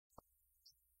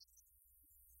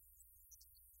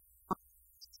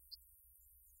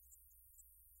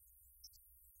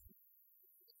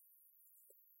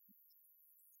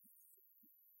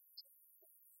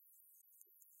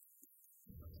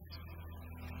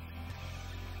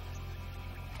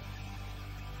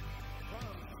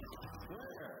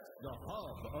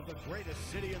of the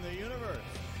greatest city in the universe.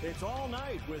 It's All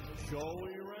Night with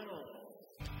Joey Reynolds.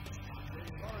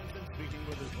 Sorensen speaking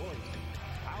with his voice.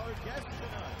 Our guest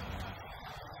tonight.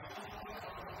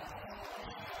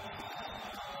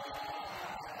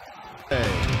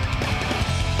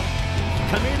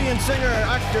 Comedian, singer,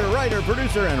 actor, writer,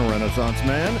 producer, and Renaissance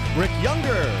man, Rick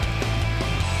Younger.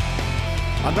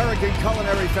 American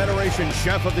Culinary Federation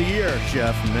Chef of the Year,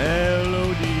 Chef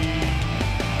Melody.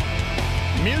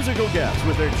 Musical guests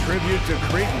with their tribute to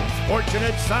Creedon's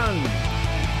Fortunate Son.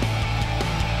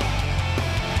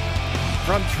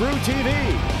 From True TV,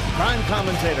 crime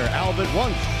commentator Albert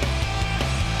Wunsch.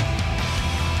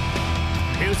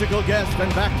 Musical guest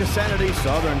and back to sanity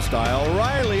Southern style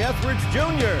Riley Etheridge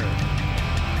Jr.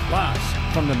 Plus,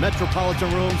 from the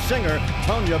Metropolitan Room, singer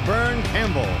Tonia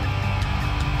Bern-Campbell.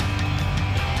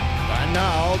 And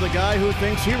now, the guy who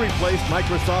thinks he replaced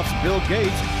Microsoft's Bill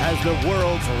Gates as the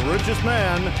world's richest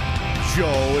man,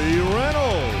 Joey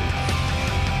Reynolds.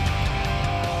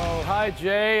 Oh, hi,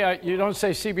 Jay. You don't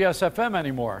say CBS FM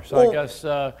anymore, so I guess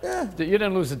you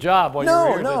didn't lose the job while you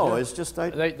were here. No, it's just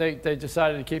they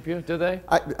decided to keep you, did they?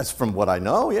 That's from what I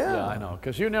know, yeah. Yeah, I know,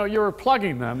 because you were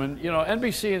plugging them, and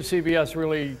NBC and CBS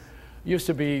really used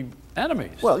to be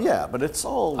enemies. Well, yeah, but it's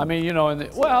old. I mean,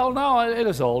 well, no, it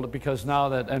is old because now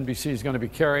that NBC is going to be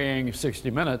carrying 60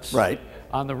 Minutes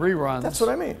on the reruns. That's what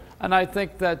I mean. And I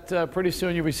think that pretty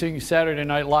soon you'll be seeing Saturday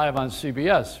Night Live on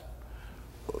CBS.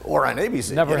 Or on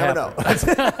ABC. Never happened.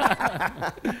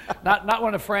 Not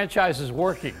when a franchise is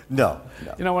working. No.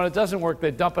 When it doesn't work, they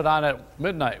dump it on at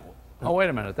midnight. Oh,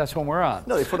 wait a minute, that's when we're on.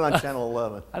 No, they put it on Channel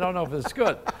 11. I don't know if it's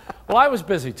good. Well, I was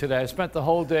busy today. I spent the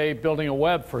whole day building a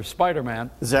web for Spider-Man.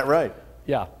 Is that right?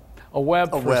 Yeah, a web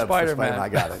for Spider-Man. I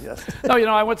got it, yes. No,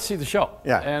 I went to see the show.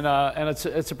 Yeah. And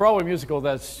it's a Broadway musical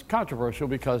that's controversial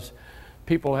because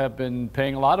people have been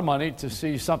paying a lot of money to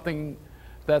see something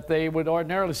that they would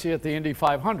ordinarily see at the Indy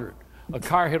 500. A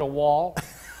car hit a wall,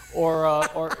 or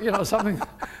something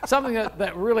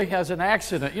that really has an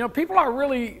accident. People are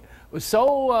really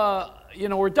so,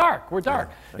 we're dark. Yeah,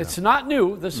 it's not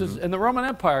new. This is in the Roman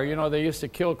Empire, they used to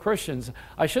kill Christians.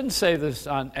 I shouldn't say this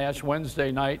on Ash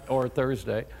Wednesday night or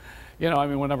Thursday,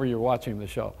 whenever you're watching the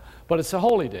show. But it's the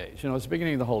holy days, it's the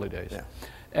beginning of the holy days. Yeah.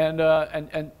 And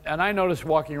I noticed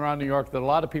walking around New York that a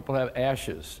lot of people have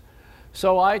ashes.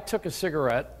 So I took a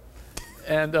cigarette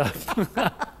and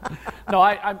no,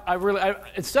 I really,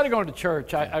 instead of going to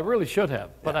church, I really should have,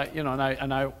 but I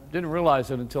didn't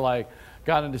realize it until I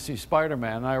got in to see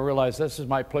Spider-Man, and I realized this is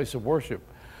my place of worship.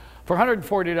 For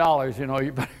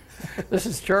 $140, this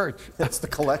is church. That's the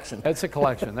collection. It's a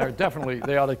collection. They're going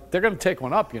to take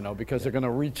one up, because they're going to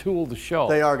retool the show.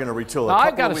 They are going to retool it. Now,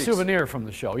 I got a souvenir from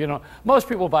the show. Most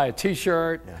people buy a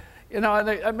T-shirt. Yeah.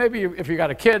 And maybe if you got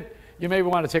a kid, you maybe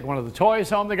want to take one of the toys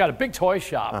home. They got a big toy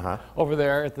shop over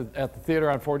there at the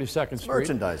theater on 42nd Street.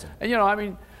 Merchandising.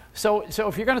 And so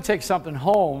if you're going to take something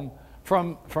home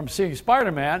from seeing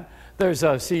Spider-Man, there's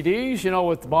CDs,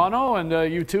 with Bono and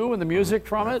U2 and the music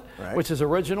from it, which is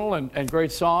original and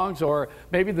great songs, or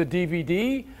maybe the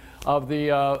DVD of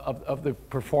the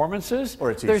performances.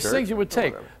 Or a T-shirt. There's things you would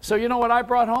take. So you know what I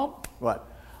brought home? What?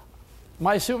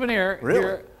 My souvenir. Really?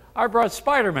 Here. I brought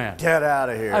Spider-Man. Get out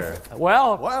of here.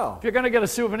 Wow. If you're going to get a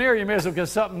souvenir, you may as well get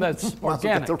something that's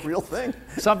organic. Get the real thing.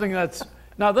 Something that's,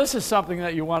 now this is something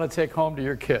that you want to take home to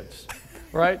your kids,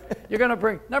 right? You're going to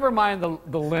bring, never mind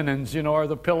the linens, or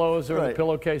the pillows or the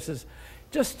pillowcases.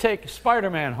 Just take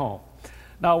Spider-Man home.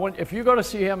 Now, if you go to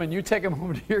see him and you take him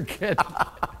home to your kid,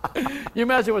 you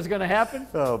imagine what's going to happen?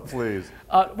 Oh, please.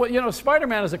 Well,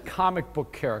 Spider-Man is a comic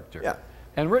book character. Yeah.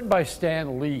 And written by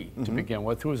Stan Lee to begin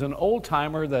with, who is an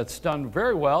old-timer that's done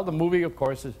very well. The movie, of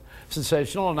course, is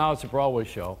sensational, and now it's a Broadway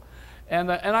show.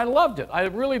 And I loved it. I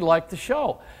really liked the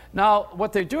show. Now,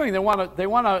 what they're doing, they want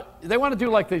to do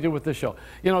like they do with this show.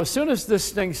 As soon as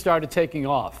this thing started taking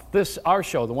off, our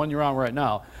show, the one you're on right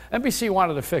now, NBC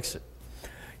wanted to fix it.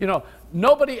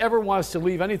 Nobody ever wants to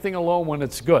leave anything alone when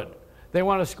it's good. They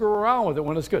want to screw around with it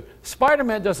when it's good.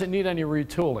 Spider-Man doesn't need any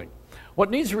retooling.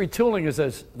 What needs retooling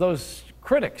is those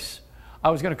critics.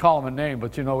 I was going to call them a name,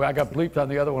 but I got bleeped on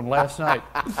the other one last night.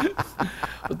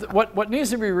 But what needs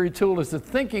to be retooled is the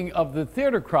thinking of the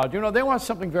theater crowd. They want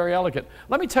something very elegant.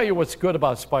 Let me tell you what's good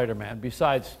about Spider-Man,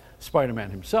 besides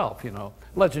Spider-Man himself,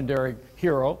 legendary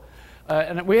hero.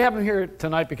 And we have him here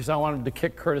tonight because I wanted to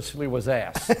kick Curtis Lewa's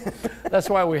ass. That's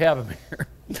why we have him here.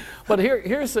 But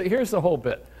here's the whole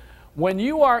bit. When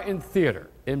you are in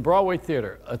theater, in Broadway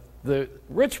theater,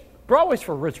 Broadway's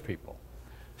for rich people.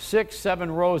 6,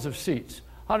 7 rows of seats,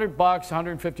 $100,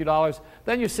 $150.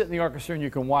 Then you sit in the orchestra and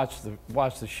you can watch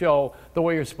the show the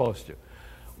way you're supposed to.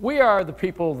 we are the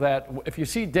people that, if you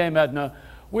see Dame Edna,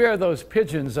 we are those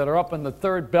pigeons that are up in the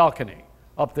third balcony,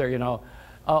 up there, you know.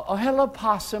 Oh, hello,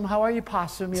 possum. How are you,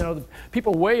 possum? You know, the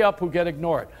people way up who get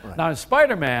ignored. Right. Now, in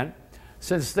Spider-Man,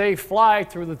 since they fly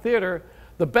through the theater,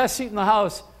 the best seat in the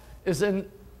house is in,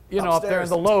 you know, upstairs. Up there in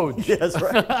the loge. Yes,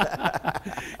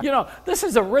 right. You know, this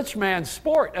is a rich man's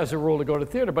sport, as a rule, to go to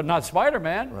theater, but not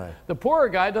Spider-Man. Right. The poorer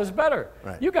guy does better.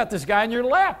 Right. You got this guy in your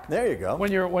lap. There you go.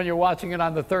 When you're watching it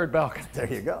on the third balcony.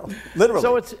 There you go. Literally.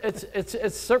 So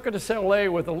it's Cirque du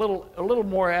Soleil with a little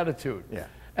more attitude. Yeah.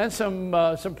 And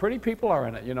some pretty people are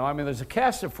in it. You know, I mean, there's a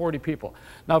cast of 40 people.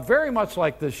 Now, very much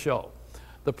like this show,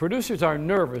 the producers are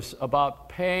nervous about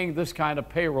paying this kind of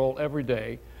payroll every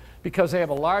day because they have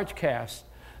a large cast.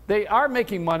 They are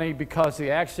making money because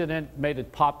the accident made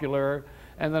it popular,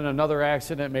 and then another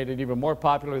accident made it even more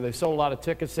popular. They sold a lot of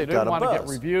tickets. They didn't want to get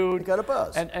reviewed. It got a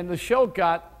buzz. And the show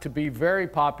got to be very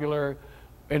popular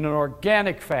in an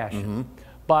organic fashion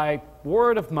by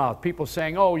word of mouth. People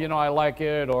saying, oh, you know, I like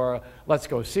it, or let's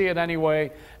go see it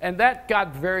anyway. And that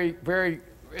got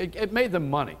it made them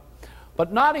money.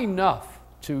 But not enough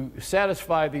to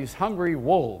satisfy these hungry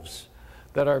wolves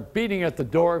that are beating at the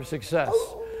door of success.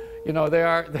 You know,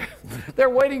 they're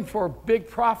waiting for big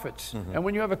profits. And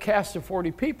when you have a cast of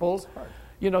 40 people,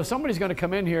 you know, somebody's going to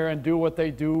come in here and do what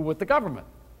they do with the government,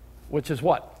 which is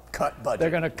what? Cut budget.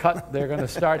 They're going to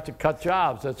start to cut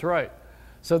jobs. That's right.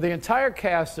 So the entire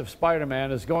cast of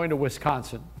Spider-Man is going to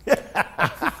Wisconsin. You're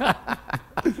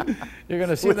going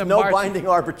to see with them no marching. binding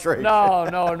arbitration. No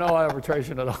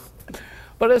arbitration at all.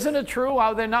 But isn't it true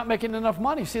how they're not making enough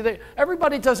money? See,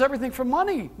 everybody does everything for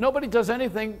money. Nobody does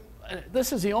anything.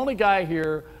 This is the only guy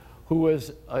here who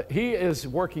he is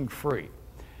working free.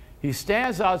 He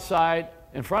stands outside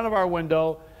in front of our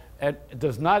window and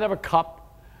does not have a cup.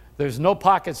 There's no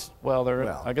pockets. Well,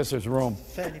 I guess there's room.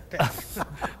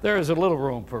 There is a little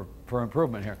room for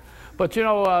improvement here. But you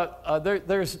know,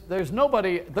 there's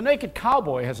nobody. The Naked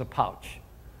Cowboy has a pouch.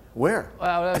 Where?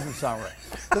 Well, that doesn't sound right.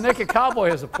 The Naked Cowboy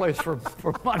has a place for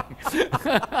money.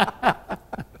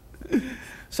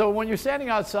 So when you're standing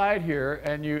outside here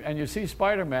and you see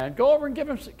Spider-Man, go over and give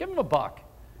him a buck.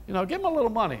 You know, give him a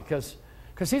little money because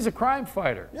he's a crime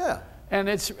fighter. Yeah. And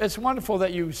it's wonderful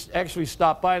that you actually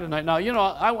stopped by tonight. Now, you know,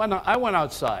 I went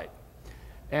outside,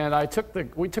 and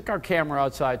we took our camera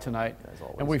outside tonight,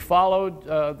 and we followed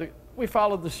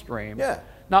the stream. Yeah.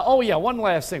 Now, oh yeah, one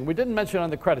last thing we didn't mention on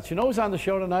the credits. You know who's on the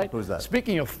show tonight? Who's that?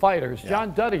 Speaking Speaking of fighters,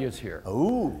 John Duddy is here.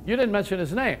 Ooh. You didn't mention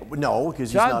his name. No,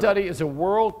 because John Duddy is a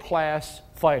world-class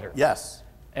fighter. Yes.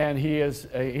 And he has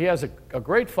a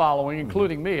great following,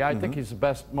 including me. I think he's the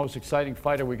best, most exciting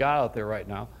fighter we got out there right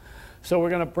now. So we're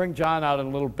going to bring John out in a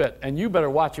little bit. And you better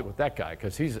watch it with that guy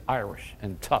because he's Irish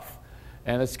and tough.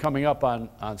 And it's coming up on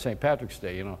St. Patrick's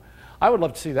Day, you know. I would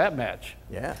love to see that match.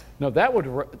 Yeah. No,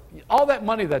 all that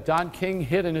money that Don King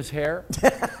hid in his hair,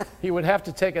 he would have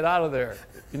to take it out of there.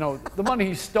 You know, the money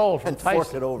he stole from Tyson.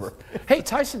 Fork it over. Hey,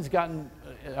 Tyson's gotten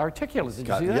articulate. Did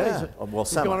you see that? Yeah.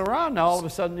 He's going around now. All of a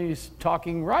sudden, he's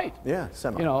talking right. Yeah,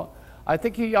 semi. You know, I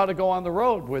think he ought to go on the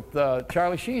road with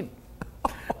Charlie Sheen.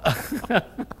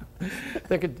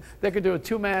 They could do a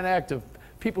two-man act of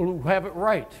people who have it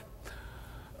right.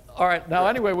 All right. Now,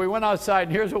 anyway, we went outside,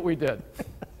 and here's what we did.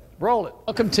 Roll it.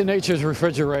 Welcome to Nature's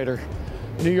Refrigerator,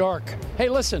 New York. Hey,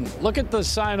 listen, look at the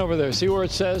sign over there. See where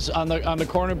it says on the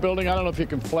corner building? I don't know if you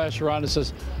can flash around. It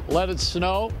says, "Let it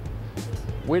snow."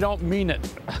 We don't mean it.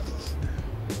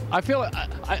 I'm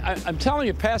telling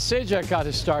you, Pat Sajak got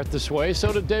his start this way.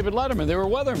 So did David Letterman. They were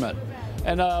weathermen.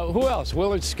 And who else?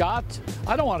 Willard Scott.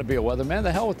 I don't want to be a weatherman.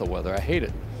 The hell with the weather. I hate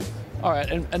it. All right,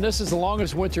 and this is the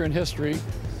longest winter in history.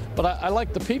 But I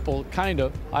like the people, kind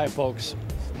of. Hi, folks.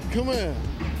 Come on.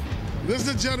 This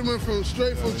is the gentleman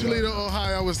straight from Toledo,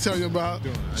 Ohio, I was telling you about,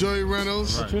 Joey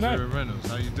Reynolds. Right, Joey Reynolds,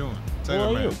 how you doing?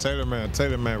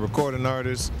 Taylor Man, recording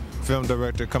artist, film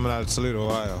director coming out of Toledo,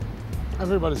 Ohio.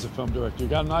 Everybody's a film director. You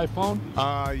got an iPhone?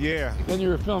 Yeah. Then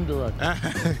you're a film director.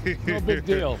 No big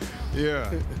deal.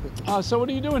 Yeah. So what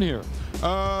are you doing here?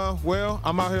 Well,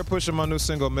 I'm out here pushing my new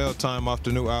single, Mail Time, off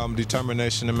the new album,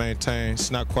 Determination to Maintain.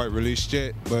 It's not quite released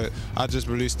yet, but I just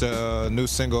released a new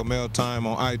single, Mail Time,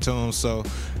 on iTunes, so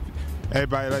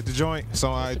everybody like the joint? It's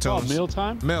on iTunes. Called Meal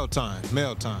Time? Meal Time.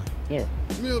 Here.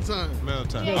 Meal Time.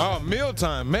 Yeah. Oh, Meal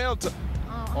Time.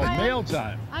 Oh, Mail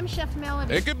Time. I'm Chef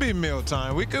Melody. It could be Meal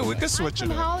Time. We could switch it I'm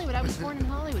from up. Hollywood. I was born in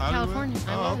Hollywood, California.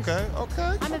 Oh,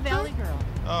 okay. I'm a Valley girl.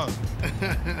 Oh.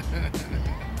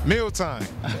 Meal Time.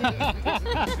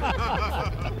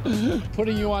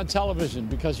 Putting you on television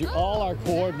because you all are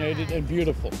coordinated and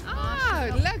beautiful. Ah,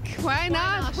 Oh, look, why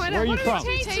not? Where are you from? What are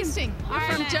we tasting? We're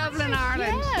from Dublin,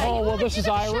 Ireland. Yeah, Oh, you well, wanna this is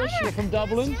give it a Irish. shot? You're from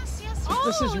Dublin? Yes.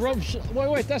 This is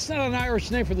wait, that's not an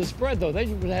Irish name for this bread, though. They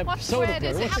would have What soda bread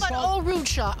bread. is it? What's How it called?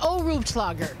 about Old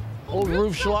Roofschlager? Old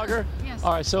Roofschlager? Yes.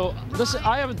 All right, so this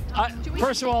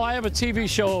first of all, I have a TV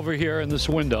show over here in this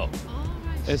window.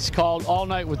 It's called All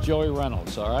Night with Joey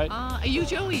Reynolds, all right? Are you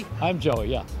Joey? I'm Joey,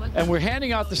 yeah. And we're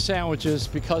handing out the sandwiches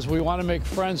because we want to make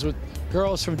friends with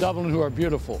girls from Dublin who are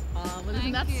beautiful. Well,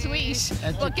 isn't that sweet?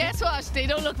 And But guess what? They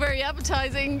don't look very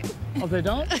appetizing. Oh, they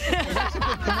don't? Oh, that's a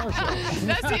good commercial.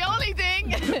 That's the only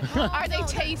thing. Are they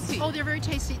tasty? Oh, they're very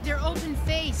tasty. They're open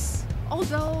face. Oh,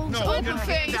 those No, open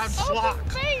face. schlock.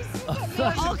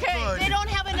 Okay. They don't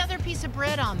have another piece of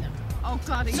bread on them. Oh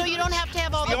God. So you don't have to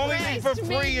have all The the only bread. thing for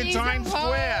free in Times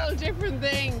Square. Whole different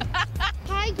thing.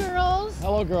 Hi, girls.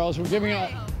 Hello, girls. We're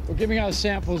giving out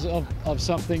samples of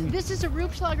something. This is a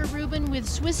Roofschlager Reuben with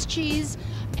Swiss cheese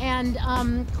and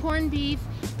corned beef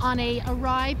on a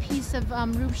rye piece of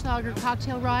Roofschlager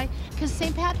cocktail rye. Because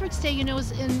St. Patrick's Day, you know,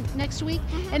 is in next week.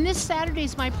 And this Saturday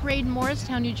is my parade in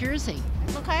Morristown, New Jersey.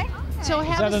 Okay. So Is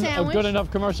have that a a sandwich. good enough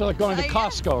commercial like going to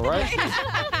Costco, right?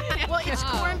 Well, it's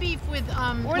corned beef with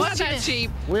We're not that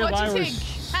cheap. We have What do you Irish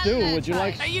think? stew. Would you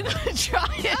like? Are you gonna try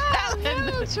it?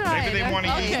 We'll try Maybe it. they want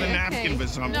to use the Okay, napkin for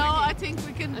something. No, I think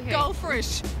we can go for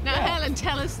it. Now, Yeah. Helen,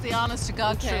 tell us the honest to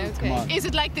God Okay, truth. okay. Come on. Is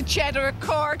it like the cheddar at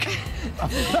Cork?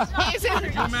 Is it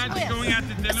Imagine going out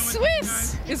to dinner with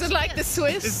Swiss? Is it like the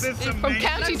Swiss Is this from amazing?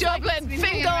 County Dublin,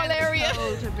 Fingal area?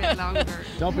 A bit longer.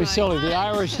 Don't be silly. The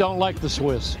Irish don't like the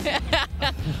Swiss.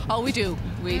 Oh, we do.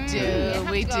 We do.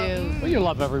 We do. Well, you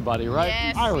love everybody, right?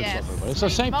 Yes, Irish yes. love everybody. So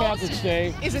St. Patrick's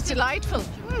Day. Is it delightful?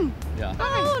 Yeah.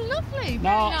 Oh, lovely. Very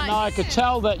Now, nice. now I could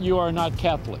tell that you are not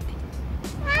Catholic,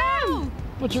 Oh.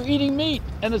 but you're eating meat,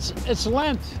 and it's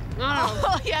Lent.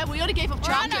 Oh, yeah, we only gave up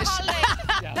chocolate.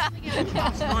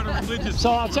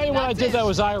 So I'll tell you what I did that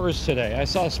was Irish today. I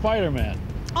saw Spider-Man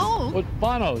Oh. with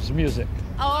Bono's music.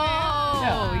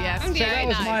 Oh, yes. So Very that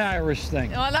was nice. my Irish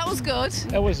thing. Well, that was good.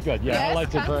 It was good. Yeah, I Yes,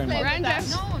 liked it very much. Brenda?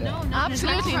 No,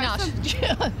 Absolutely not.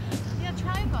 Yeah,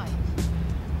 try a bite.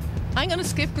 I'm going to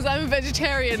skip because I'm a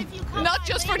vegetarian. If you come Not by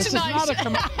just for later- This is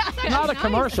tonight. not a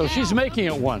commercial. She's making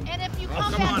it one. And if you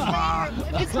come come on, Ma. back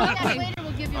later, if you come back later,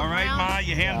 we'll give you a All right, round. Ma,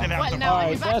 you handed out Well, the no, All we'll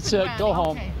right, be back that's to the it. Go round.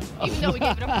 home. Okay. Even though we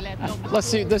gave it up 11. No. Let's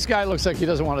see. This guy looks like he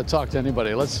doesn't want to talk to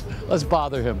anybody. Let's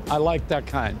bother him. I like that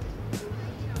kind.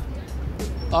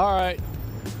 All right.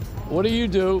 What do you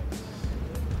do?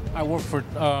 I work for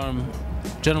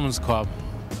Gentlemen's Club.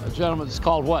 Gentlemen, it's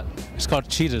called what? It's called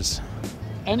Cheetahs.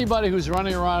 Anybody who's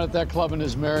running around at that club and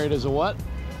is married is a what?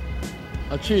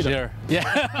 A cheetah. Sure.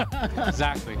 Yeah,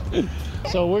 exactly.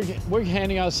 So we're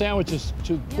handing out sandwiches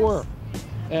to poor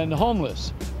and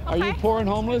homeless. Are you poor and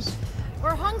homeless?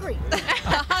 We're hungry.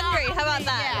 Hungry, how about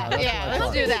that? Yeah,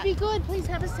 let's do that. Be good. Please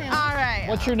have a sandwich. All right.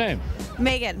 What's your name?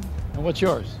 Megan. And what's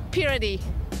yours? Purity.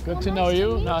 Good to nice know to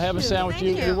you. meet Now have a you. sandwich.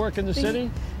 Thank You you. work in the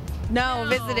city? No,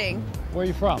 visiting. Where are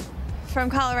you from? From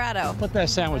Colorado. Put that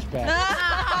sandwich back.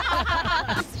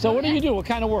 So what do you do? What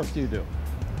kind of work do you do?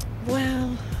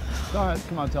 Well, Go ahead.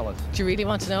 Come on, tell us. do you really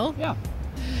want to know? Yeah.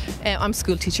 I'm a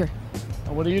school teacher.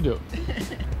 And what do you do?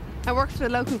 I work for the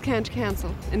local county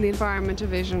council in the environment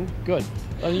division. Good.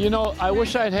 You know, I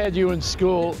wish I'd had you in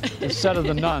school instead of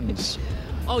the nuns.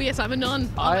 Oh yes, I'm a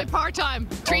nun. I'm part-time,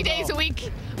 3 days a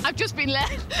week. I've just been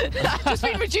I've just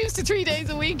been reduced to 3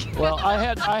 days a week. Well, I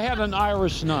had an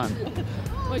Irish nun.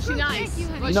 Was she nice?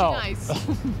 Was No. she nice?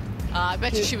 I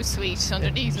bet you she was sweet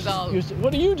underneath it all.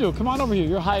 What do you do? Come on over here.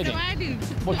 You're hiding. I do.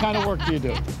 What kind of work do you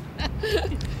do?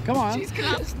 Come on. She's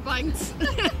collapsed the banks.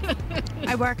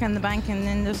 I work in the banking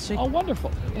industry. Oh, wonderful.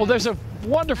 Well, there's a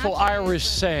wonderful Irish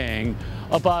saying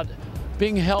about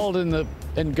being held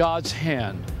in God's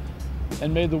hand.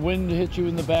 And may the wind hit you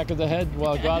in the back of the head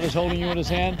while God is holding you in his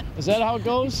hand. Is that how it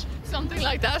goes? Something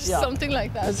like that. Yeah. Something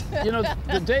like that. You know,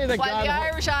 the day that While God... the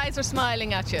Irish eyes are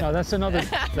smiling at you. No, that's another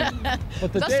thing.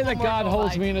 But the That's day one that more God go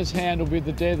holds by. me in his hand will be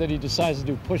the day that he decides to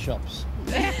do push-ups.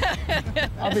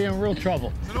 I'll be in real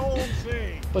trouble. It's an old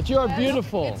saying. But you are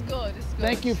beautiful. It's good. It's good.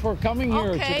 Thank you for coming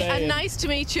here Okay, today. and nice to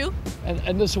meet you.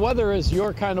 And this weather is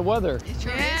your kind of weather. It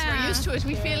sure is. We're used to it.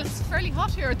 We feel it's fairly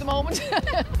hot here at the moment.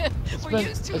 We're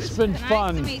used to It's it. been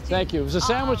fun. Thank you. Was the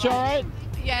sandwich all right?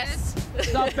 Yes.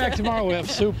 Stop back tomorrow. We have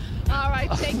soup. All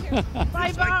right. Take care.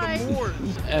 Bye-bye.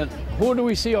 And who do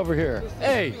we see over here?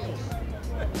 Hey,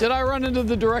 did I run into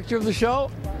the director of the show?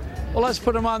 Well, let's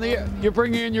put him on the air. You're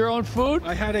bringing in your own food?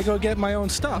 I had to go get my own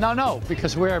stuff. No,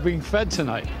 because we are being fed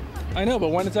tonight. I know, but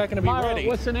when is that going to be Myra, ready?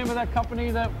 what's the name of that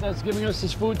company that's giving us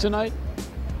this food tonight?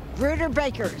 Magruder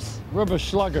Bakers. Rubber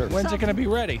Slugger. When's it going to be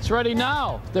ready? It's ready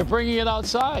now. They're bringing it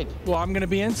outside. Well, I'm going to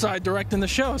be inside directing the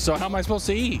show, so how am I supposed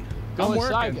to eat? Go I'm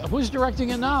inside. working. Who's directing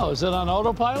it now? Is it on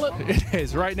autopilot? It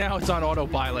is. Right now, it's on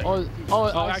autopilot.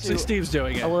 Oh, Actually, Steve's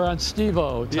doing it. We're on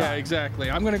Steve-O time. Yeah, exactly.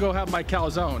 I'm going to go have my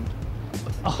calzone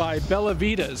by Bella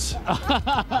Vita's.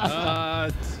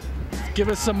 Give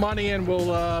us some money and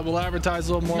we'll advertise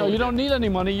a little more. No, you don't need any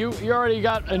money. You already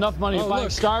got enough money buying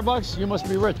look. Starbucks. You must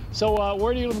be rich. So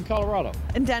where do you live in Colorado?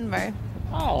 In Denver.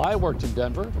 Oh, I worked in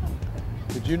Denver.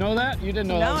 Did you know that? You didn't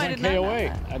know that. I was on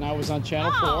KOA, and I was on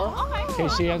Channel 4,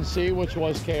 KCNC, which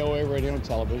was KOA Radio and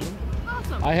Television.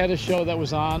 Awesome. I had a show that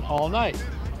was on all night,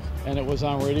 and it was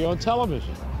on radio and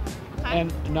television.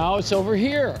 And now it's over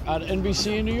here on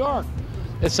NBC in New York.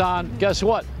 It's on, guess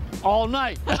what? All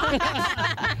night.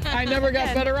 I never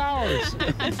got better hours.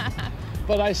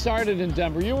 But I started in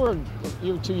Denver. You were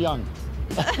too young.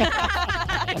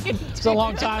 It's a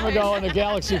long time ago in a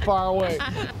galaxy far away.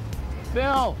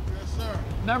 Bill. Yes, sir.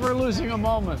 Never losing a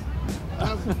moment.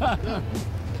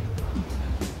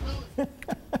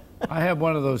 I have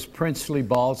one of those princely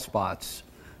bald spots.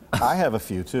 I have a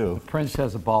few too. Prince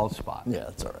has a bald spot. Yeah,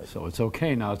 that's all right. So it's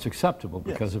okay now. It's acceptable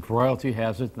because if royalty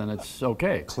has it, then it's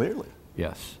okay. Clearly.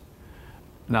 Yes.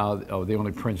 Now, the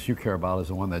only prince you care about is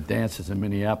the one that dances in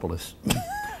Minneapolis.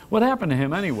 What happened to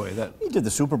him anyway? He did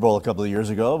the Super Bowl a couple of years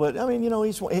ago, but I mean, you know,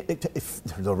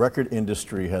 the record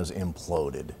industry has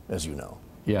imploded, as you know.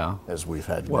 Yeah. As we've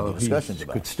had many discussions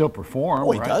about. He could still perform.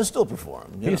 Oh, he right? does still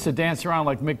perform. He used to dance around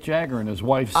like Mick Jagger and his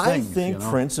wife sings. I think you know?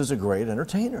 Prince is a great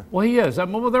entertainer. Well, he is.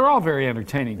 Well, they're all very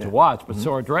entertaining to watch, but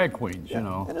so are drag queens, you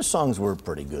know. And his songs were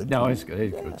pretty good. No, he's good.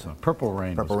 He's good. So Purple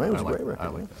Rain. Purple Rain was a I great record.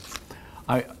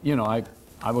 I like that.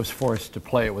 I was forced to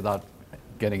play it without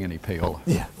getting any payola.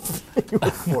 Yeah, you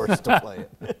were forced to play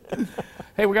it.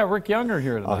 Hey, we got Rick Younger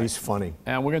here tonight. Oh, he's funny.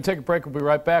 And we're going to take a break. We'll be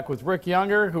right back with Rick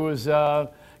Younger, who has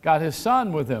got his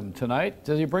son with him tonight.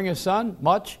 Does he bring his son?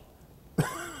 Much?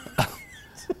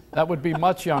 That would be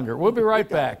much younger. We'll be right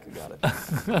back. You got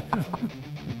it.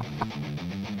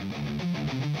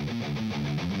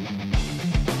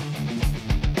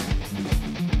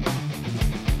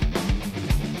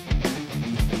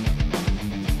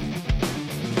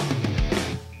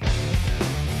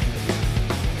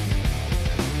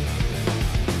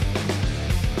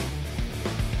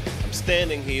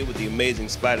 Standing here with the amazing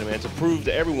Spider-Man to prove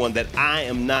to everyone that I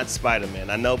am not Spider-Man.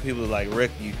 I know people are like,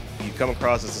 Rick, you come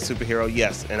across as a superhero.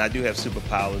 Yes, and I do have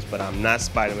superpowers, but I'm not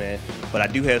Spider-Man. But I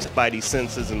do have spidey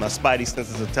senses, and my spidey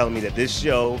senses are telling me that this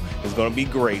show is going to be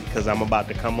great because I'm about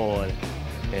to come on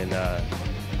and,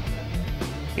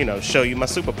 show you my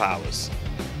superpowers.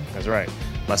 That's right.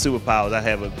 My superpowers, I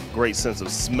have a great sense of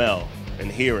smell and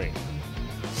hearing.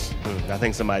 I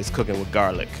think somebody's cooking with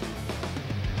garlic.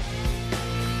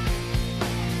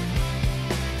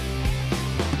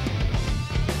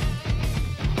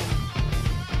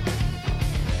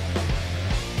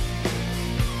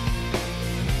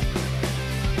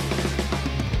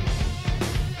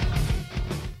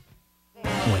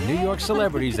 When New York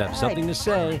celebrities have something to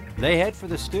say, they head for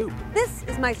the stoop. This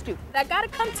is my stoop. I gotta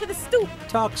come to the stoop.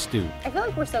 Talk Stoop. I feel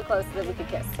like we're so close that we could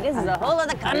kiss. This is a whole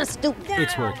other kind of stoop.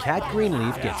 It's where Kat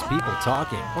Greenleaf gets people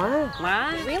talking.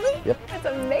 What? Really? Yep. That's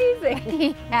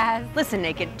amazing. Yes. Listen,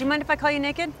 Naked. Do you mind if I call you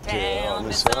Naked? Tell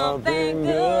me something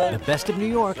good. The best of New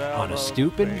York on a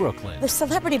stoop in Brooklyn. The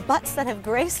celebrity butts that have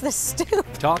graced the stoop.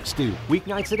 Talk Stoop,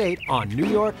 weeknights at 8 on New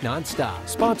York Nonstop.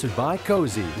 Sponsored by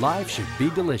Cozy. Life should be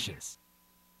delicious.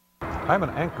 I'm an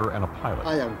anchor and a pilot.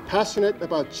 I am passionate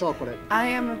about chocolate. I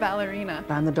am a ballerina.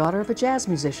 I'm the daughter of a jazz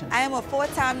musician. I am a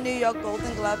 4-time New York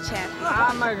Golden Glove champion.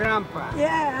 I'm my grandpa.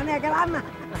 Yeah,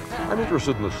 I'm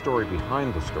interested in the story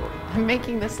behind the story. I'm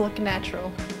making this look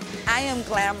natural. I am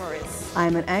glamorous.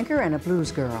 I'm an anchor and a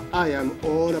blues girl. I am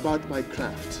all about my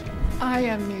craft. I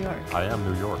am New York. I am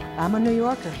New York. I'm a New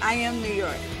Yorker. I am New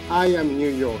York. I am New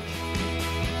York.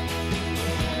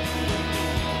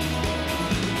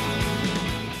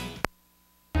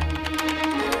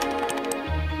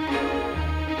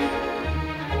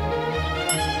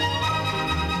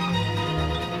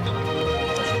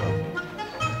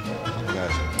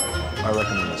 I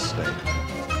recommend a steak.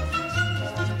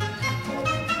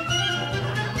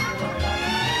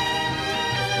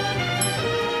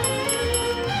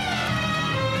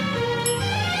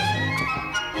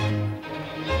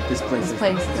 This place is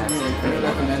fantastic. I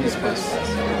recommend this place.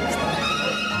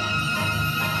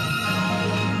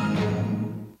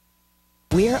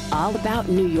 We're all about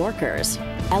New Yorkers.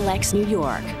 LX New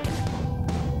York.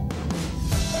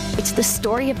 It's the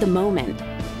story of the moment.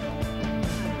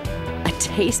 A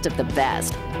taste of the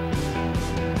best.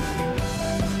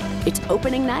 It's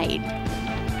opening night.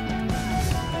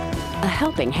 a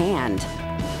helping hand.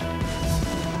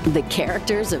 The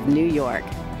characters of New York.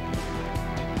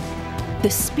 The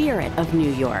spirit of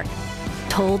New York,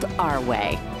 told our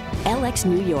way. LX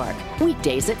New York,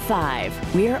 weekdays at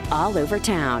 5. We're all over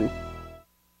town.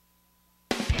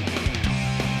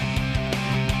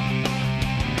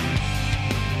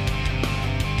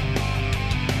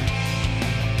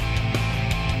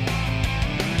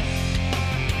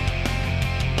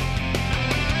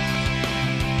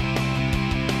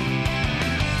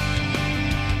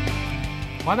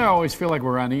 Why do I always feel like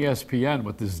we're on ESPN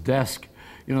with this desk?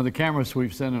 You know, the camera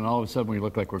sweeps in and all of a sudden we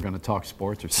look like we're going to talk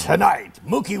sports or something. Tonight,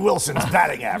 Mookie Wilson's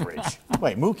batting average.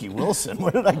 Wait, Mookie Wilson?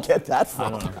 Where did I get that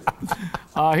from?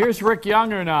 Here's Rick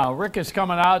Younger now. Rick is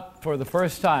coming out for the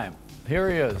first time. Here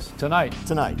he is, tonight.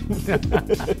 Tonight.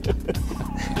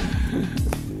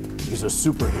 He's a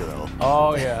superhero.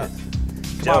 Oh, yeah.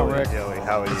 Come on, Rick. Joey,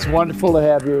 how are you? It's wonderful to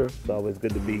have you. It's always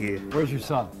good to be here. Here's your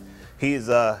son.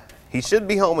 He should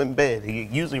be home in bed. He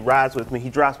usually rides with me. He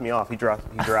drops me off. He drives.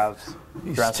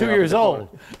 He's drives 2 me off years at the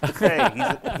old. corner.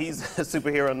 Hey, he's a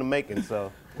superhero in the making.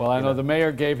 So. Well, I know the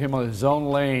mayor gave him his own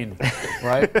lane,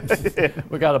 right?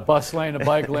 We got a bus lane, a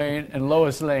bike lane, and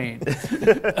Lois Lane.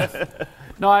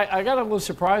 No, I got a little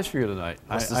surprise for you tonight.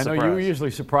 I know you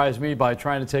usually surprise me by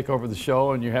trying to take over the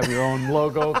show, and you have your own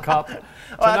logo cup.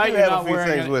 Tonight you're not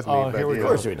wearing it. with me. Oh, here we go. Of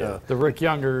course we do. The Rick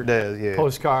Younger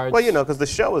postcards. Well, you know, because the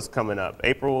show is coming up,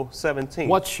 April 17th.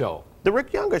 What show? The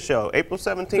Rick Younger Show, April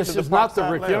 17th. This is not the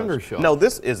Rick Younger Show. No,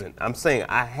 this isn't. I'm saying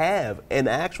I have an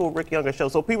actual Rick Younger show,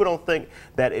 so people don't think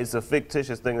that it's a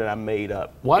fictitious thing that I made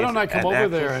up. Why don't I come over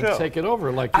there and take it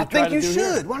over like you try to do? I think you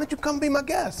should. Why don't you come be my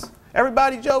guest?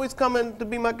 Everybody, Joey's coming to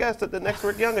be my guest at the next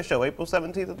Rick Younger Show, April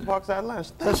 17th at the Parkside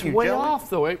Lounge. That's way off,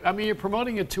 though. I mean, you're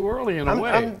promoting it too early in a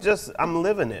way. I'm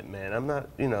living it, man. I'm not,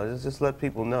 you know, just let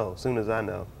people know as soon as I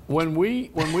know. When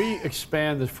we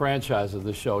expand the franchise of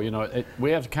the show, you know, we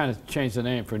have to kind of change the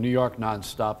name for New York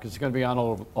Nonstop because it's going to be on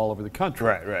all over the country.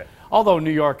 Right, right. Although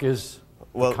New York is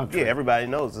well, the country. Yeah, everybody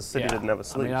knows the city that never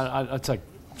sleeps. I mean, it's like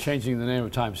changing the name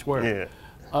of Times Square. Yeah.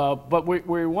 But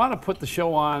we want to put the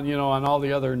show on, you know, on all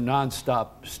the other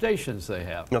nonstop stations they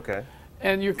have. Okay.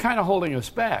 And you're kind of holding us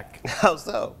back. How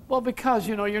so? Well, because,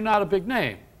 you know, you're not a big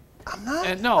name. I'm not?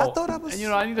 And no. I thought I was. And, you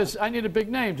know, I need a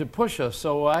big name to push us,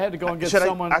 so I had to go and get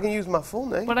someone. I can use my full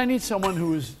name. But I need someone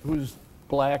who's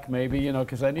black, maybe, you know,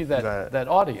 because I need that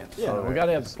audience. Yeah, we got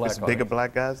to have black. It's bigger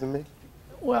black guys than me.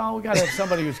 Well, we got to have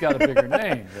somebody who's got a bigger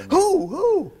name.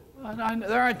 Who?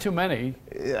 There aren't too many.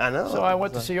 Yeah, I know. So I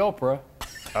went to see Oprah.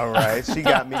 All right, she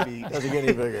got me beat. Doesn't get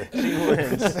any bigger. She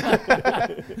wins.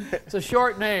 It's a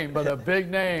short name, but a big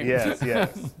name. Yes,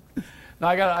 yes. Now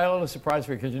I got a little surprise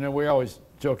for you because, you know, we're always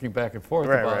joking back and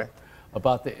forth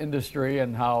about the industry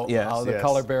and how the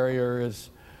color barrier has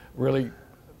really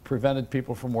prevented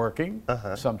people from working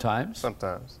sometimes.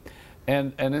 Sometimes.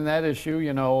 And in that issue,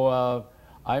 you know,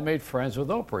 I made friends with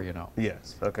Oprah, you know.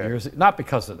 Yes, okay. Not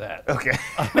because of that. Okay.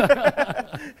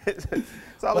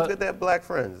 It's always good to have black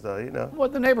friends, though, you know. Well,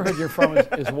 the neighborhood you're from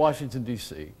is Washington,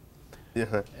 D.C.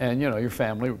 Yeah. And, you know, your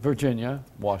family, Virginia,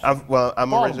 Washington.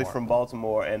 I'm originally from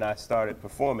Baltimore, and I started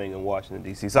performing in Washington,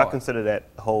 D.C. So I consider that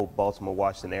whole Baltimore,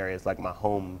 Washington area as like my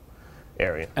home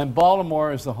area. And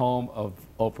Baltimore is the home of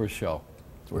Oprah's show.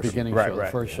 Beginning show, the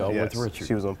first show with Richard.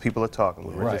 She was on People Are Talking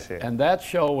with Richard Sher. And that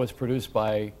show was produced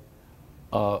by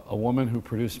a woman who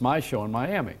produced my show in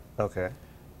Miami. Okay.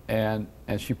 And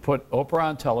she put Oprah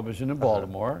on television in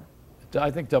Baltimore.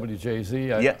 I think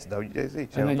WJZ. Yes,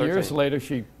 WJZ. And then years later,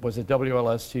 she was at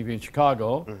WLS TV in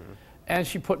Chicago. And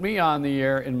she put me on the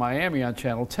air in Miami on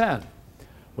Channel 10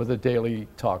 with a daily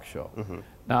talk show.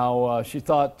 Now, she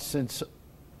thought since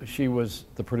she was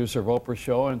the producer of Oprah's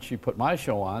show and she put my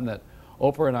show on, that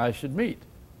Oprah and I should meet.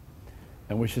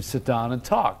 And we should sit down and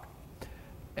talk.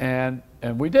 And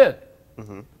we did.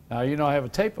 Now, you know, I have a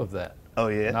tape of that. Oh,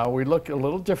 yeah? Now, we look a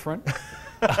little different.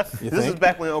 This is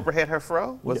back when Oprah had her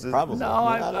fro? Probably.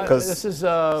 No, this is...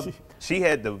 she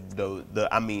had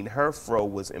I mean, her fro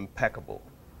was impeccable.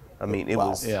 I mean, it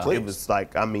was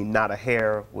like, I mean, not a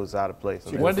hair was out of place.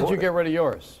 When did you get rid of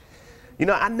yours? You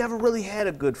know, I never really had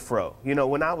a good fro. You know,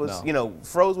 when I was, you know,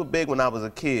 fros were big when I was a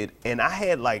kid, and I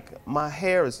had like, my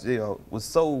hair is, you know, was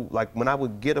so, like, when I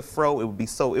would get a fro, it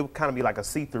would kind of be like a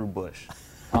see-through bush.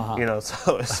 You know,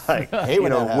 so it's like, you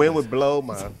know, wind would blow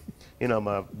my, you know,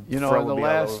 my You know, in the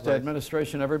last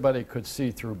administration, everybody could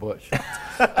see through Bush.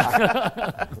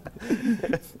 I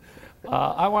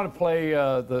want to play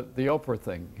the Oprah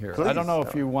thing here. Please. I don't know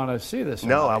if you want to see this.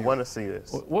 No, I want to see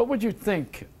this. What would you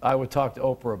think I would talk to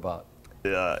Oprah about?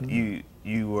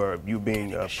 you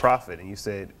being a prophet, and you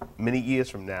said many years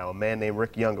from now, a man named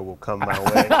Rick Younger will come my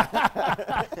way,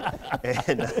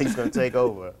 and he's going to take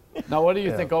over. Now, what do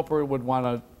you think Oprah would want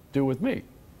to do with me?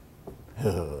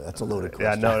 That's a loaded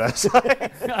question. Yeah, I know. That's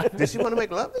right. Did she want to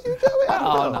make love to you, Joey?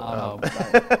 No.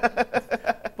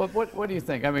 But what do you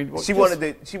think? I mean, she wanted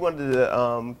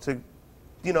to,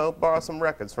 you know, borrow some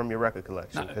records from your record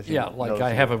collection. Yeah, like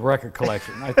I have a record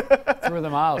collection. I threw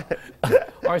them out. All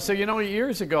right, so you know,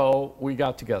 years ago we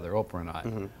got together, Oprah and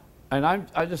I, and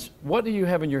I just, what do you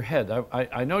have in your head?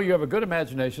 I know you have a good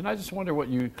imagination. I just wonder what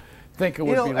you think it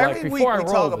would be like every before I week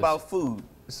we roll talk this. about food.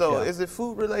 So is it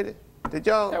food related? Did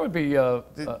y'all? That would be a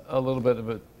little bit of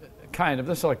a kind of.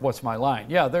 This is like What's My Line?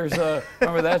 Yeah, there's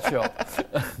remember that show?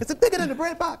 It's bigger than the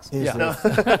bread box.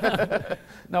 Yeah.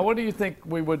 Now, what do you think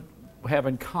we would have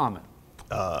in common?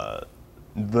 The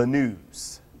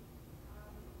news.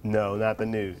 No, not the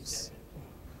news.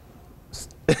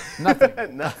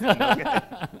 Nothing. Nothing. Okay.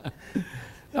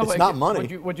 No, it's not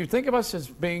money. Would you think of us as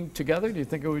being together? Do you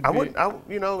think it would be?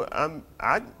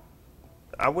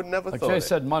 I would never like thought Jay it.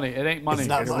 said, money. It ain't money. It's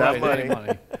not money. Right, it ain't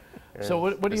money. So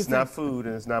what do you think? It's not food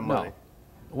and it's not money. No.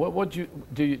 What would you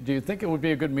do? You think it would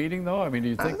be a good meeting, though? I mean, do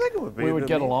you think, it would be we would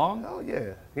get along? Oh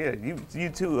yeah, yeah. You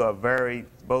two are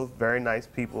both very nice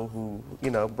people who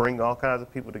bring all kinds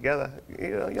of people together.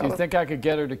 Do you think I could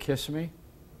get her to kiss me?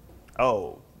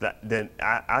 Oh, then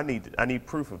I need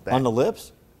proof of that. On the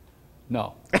lips?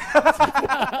 No.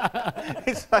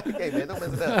 It's like, hey man, don't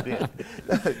mess it up, man.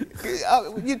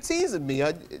 You're teasing me.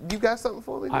 You got something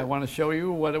for me? I want to show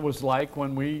you what it was like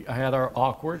when we had our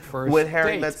awkward first When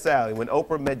Harry date. met Sally, when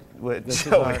Oprah met This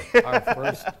Joey. is our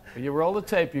first. You roll the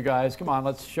tape, you guys. Come on,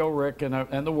 let's show Rick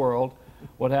and the world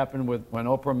what happened when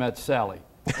Oprah met Sally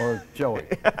or Joey.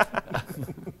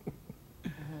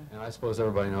 And I suppose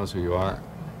everybody knows who you are.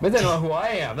 But they know who I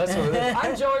am. That's what it is.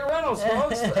 I'm Joey Reynolds,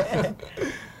 folks.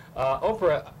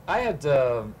 Oprah, I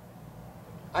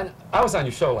was on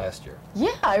your show last year.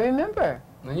 Yeah, I remember.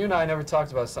 And you and I never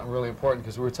talked about something really important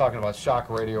because we were talking about shock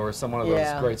radio or some one of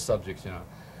those great subjects, you know.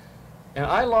 And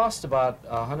I lost about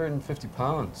 150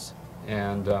 pounds.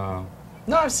 And no,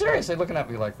 I'm seriously looking at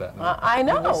me like that. No. I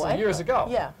know. This is years ago.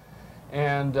 Yeah.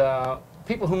 And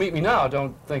people who meet me now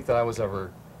don't think that I was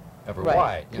ever Right.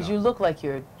 white. Because you look like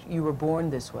you were born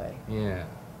this way. Yeah.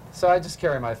 So I just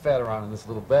carry my fat around in this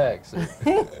little bag. So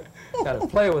kind of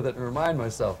play with it and remind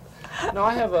myself. No,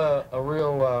 I have a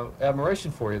real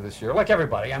admiration for you this year. Like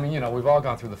everybody. I mean, you know, we've all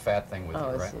gone through the fat thing with you,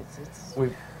 right?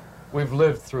 We've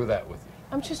lived through that with you.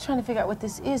 I'm just trying to figure out what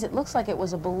this is. It looks like it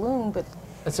was a balloon, but...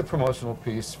 It's a promotional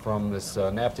piece from this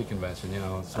NATPE convention, you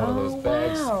know. It's one of those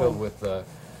bags filled with,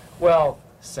 well,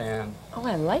 sand. Oh,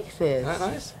 I like this. Isn't that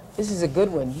nice? This is a good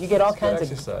one. You get all kinds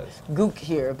exercise. of gook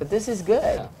here, but this is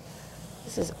good. Yeah.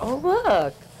 This is, oh,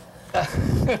 look.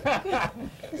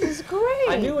 This is great.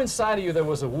 I knew inside of you there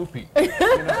was a whoopee. You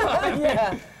know?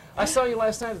 Yeah. I saw you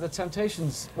last night at the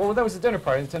Temptations. Well, that was a dinner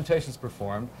party. The Temptations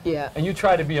performed. Yeah. And you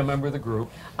tried to be a member of the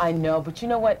group. I know, but you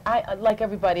know what? I like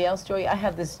everybody else, Joey, I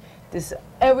have this,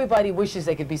 everybody wishes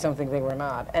they could be something they were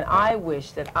not. And I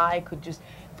wish that I could just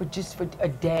for a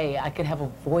day, I could have a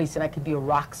voice and I could be a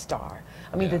rock star.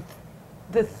 I mean,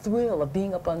 the thrill of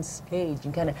being up on stage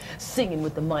and kind of singing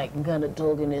with the mic and kind of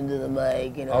talking into the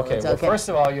mic, you know. Okay, well, first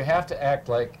of all, you have to act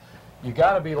like, you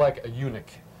got to be like a eunuch.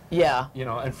 Yeah. You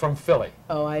know, and from Philly.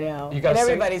 Oh, I know. You got and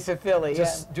everybody's from Philly,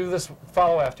 Just do this,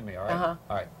 follow after me, all right? Uh-huh.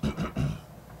 All right.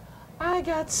 I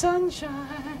got sunshine.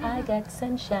 I got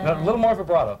sunshine. No, a little more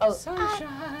vibrato. Oh,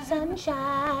 sunshine.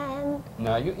 Sunshine.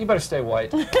 No, you better stay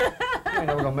white. You ain't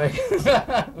never gonna make it. You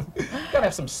gotta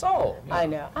have some soul. You know? I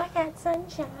know. I got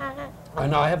sunshine. I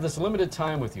know. I have this limited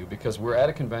time with you because we're at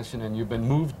a convention and you've been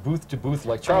moved booth to booth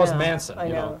like Charles Manson. I know.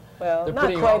 You know. Well, They're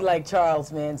not quite like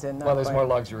Charles Manson. Well, there's more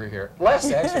luxury here.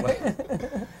 Less, actually.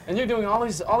 And you're doing all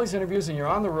these interviews and you're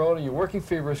on the road and you're working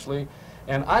feverishly.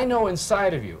 And I know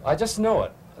inside of you, I just know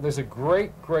it, there's a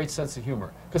great, great sense of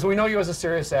humor. Because we know you as a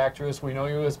serious actress, we know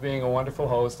you as being a wonderful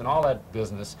host and all that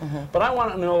business. But I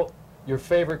want to know your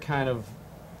favorite kind of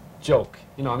joke.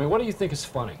 You know, I mean, what do you think is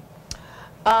funny?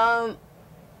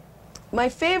 My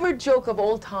favorite joke of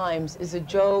all times is a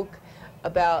joke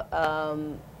about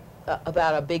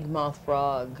a big mouth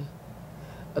frog.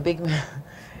 A big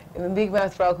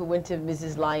mouth frog who went to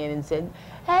Mrs. Lion and said,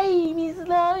 "Hey, Mrs.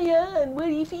 Lion, what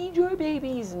do you feed your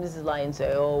babies?" And Mrs. Lion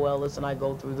said, "Oh, well, listen, I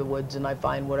go through the woods and I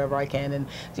find whatever I can." And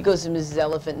she goes to Mrs.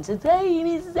 Elephant and says, "Hey,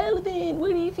 Mrs. Elephant,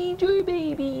 what do you feed your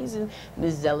babies?" And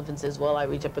Mrs. Elephant says, "Well, I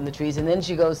reach up in the trees." And then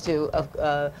she goes to,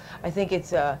 I think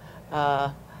it's,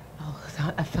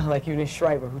 Oh, I felt like Eunice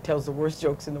Schreiber, who tells the worst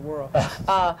jokes in the world.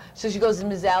 So she goes to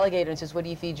Ms. Alligator and says, what do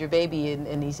you feed your baby?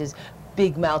 And he says,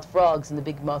 big mouth frogs. And the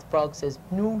big mouth frog says,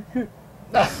 no.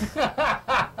 I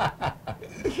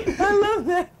love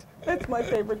that. That's my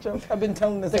favorite joke. I've been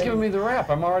telling this. They're giving me the rap.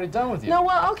 I'm already done with you. No,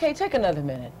 well, okay, take another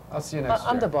minute. I'll see you next year.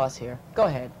 I'm the boss here. Go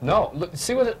ahead. No, look,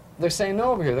 see what they're saying no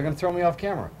over here. They're going to throw me off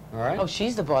camera. All right? Oh,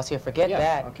 she's the boss here. Forget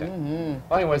that. Okay.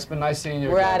 Well, anyway, it's been nice seeing you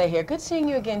We're again. out of here. Good seeing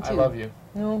you again, too. I love you.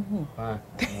 Bye.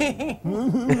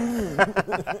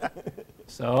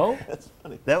 So? That's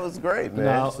funny. That was great, man.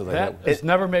 Now, it's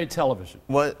never made television.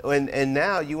 Well, and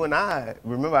now you and I,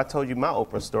 remember I told you my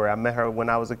Oprah story. I met her when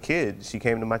I was a kid. She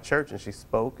came to my church and she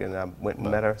spoke, and I went and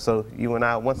met her. So you and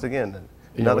I, once again,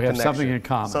 another we have connection. something in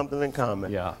common. Something in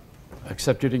common. Yeah,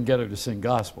 except you didn't get her to sing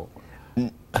gospel.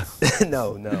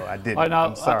 No, I didn't. All right, now,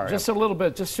 I'm sorry. Just a little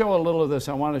bit, just show a little of this.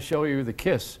 I want to show you the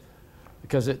kiss,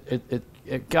 because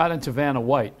it got into Vanna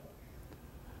White.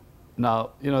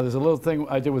 Now, you know, there's a little thing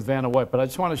I did with Vanna White, but I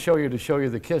just want to show you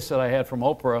the kiss that I had from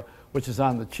Oprah, which is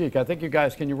on the cheek. I think you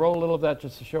guys, can you roll a little of that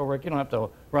just to show Rick? You don't have to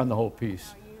run the whole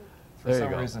piece. For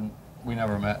some reason, we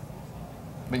never met.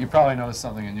 But you probably noticed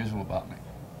something unusual about me.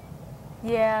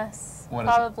 Yes, What is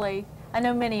it? probably. I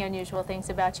know many unusual things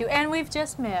about you, and we've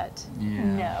just met. Yeah.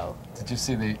 No. Did you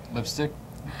see the lipstick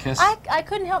kiss? I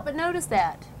couldn't help but notice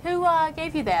that. Who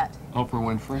gave you that? Oprah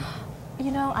Winfrey.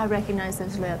 You know, I recognize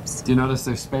those lips. Do you notice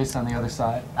there's space on the other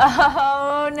side?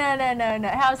 Oh, no.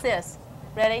 How's this?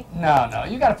 Ready? No,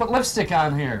 you got to put lipstick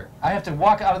on here. I have to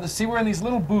walk out of the, see, we're in these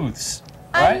little booths.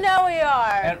 Right? I know we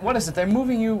are. And what is it? They're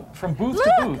moving you from booth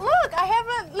to booth. Look, I have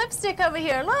a lipstick over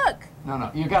here. Look.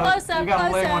 No, you gotta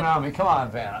lay one on me. Come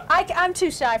on, Vanna. I'm too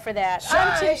shy for that. Shy?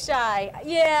 I'm too shy.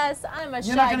 Yes, I'm a shy girl.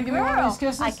 You're not gonna give me one of these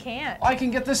kisses? I can't. I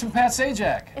can get this from Pat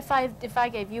Sajak. If I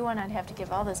gave you one, I'd have to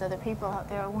give all those other people out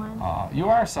there one. Oh, you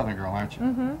are a Southern girl, aren't you?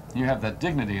 Mm-hmm. You have that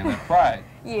dignity and that pride.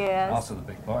 Yes. Also the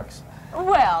big bucks.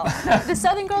 Well, the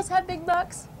Southern girls have big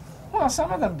bucks? Well,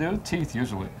 some of them do. Teeth,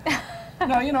 usually.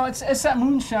 No, you know, it's that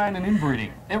moonshine and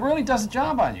inbreeding. It really does a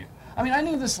job on you. I mean, I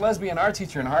knew this lesbian art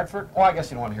teacher in Hartford. Oh, I guess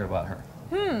you don't want to hear about her.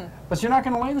 But you're not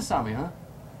going to lay this on me, huh?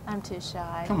 I'm too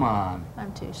shy. Come on.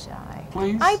 I'm too shy.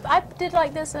 Please? I did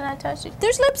like this and I touched it.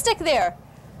 There's lipstick there.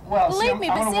 Well, believe me,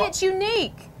 but see, it's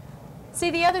unique. See,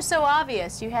 the other's so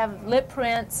obvious. You have lip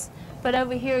prints, but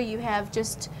over here you have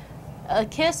just a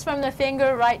kiss from the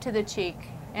finger right to the cheek,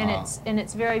 and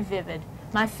it's very vivid.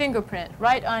 My fingerprint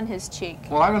right on his cheek.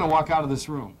 Well, I'm going to walk out of this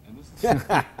room.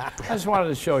 I just wanted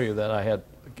to show you that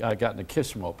I gotten a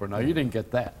kiss from Oprah. Now, you didn't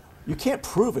get that. You can't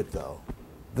prove it, though.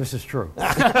 This is true.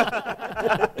 It's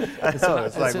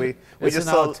like we just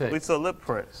saw lip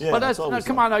prints. Yeah, but now,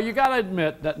 come on, now you got to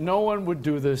admit that no one would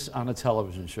do this on a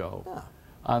television show.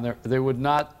 Yeah. They would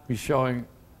not be showing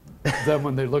them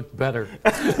when they looked better.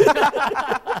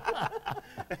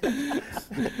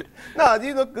 No,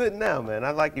 you look good now, man.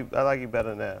 I like you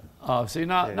better now. Oh, see,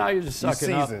 now you're just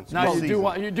sucking up. Seasoned. Now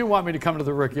you do want me to come to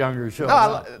the Rick Younger show.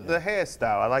 No, the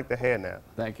hairstyle. I like the hair now.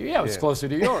 Thank you. Yeah, it's closer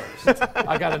to yours.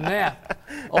 I got a nap.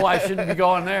 Oh, I shouldn't be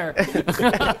going there.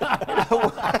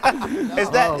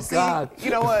 God. You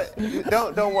know what?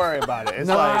 Don't worry about it. It's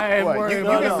no, like, I am worried. You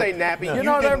can say nappy. You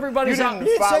know what everybody's He didn't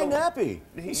say nappy.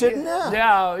 He said nap.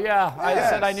 Yeah. I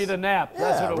said I need a nap.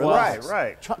 That's what it was.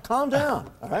 Right. Calm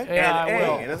down. All right. Yeah, I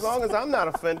will. And as long as I'm not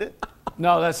offended.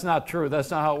 No, that's not true.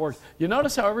 That's not how it works. You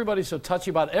notice how everybody's so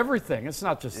touchy about everything. It's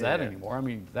not just that anymore. I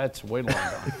mean, that's way long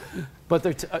gone. But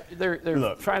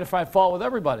they're trying to find fault with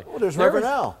everybody. Well, there's Reverend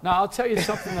Al. Now, I'll tell you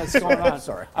something that's going on.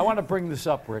 Sorry. I want to bring this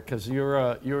up, Rick, because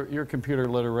you're computer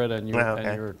literate and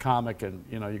you're a comic, and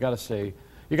you got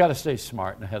to stay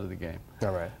smart and ahead of the game.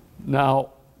 All right.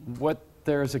 Now,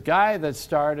 there's a guy that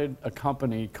started a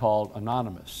company called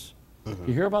Anonymous.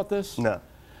 You hear about this? No.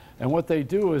 And what they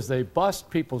do is they bust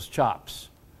people's chops.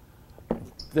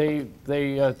 They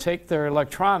take their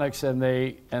electronics and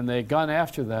they gun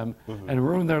after them and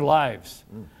ruin their lives.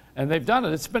 And they've done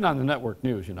it. It's been on the network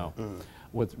news,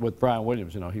 with Brian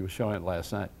Williams. He was showing it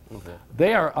last night.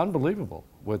 They are unbelievable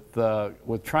with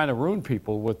trying to ruin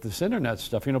people with this internet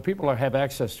stuff. People have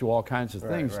access to all kinds of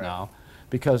things now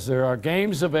because there are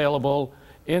games available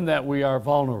in that we are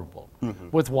vulnerable.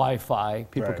 With Wi-Fi,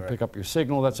 people can pick up your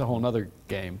signal. That's a whole other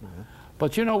game.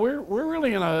 But we're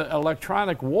really in an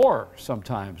electronic war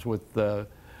sometimes with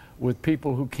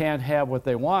people who can't have what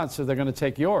they want, so they're going to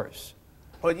take yours.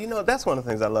 Well, that's one of the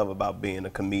things I love about being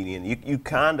a comedian. You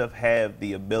kind of have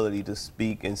the ability to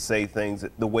speak and say things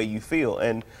the way you feel.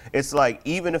 And it's like,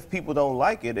 even if people don't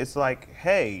like it, it's like,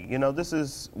 hey, this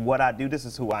is what I do. This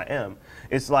is who I am.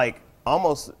 It's like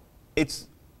almost,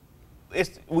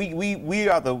 we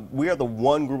are the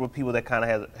one group of people that kind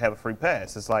of have a free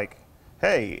pass. It's like,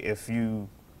 hey, if you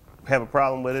have a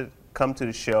problem with it, come to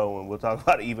the show and we'll talk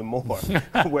about it even more,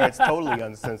 where it's totally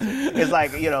uncensored. It's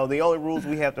like, you know, the only rules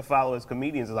we have to follow as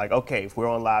comedians is like, okay, if we're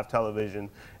on live television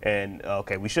and,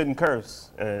 okay, we shouldn't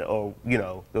curse, or, you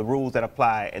know, the rules that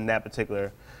apply in that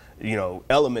particular, you know,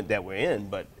 element that we're in.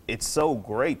 But it's so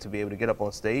great to be able to get up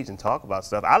on stage and talk about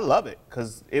stuff. I love it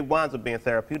because it winds up being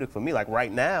therapeutic for me. Like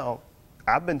right now,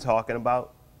 I've been talking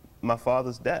about my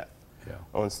father's death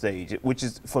on stage, which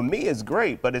is, for me, is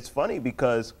great, but it's funny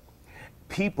because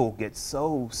people get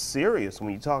so serious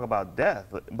when you talk about death,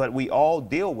 but we all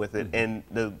deal with it, and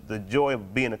the joy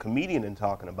of being a comedian and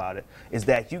talking about it is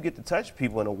that you get to touch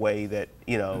people in a way that,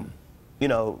 you know,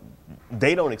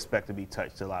 they don't expect to be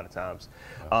touched a lot of times.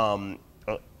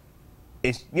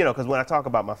 It's, you know, because when I talk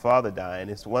about my father dying,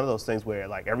 it's one of those things where,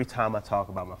 like, every time I talk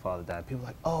about my father dying, people are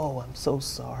like, oh, I'm so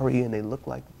sorry, and they look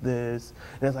like this,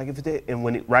 and it's like,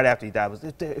 right after he died, was,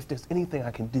 if there's anything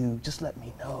I can do, just let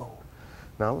me know.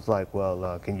 And I was like,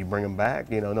 well, can you bring him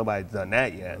back? You know, nobody's done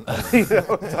that yet. You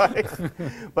know, it's like,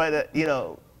 but you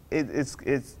know, it's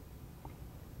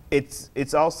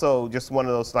also just one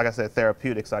of those, like I said,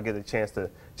 therapeutic. So I get a chance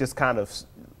to just kind of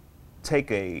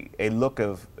take a look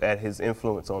at his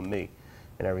influence on me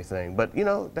and everything. But you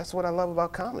know, that's what I love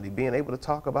about comedy, being able to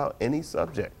talk about any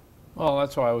subject. Well,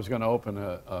 that's why I was going to open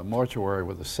a mortuary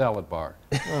with a salad bar.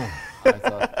 I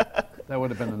thought that would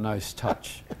have been a nice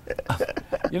touch.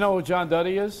 You know who John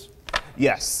Duddy is?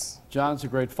 Yes. John's a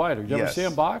great fighter. Did you ever see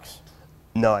him box?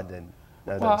 No, I didn't.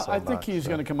 Well, I think he's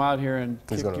going to come out here and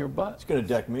kick your butt. He's going to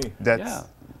deck me. Yeah.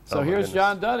 So here's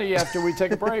John Duddy after we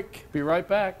take a break. Be right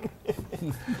back.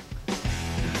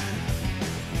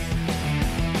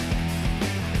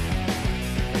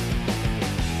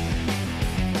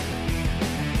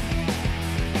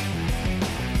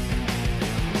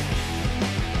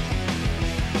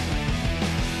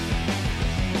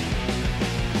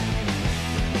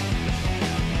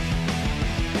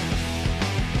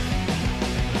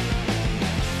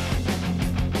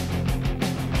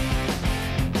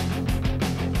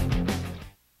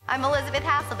 I'm Elizabeth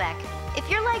Hasselbeck. If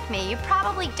you're like me, you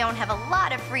probably don't have a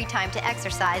lot of free time to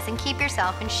exercise and keep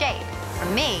yourself in shape. For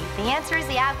me, the answer is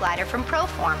the Ab Glider from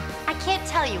Proform. I can't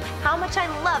tell you how much I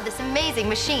love this amazing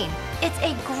machine. It's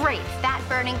a great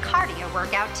fat-burning cardio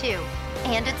workout, too.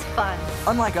 And it's fun.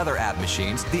 Unlike other ab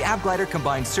machines, the Ab Glider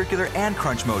combines circular and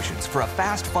crunch motions for a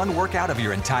fast, fun workout of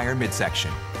your entire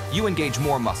midsection. You engage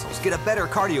more muscles, get a better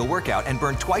cardio workout, and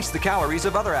burn twice the calories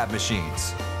of other ab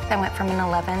machines. I went from an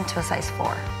 11 to a size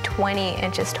 4. 20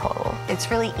 inches total.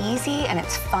 It's really easy and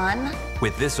it's fun.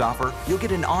 With this offer, you'll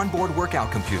get an onboard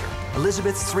workout computer,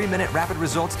 Elizabeth's 3-minute rapid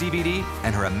results DVD,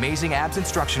 and her amazing abs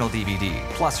instructional DVD,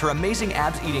 plus her amazing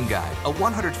abs eating guide, a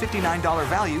 $159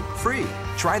 value, free.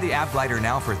 Try the Ab Glider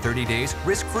now for 30 days,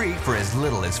 risk-free for as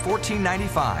little as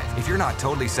 $14.95. If you're not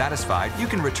totally satisfied, you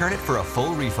can return it for a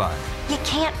full refund. You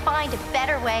can't find a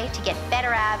better way to get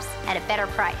better abs at a better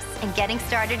price. And getting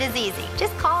started is easy.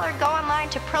 Just call or go online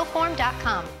to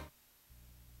proform.com.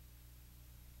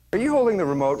 Are you holding the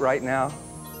remote right now?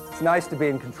 It's nice to be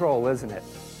in control, isn't it?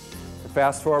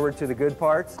 Fast forward to the good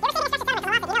parts.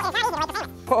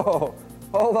 Oh,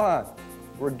 hold on.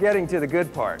 We're getting to the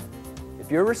good part.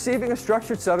 If you're receiving a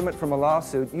structured settlement from a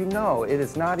lawsuit, you know it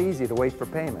is not easy to wait for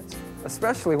payments,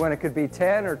 especially when it could be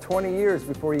 10 or 20 years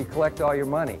before you collect all your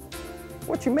money.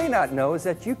 What you may not know is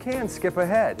that you can skip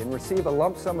ahead and receive a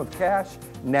lump sum of cash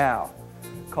now.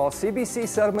 Call CBC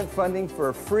Settlement Funding for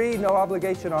a free,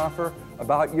 no-obligation offer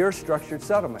about your structured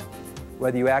settlement.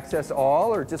 Whether you access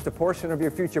all or just a portion of your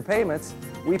future payments,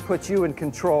 we put you in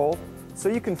control so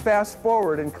you can fast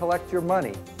forward and collect your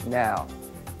money now.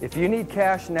 If you need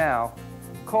cash now,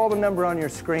 call the number on your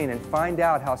screen and find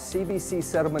out how CBC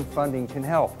Settlement Funding can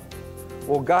help.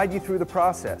 We'll guide you through the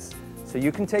process so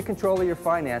you can take control of your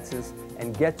finances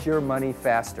and get your money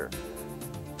faster.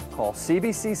 Call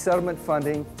CBC Settlement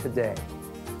Funding today.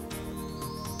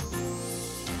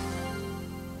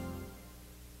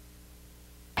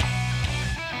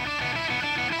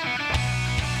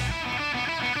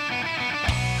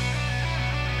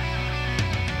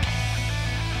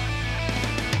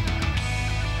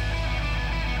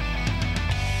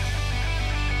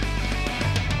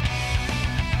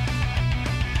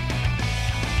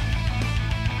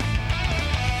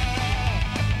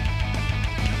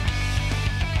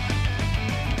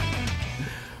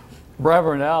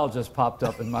 Reverend Al just popped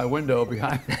up in my window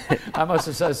behind me. I must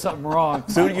have said something wrong.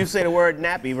 As soon as you say the word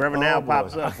nappy, Reverend Al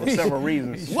pops up for several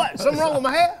reasons. What? Something wrong with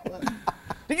my hair?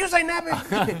 Did you say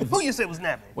nappy? Who you said was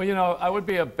nappy? Well, you know, I would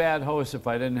be a bad host if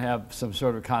I didn't have some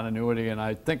sort of continuity, and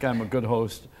I think I'm a good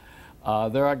host. I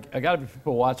got to be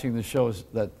people watching the shows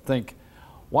that think,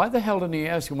 why the hell didn't he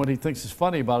ask him what he thinks is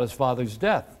funny about his father's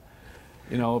death?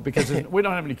 You know, because we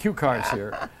don't have any cue cards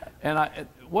here. And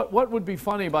what would be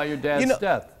funny about your dad's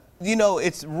death? You know,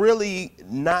 it's really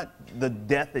not the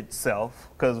death itself,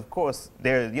 because of course,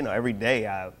 every day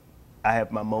I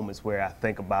have my moments where I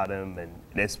think about him, and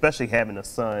especially having a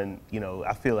son,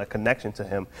 I feel a connection to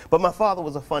him. But my father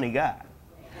was a funny guy,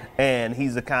 and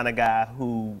he's the kind of guy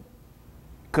who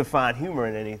could find humor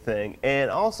in anything,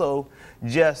 and also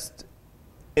just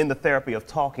in the therapy of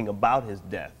talking about his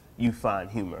death, you find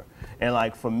humor. And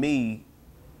like for me,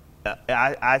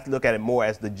 I look at it more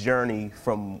as the journey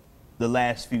from the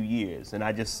last few years, and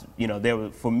I just,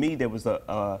 for me, there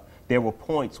were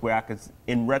points where I could,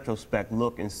 in retrospect,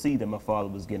 look and see that my father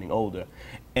was getting older.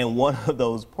 And one of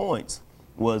those points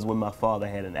was when my father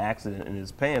had an accident in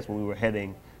his pants when we were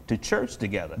heading to church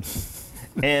together.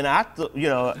 And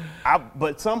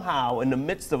but somehow in the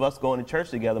midst of us going to church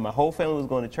together, my whole family was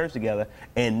going to church together,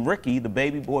 and Ricky, the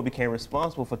baby boy, became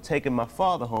responsible for taking my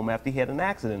father home after he had an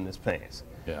accident in his pants.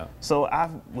 Yeah. So I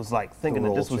was like thinking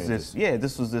that this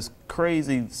was this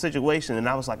crazy situation, and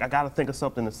I was like, I got to think of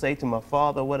something to say to my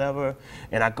father, whatever.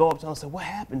 And I go up to him and say, "What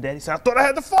happened, Daddy?" He said, "I thought I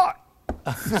had to fart."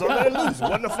 So I let it loose. It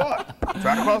wasn't a fart.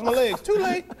 Tried to cross my legs. Too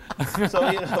late.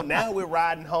 So, now we're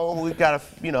riding home. We've got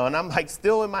to, and I'm like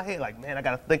still in my head, like, man, I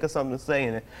got to think of something to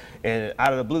say. And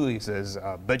out of the blue, he says,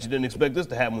 "I bet you didn't expect this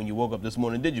to happen when you woke up this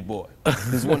morning, did you, boy?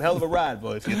 This is one hell of a ride,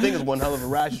 boy. If you think it's one hell of a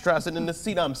ride, you try sitting in the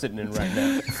seat I'm sitting in right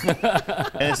now."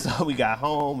 And so we got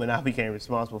home, and I became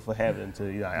responsible for having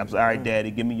to, I was, "All right,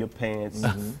 Daddy, give me your pants.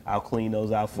 I'll clean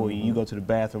those out for you. You go to the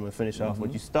bathroom and finish off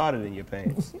what you started in your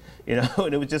pants."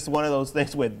 And it was just one of those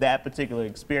things where that particular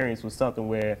experience was something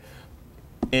where,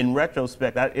 in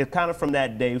retrospect, it kind of from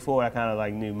that day forward, I kind of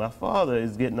like knew my father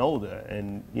is getting older,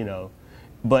 and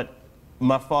but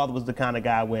my father was the kind of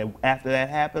guy where after that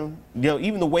happened,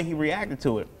 even the way he reacted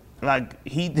to it, like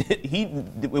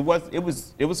it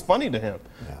was funny to him.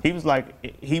 Yeah. He was like,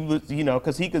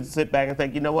 because he could sit back and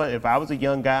think, if I was a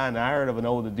young guy and I heard of an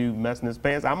older dude messing his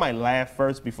pants, I might laugh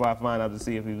first before I find out to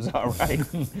see if he was all right.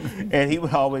 And he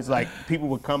would always, like, people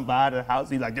would come by the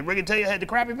house, he's like, "Did Ricky tell you I had the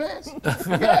crappy pants?"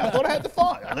 "Yeah, I thought I had the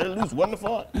fart. I let it loose, wasn't the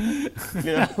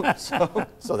fart."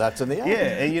 So that's in the act.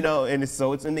 Yeah, and it's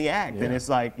in the act. Yeah. And it's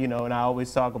like, and I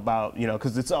always talk about,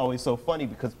 because it's always so funny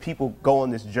because people go on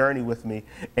this journey with me,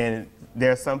 and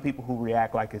there are some people who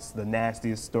react like it's the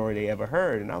nastiest story they ever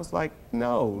heard. And I was like,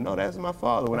 no, that's my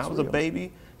father. When I was a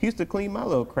baby, he used to clean my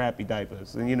little crappy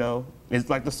diapers. And, it's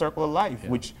like the circle of life,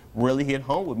 which really hit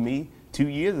home with me 2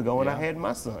 years ago when I had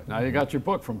my son. Now you got your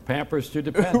book, From Pampers to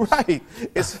Depends. Right.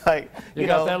 It's like, you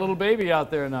got that little baby out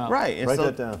there now. Right. And Write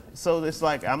that down. So it's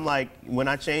like, I'm like, when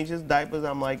I change his diapers,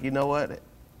 I'm like, you know what?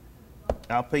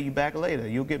 I'll pay you back later.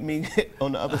 You'll get me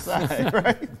on the other side,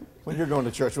 right? When you're going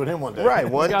to church with him one day. Right,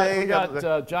 We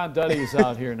got John Duddy's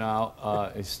out here now.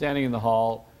 He's standing in the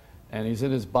hall, and he's in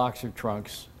his boxer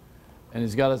trunks, and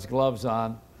he's got his gloves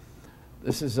on.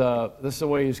 This is the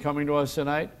way he's coming to us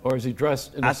tonight, or is he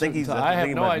dressed in a certain tie? I have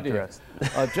no idea.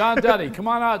 John Duddy, come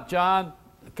on out, John.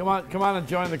 Come on and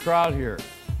join the crowd here.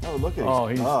 Oh, look at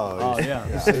him.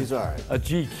 Yeah. He's all right. A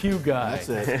GQ guy. That's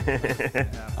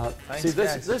it. See,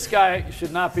 this guy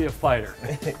should not be a fighter.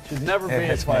 Should never be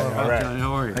a fighter. All right. John,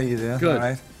 how are you? How you doing? Good. All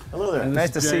right. Hello there. Nice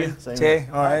to see you. Jay,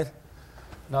 all right.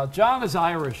 Now, John is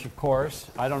Irish, of course.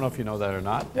 I don't know if you know that or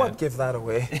not. What? Give that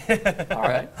away. All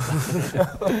right.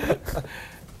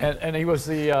 and he was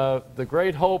the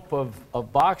great hope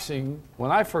of boxing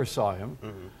when I first saw him.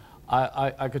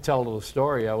 I could tell a little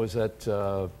story. I was at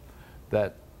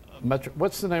that Metro.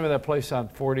 What's the name of that place on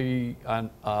 40 on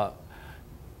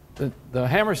the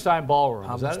Hammerstein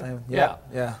Ballroom? Is that it?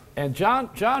 Yeah. And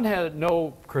John had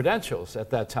no credentials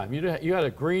at that time. You had a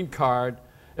green card.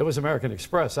 It was American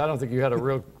Express. I don't think you had a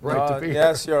real right to be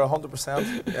yes, here. You're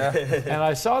 100%. Yeah. And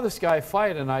I saw this guy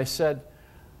fight, and I said,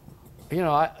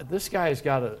 this guy's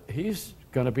he's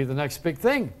going to be the next big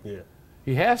thing. Yeah.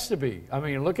 He has to be. I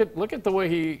mean, look at the way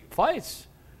he fights.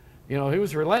 He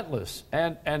was relentless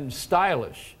and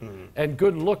stylish and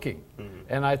good looking.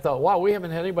 And I thought, wow, we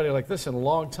haven't had anybody like this in a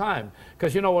long time.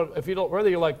 Because you know what, whether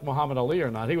you like Muhammad Ali or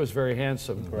not, he was very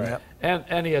handsome. Right.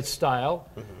 And he had style,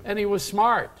 and he was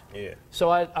smart. Yeah.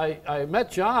 So I met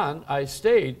John. I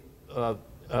stayed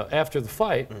after the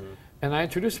fight, and I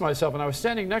introduced myself, and I was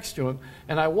standing next to him,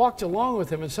 and I walked along with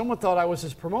him, and someone thought I was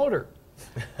his promoter.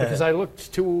 Because I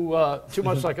looked too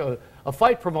much like a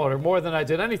fight promoter more than I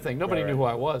did anything. Nobody knew who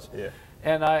I was. Yeah.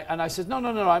 And I said, no,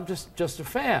 I'm just a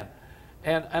fan.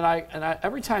 And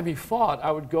every time he fought,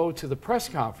 I would go to the press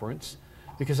conference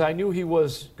because I knew he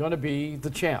was going to be the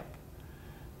champ.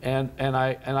 And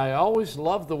I always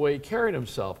loved the way he carried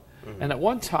himself. And at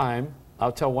one time,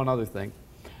 I'll tell one other thing.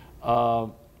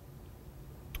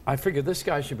 I figured this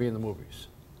guy should be in the movies.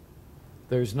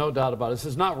 There's no doubt about it. This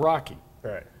is not Rocky,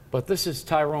 right? But this is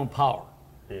Tyrone Power.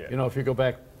 Yeah. You know, if you go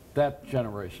back that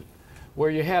generation, where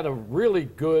you had a really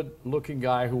good-looking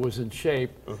guy who was in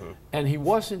shape, and he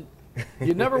wasn't.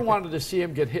 You never wanted to see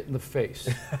him get hit in the face.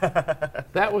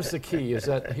 That was the key. Is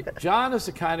that John is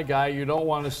the kind of guy you don't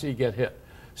want to see get hit.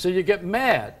 So you get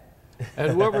mad at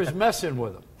whoever's messing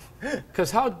with him. Because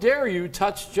how dare you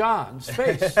touch John's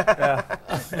face?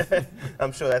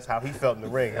 I'm sure that's how he felt in the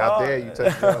ring. How dare you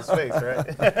touch John's face,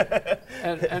 right?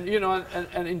 and you know,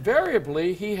 and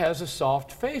invariably he has a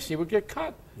soft face. He would get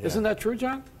cut. Yeah. Isn't that true,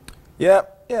 John? Yeah,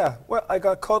 yeah. Well, I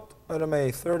got cut out of my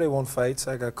 31 fights.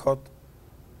 I got cut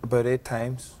about 8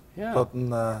 times. Yeah. But in,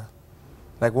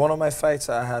 like one of my fights,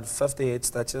 I had 58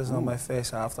 stitches on my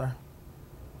face after,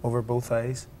 over both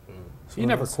eyes. So you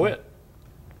never quit.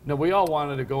 No, we all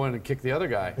wanted to go in and kick the other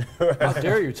guy. How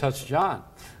dare you touch John?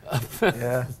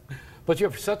 Yeah. But you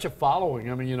have such a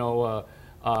following. I mean, you know,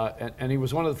 and he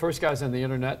was one of the first guys on the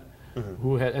internet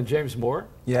who had, and James Moore,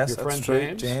 yes, your friend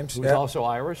that's James, who's also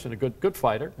Irish and a good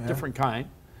fighter, different kind.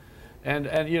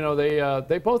 And you know,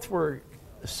 they both were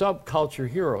subculture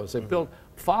heroes. They built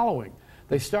following.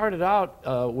 They started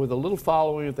out with a little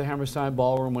following at the Hammerstein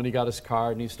Ballroom when he got his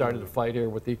card, and he started to fight here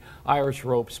with the Irish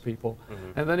Ropes people.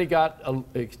 And then he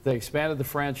got, they expanded the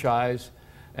franchise,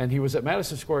 and he was at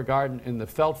Madison Square Garden in the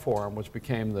Felt Forum, which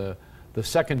became the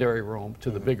secondary room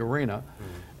to the big arena.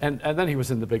 And then he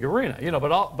was in the big arena, you know.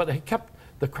 But he kept,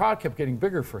 the crowd kept getting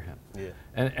bigger for him. Yeah.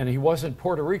 And he wasn't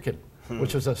Puerto Rican,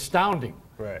 which was astounding.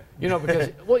 Right. You know, because,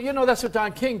 well, you know, that's what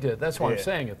Don King did. That's why I'm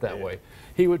saying it that way.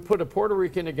 He would put a Puerto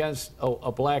Rican against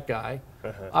a black guy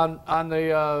on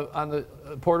the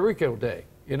Puerto Rico Day,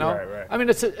 you know? Right, right. I mean,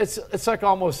 it's like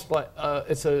almost like,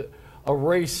 it's a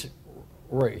race.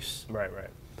 Right, right.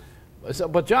 So,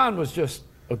 but John was just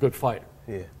a good fighter.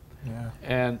 Yeah. Yeah.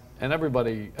 And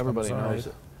everybody knows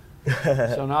it.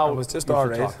 So now I was just we all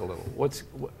should right. talk a little.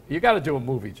 You got to do a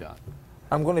movie, John.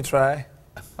 I'm going to try.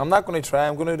 I'm not going to try.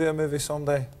 I'm going to do a movie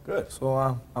someday. Good. So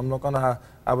I'm not going to.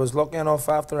 I was lucky enough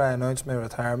after I announced my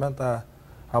retirement. I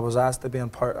was asked to be in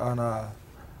part on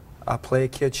a play,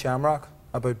 Kid Shamrock,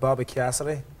 about Bobby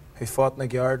Cassidy, who fought in the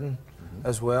Garden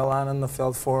as well and in the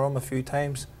Felt Forum a few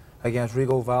times against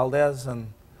Rigo Valdez,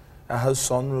 and his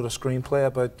son wrote a screenplay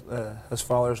about his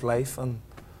father's life, and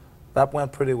that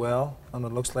went pretty well. And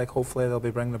it looks like hopefully they'll be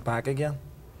bringing it back again.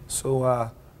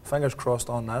 So fingers crossed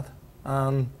on that.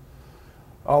 And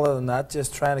other than that,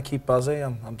 just trying to keep busy.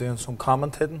 I'm doing some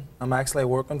commentating. I'm actually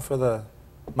working for the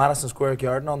Madison Square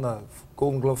Garden on the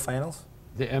Golden Glove Finals.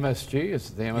 The MSG? Is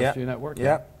it the MSG network?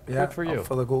 Yeah. Good for you.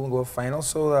 For the Golden Glove Finals.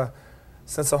 So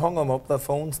since I hung them up, the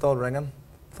phone's still ringing,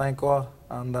 thank God.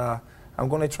 And I'm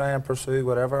going to try and pursue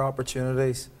whatever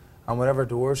opportunities and whatever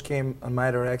doors came in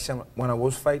my direction when I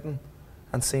was fighting,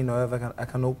 and see now if I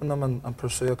can open them and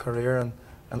pursue a career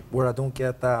and where I don't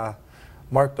get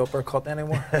marked up or cut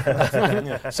anymore.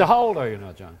 So how old are you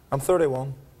now, John? I'm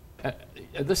 31.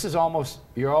 This is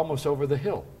you're almost over the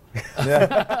hill.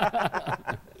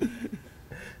 Yeah.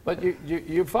 But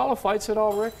you follow fights at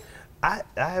all, Rick? I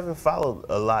haven't followed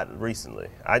a lot recently.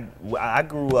 I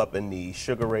grew up in the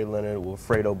Sugar Ray Leonard,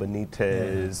 Wilfredo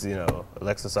Benitez, you know,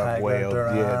 Alexis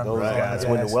Arguello, those guys.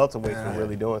 When the welterweights were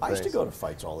really doing things. I used to go to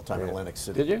fights all the time in Atlantic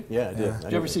City. Did you? Yeah, I did.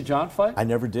 Did you ever see John fight? I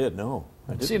never did, no.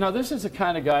 See, now this is the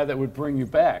kind of guy that would bring you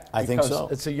back. I think so.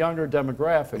 It's a younger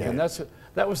demographic, and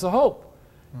that was the hope,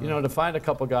 you know, to find a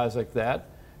couple guys like that.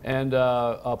 And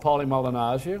Paulie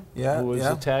Malignaggi, who was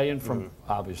Italian from,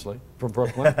 obviously, from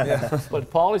Brooklyn. But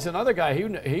Paulie's another guy.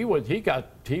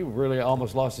 He really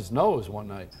almost lost his nose one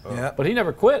night. But he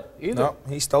never quit either. No,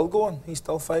 he's still going. He's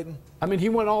still fighting. I mean, he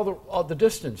went all the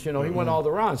distance. You know, he went all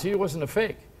the rounds. He wasn't a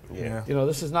fake. Yeah. You know,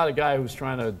 this is not a guy who's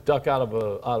trying to duck out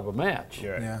of a match.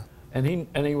 Yeah. And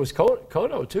he was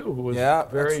Cotto too, who was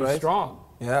very strong.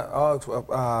 Yeah.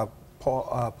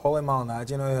 Paulie Malignaggi,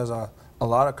 you know, he has a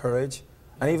lot of courage.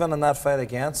 And even in that fight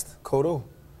against Cotto,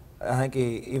 I think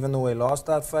even though he lost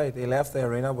that fight, he left the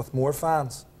arena with more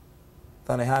fans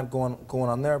than he had going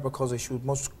on there, because he showed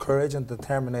much courage and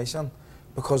determination.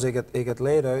 Because he got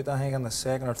laid out, I think in the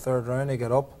second or third round, he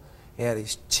got up. He had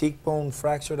his cheekbone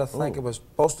fractured, I think it was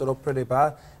busted up pretty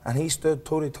bad, and he stood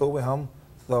toe-to-toe with him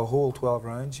the whole 12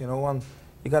 rounds, you know, and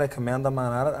you got to commend the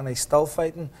man at it, and he's still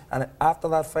fighting. And after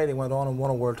that fight, he went on and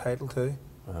won a world title too,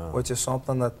 which is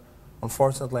something that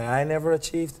unfortunately I never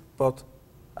achieved, but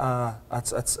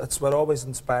It's what always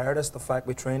inspired us, the fact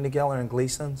we trained together in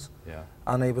Gleason's. Yeah.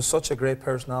 And he was such a great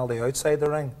personality outside the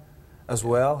ring as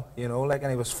well, you know, like,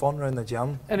 and he was fun around the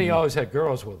gym. And he always had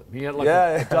girls with him. He had like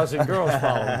a dozen girls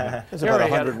following him. There's about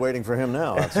 100 waiting for him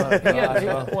now outside.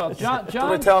 Well, John...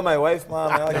 Don't tell my wife,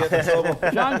 Mom, I'll get in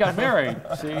trouble. John got married,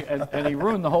 see, and he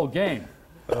ruined the whole game.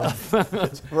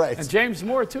 Right. And James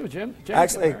Moore, too. James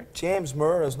Actually, James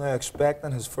Moore is now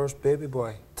expecting his first baby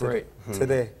boy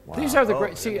today. Wow. These are the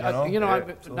great... See,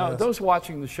 now, those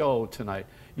watching the show tonight,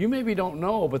 you maybe don't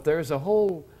know, but there's a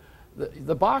whole...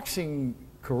 The boxing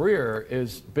career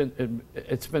it's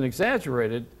been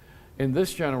exaggerated in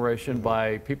this generation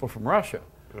by people from Russia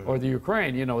or the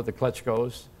Ukraine, you know, with the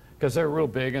Klitschkos, because they're real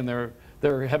big and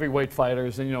they're heavyweight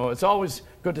fighters, and you know, it's always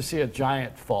good to see a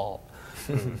giant fall.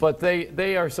 But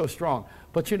they are so strong.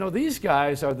 But you know, these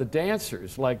guys are the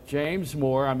dancers, like James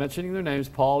Moore, I'm mentioning their names,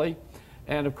 Paulie,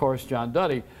 and of course John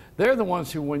Duddy. They're the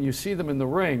ones who, when you see them in the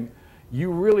ring, you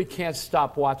really can't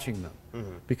stop watching them.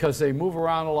 Because they move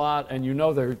around a lot, and you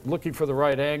know they're looking for the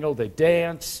right angle, they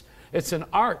dance. It's an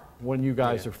art when you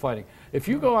guys are fighting. If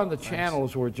you go on the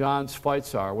channels where John's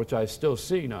fights are, which I still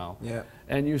see now,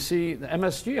 and you see the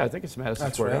MSG, I think it's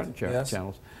Madison Square Garden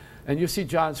channels, and you see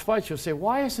John's fights, you'll say,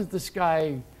 why isn't this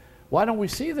guy, why don't we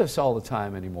see this all the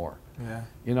time anymore? Yeah.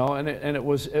 You know, and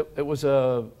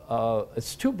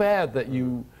it's too bad that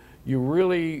you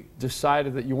really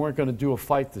decided that you weren't going to do a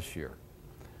fight this year.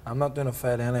 I'm not doing a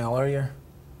fight any other year.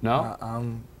 No?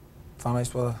 I'm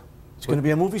finished with it. He's going to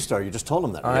be a movie star. You just told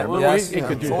him that. Right? Yes, he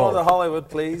could do both. To Hollywood,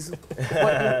 please.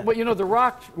 But you know, The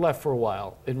Rock left for a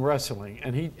while in wrestling,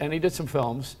 and he did some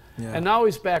films, and now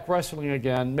he's back wrestling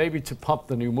again, maybe to pump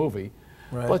the new movie.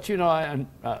 Right. But you know, and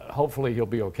hopefully he'll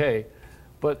be okay.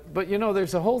 But you know,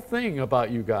 there's a whole thing about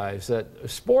you guys that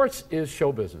sports is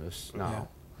show business now,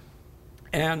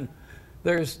 and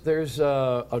there's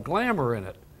a glamour in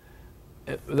it.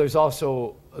 There's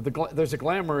also there's a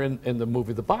glamour in the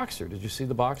movie The Boxer. Did you see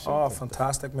The Boxer? Oh,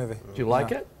 fantastic movie. Did you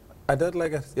like it? I did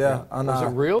like it, yeah. And, was it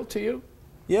real to you?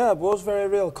 Yeah, it was very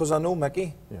real, because I know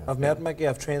Mickey. I've met Mickey,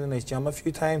 I've trained in his gym a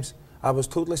few times. I was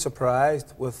totally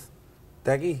surprised with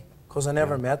Diggy, because I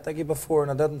never met Diggy before,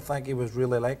 and I didn't think he was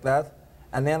really like that.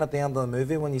 And then at the end of the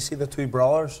movie, when you see the two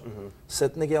brothers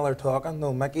sitting together talking,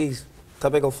 no, Mickey's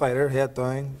typical fighter, head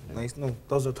down, nice, no,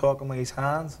 does the talking with his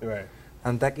hands. Right.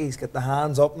 And Dickie's got the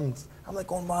hands up, and I'm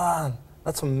like, oh man,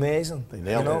 that's amazing. They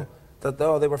nailed it.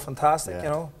 They were fantastic, you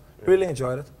know. Really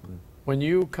enjoyed it. When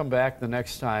you come back the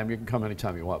next time, you can come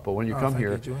anytime you want, but when you come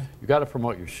here, you got to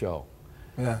promote your show.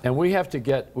 Yeah. And we have to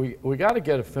get, we got to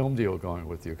get a film deal going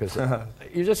with you, because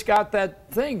you just got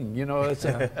that thing, you know.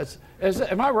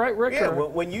 Am I right, Rick? Yeah,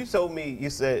 when you told me, you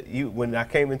said, when I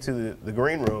came into the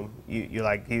green room,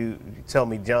 you tell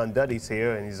me John Duddy's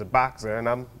here and he's a boxer, and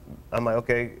I'm like,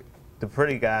 okay, the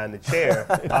pretty guy in the chair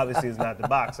obviously is not the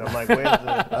boxer. I'm like, where's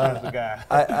the guy?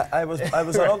 I was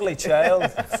an ugly child,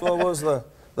 so it was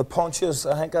the punches.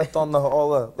 I think I've done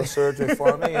all the surgery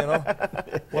for me, you know.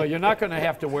 Well, you're not going to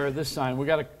have to wear this sign. We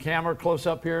got a camera close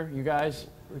up here, you guys?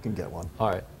 We can get one.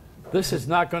 All right. This is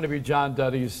not going to be John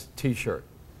Duddy's T-shirt.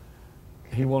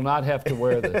 He will not have to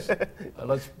wear this.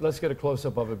 Let's get a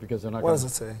close-up of it, because they're not going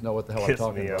to know what the hell I'm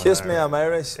talking about. Kiss me, I'm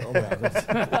Irish. Oh,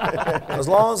 as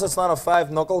long as it's not a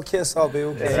 5-knuckle kiss, I'll be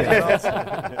okay. You know?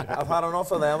 I've had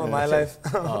enough of them in my life.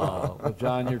 Oh, well,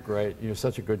 John, you're great. You're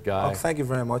such a good guy. Oh, thank you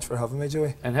very much for having me,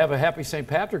 Joey. And have a happy St.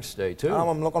 Patrick's Day, too.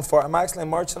 I'm looking for it. I'm actually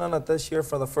marching in it this year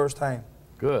for the first time.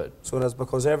 Good. So that's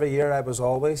because every year I was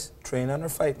always training or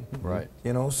fighting. Right.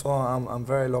 You know, so I'm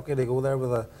very lucky to go there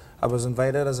with I was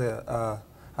invited as an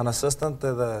assistant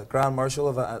to the Grand Marshal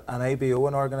of an IBO,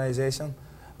 an organisation,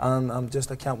 and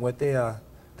I can't wait to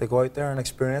go out there and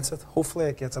experience it. Hopefully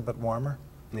it gets a bit warmer.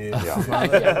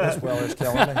 This weather's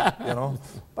killing me, you know.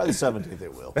 By the 17th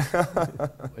it will.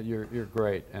 But you're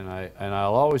great, and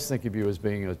I'll always think of you as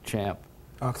being a champ.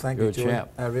 Oh, thank you, Joey. Champ.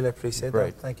 I really appreciate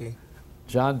that. Thank you.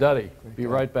 John Duddy, be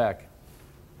right back.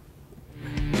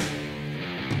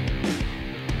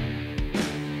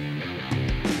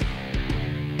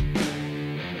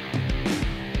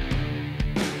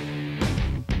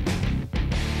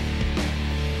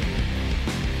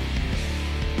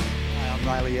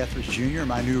 Etheridge Jr.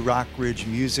 My new Rock Ridge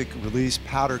music release,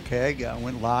 Powder Keg,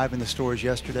 went live in the stores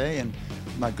yesterday, and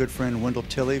my good friend Wendell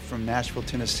Tilley from Nashville,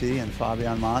 Tennessee, and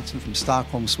Fabian Monson from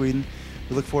Stockholm, Sweden.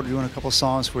 We look forward to doing a couple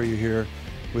songs for you here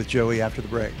with Joey after the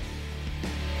break.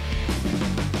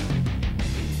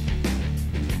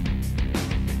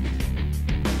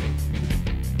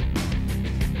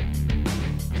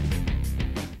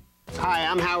 Hi,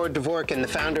 I'm Howard Dvorkin, the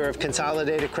founder of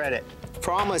Consolidated Credit.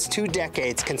 For almost 2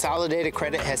 decades, Consolidated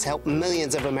Credit has helped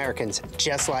millions of Americans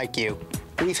just like you.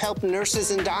 We've helped nurses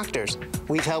and doctors.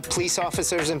 We've helped police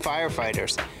officers and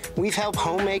firefighters. We've helped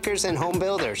homemakers and home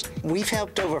builders. We've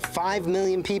helped over 5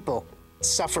 million people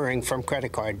suffering from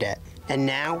credit card debt. And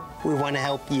now we want to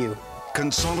help you.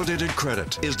 Consolidated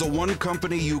Credit is the one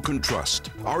company you can trust.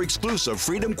 Our exclusive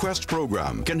Freedom Quest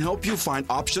program can help you find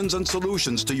options and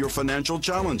solutions to your financial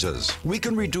challenges. We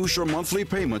can reduce your monthly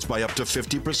payments by up to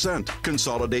 50%,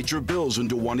 consolidate your bills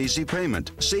into one easy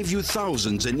payment, save you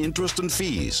thousands in interest and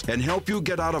fees, and help you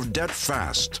get out of debt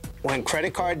fast. When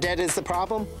credit card debt is the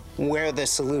problem, we're the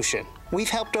solution. We've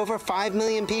helped over 5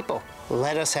 million people.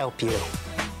 Let us help you.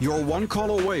 You're one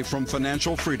call away from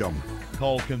financial freedom.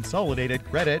 Call Consolidated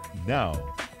Credit now.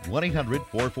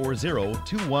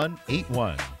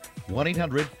 1-800-440-2181.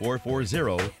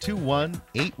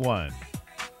 1-800-440-2181.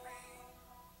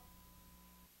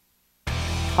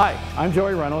 Hi, I'm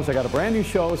Joey Reynolds. I got a brand new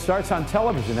show. It starts on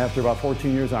television after about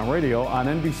 14 years on radio on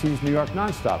NBC's New York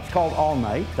Nonstop. It's called All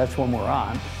Night. That's when we're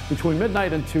on. Between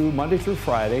midnight and 2, Monday through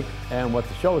Friday. And what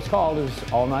the show is called is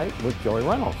All Night with Joey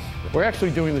Reynolds. We're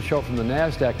actually doing the show from the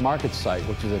NASDAQ market site,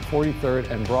 which is at 43rd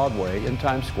and Broadway in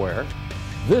Times Square.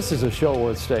 This is a show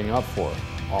worth staying up for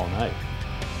all night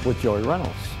with Joey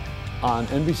Reynolds on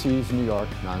NBC's New York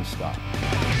Nonstop.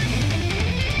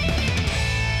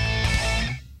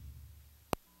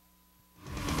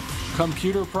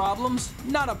 Computer problems?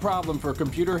 Not a problem for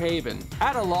Computer Haven.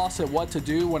 At a loss at what to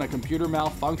do when a computer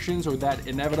malfunctions or that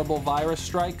inevitable virus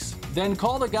strikes? Then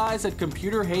call the guys at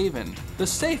Computer Haven, the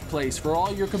safe place for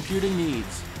all your computing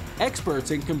needs. Experts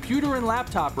in computer and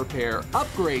laptop repair,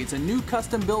 upgrades, and new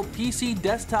custom-built PC,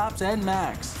 desktops, and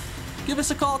Macs. Give us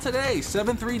a call today,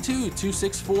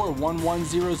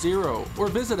 732-264-1100, or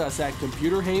visit us at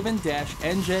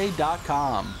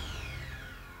computerhaven-nj.com.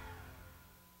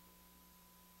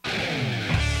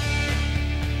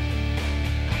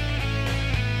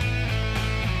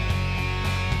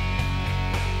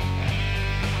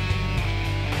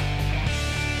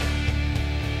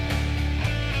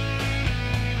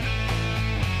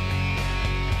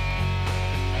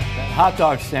 Hot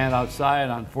dog stand outside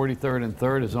on 43rd and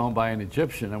 3rd is owned by an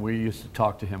Egyptian, and we used to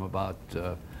talk to him about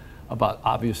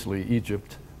obviously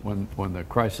Egypt when the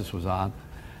crisis was on.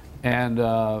 And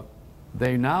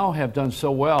they now have done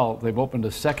so well, they've opened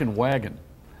a second wagon.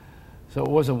 So it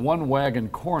was a one-wagon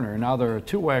corner. Now there are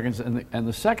 2 wagons, and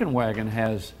the second wagon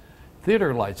has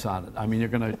theater lights on it. I mean, you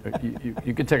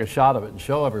can take a shot of it and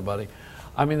show everybody.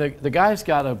 I mean, the guy's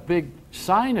got a big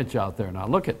signage out there now.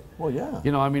 Look at, well, yeah.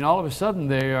 You know, I mean, all of a sudden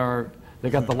they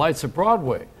got the lights of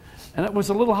Broadway, and it was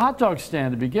a little hot dog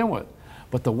stand to begin with.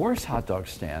 But the worst hot dog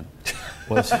stand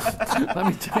was, let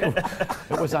me tell you,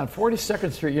 it was on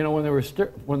 42nd Street. You know, when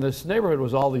this neighborhood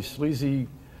was all these sleazy,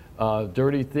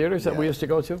 dirty theaters that we used to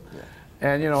go to,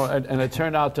 and you know, and it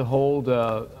turned out to hold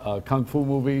kung fu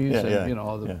movies and you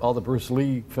know all the Bruce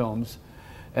Lee films.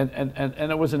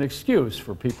 And it was an excuse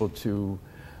for people to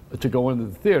go into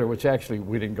the theater, which actually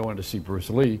we didn't go in to see Bruce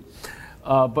Lee,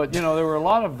 but you know there were a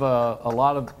lot of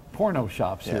porno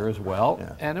shops here as well,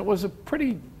 and it was a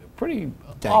pretty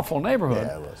awful neighborhood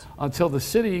until the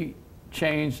city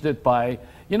changed it by,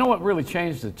 you know what really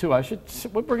changed it too.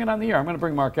 We'll bring it on the air. I'm going to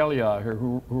bring Mark Elliott here,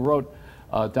 who wrote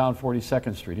Down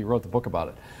 42nd Street. He wrote the book about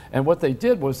it, and what they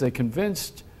did was they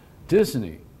convinced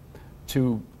Disney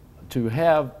to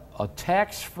have a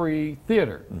tax-free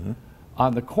theater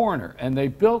on the corner, and they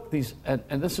built these, and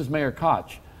this is Mayor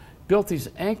Koch, built these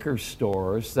anchor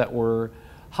stores that were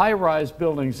high-rise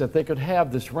buildings that they could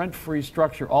have this rent-free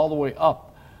structure all the way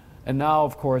up. And now,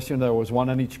 of course, you know, there was one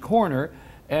on each corner,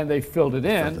 and they filled it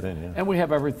in, and we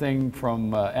have everything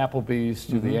from Applebee's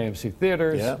to the AMC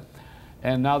theaters.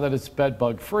 And now that it's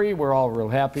bed-bug-free, we're all real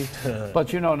happy.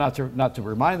 But you know, not to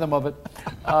remind them of it,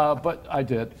 but I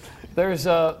did. There's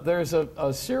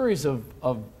a series of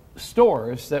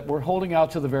stores that we're holding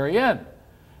out to the very end,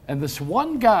 and this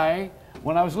one guy,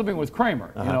 when I was living with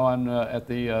Kramer, you know, at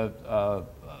the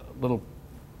little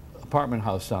apartment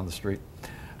house down the street,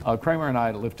 Kramer and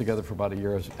I lived together for about a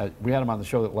year. We had him on the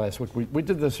show last week. We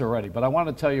did this already, but I want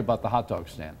to tell you about the hot dog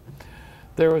stand.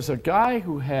 There was a guy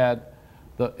who had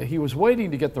he was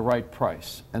waiting to get the right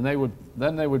price, and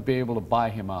then they would be able to buy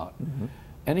him out.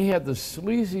 And he had the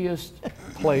sleaziest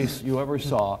place you ever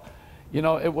saw. You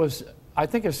know, it was, I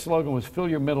think his slogan was "Fill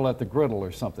your middle at the griddle"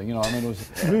 or something. You know, I mean, it was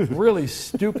really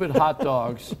stupid hot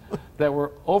dogs that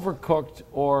were overcooked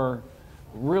or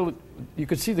really, you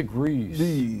could see the grease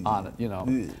on it, you know.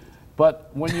 But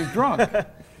when you're drunk,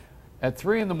 at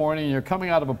 3 in the morning and you're coming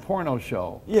out of a porno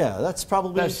show. Yeah, that's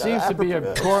probably... That seems to be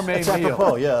a gourmet that's meal.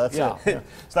 apropos, yeah, that's it. Yeah.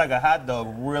 It's like a hot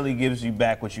dog really gives you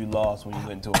back what you lost when you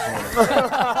went into a porno.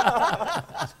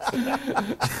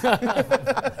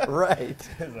 Right.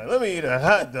 It's like, let me eat a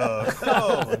hot dog.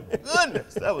 Oh, my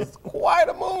goodness. That was quite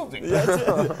a movie.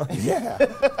 Yeah.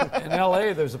 In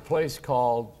L.A., there's a place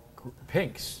called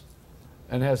Pink's,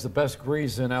 and has the best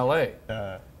grease in L.A.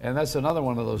 And that's another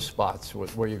one of those spots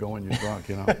where you go when you're drunk,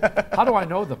 you know. How do I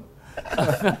know them?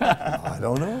 I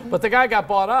don't know. But the guy got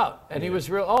bought out, and he was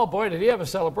real, oh boy, did he have a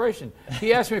celebration.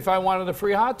 He asked me if I wanted a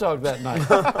free hot dog that night.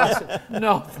 I said,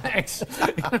 no, thanks.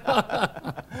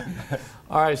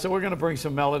 All right, so we're going to bring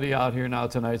some melody out here now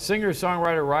tonight.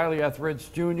 Singer-songwriter Riley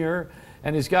Etheridge Jr.,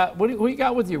 and he's got, who you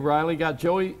got with you, Riley? Got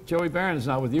Joey Barron is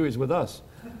not with you, he's with us.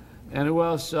 And who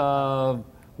else?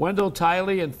 Wendell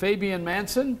Tiley and Fabian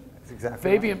Manson. That's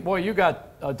exactly Fabian, right. boy, you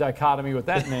got a dichotomy with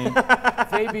that name.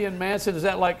 Fabian Manson, is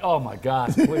that like, oh my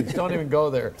God, please don't even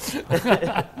go there.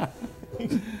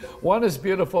 One is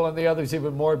beautiful and the other's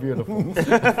even more beautiful.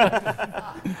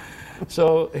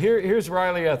 So here's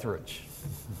Riley Etheridge.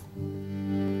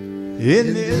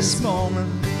 In this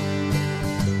moment,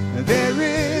 there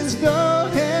is no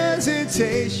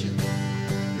hesitation.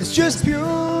 It's just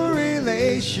pure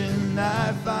elation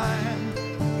I find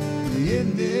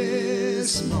in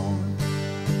this moment.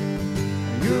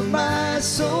 You're my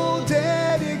sole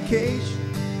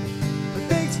dedication. But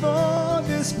thanks for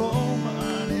this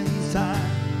moment in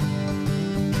time.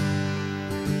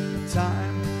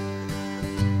 Time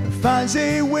finds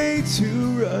a way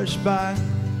to rush by.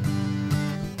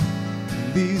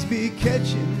 These be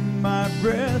catching my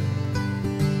breath.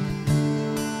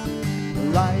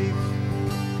 Life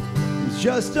is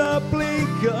just a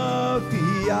blink of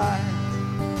the eye.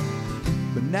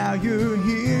 But now you're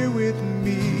here with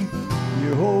me.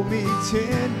 You hold me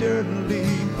tenderly.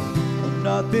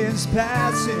 Nothing's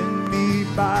passing me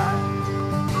by.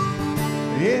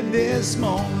 In this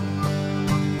moment,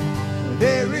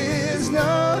 there is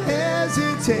no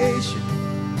hesitation.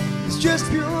 It's just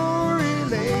pure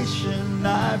elation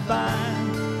I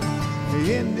find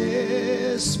in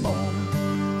this moment.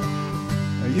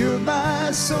 You're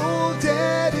my sole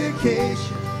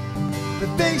dedication. But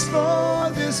thanks for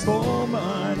this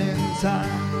moment in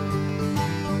time.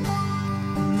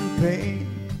 Pain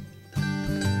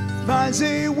finds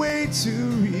a way to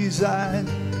reside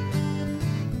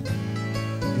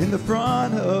in the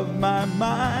front of my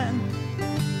mind.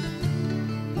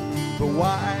 But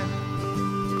why?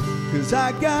 'Cause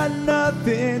I got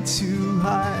nothing to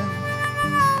hide.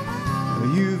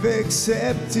 You've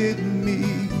accepted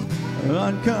me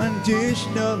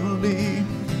unconditionally.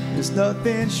 There's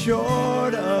nothing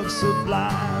short of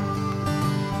sublime.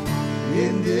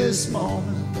 In this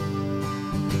moment,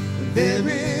 there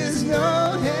is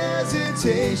no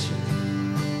hesitation.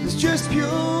 It's just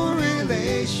pure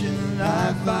elation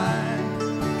I find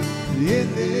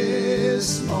in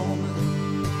this moment.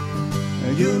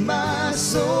 You're my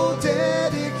sole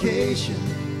dedication.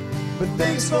 But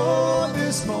thanks for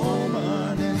this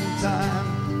moment in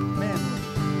time. Man.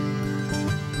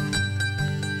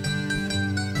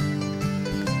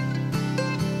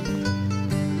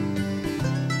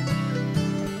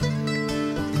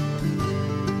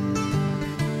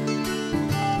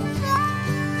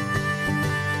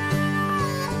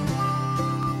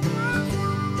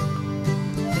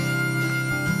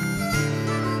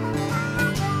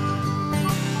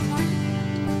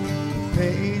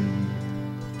 Pain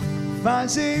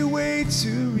finds a way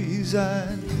to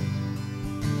reside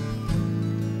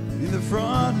in the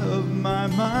front of my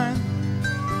mind.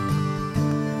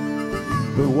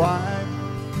 But why?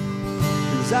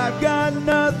 'Cause I've got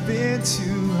nothing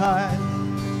to hide.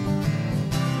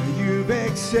 You've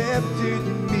accepted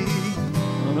me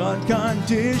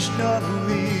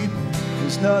unconditionally.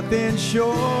 There's nothing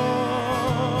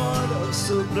short of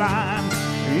sublime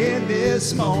in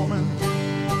this moment.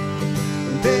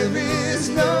 There is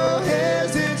no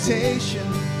hesitation.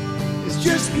 It's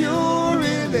just pure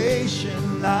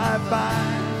elation I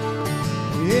find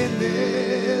in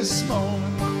this moment.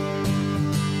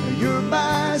 You're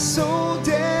my sole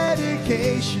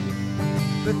dedication.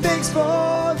 But thanks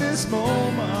for this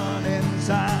moment in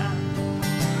time.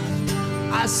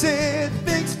 I said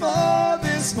thanks for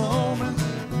this moment.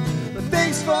 But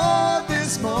thanks for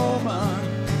this moment.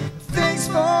 Thanks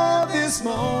for this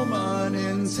moment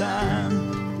in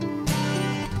time.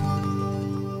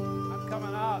 I'm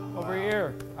coming out over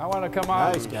here. I want to come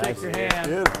out and shake your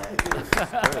hand.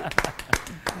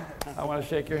 I want to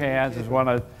shake your hands. Just want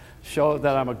to show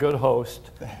that I'm a good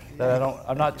host. That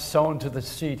I'm not sewn to the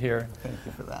seat here. Thank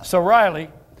you for that. So Riley,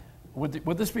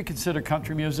 Would this be considered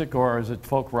country music, or is it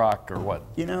folk rock, or what?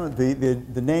 You know,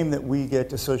 the name that we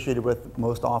get associated with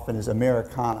most often is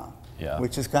Americana,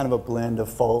 which is kind of a blend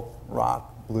of folk,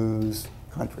 rock, blues,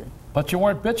 country. But you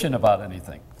weren't bitching about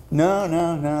anything. No,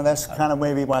 no, no. That's kind of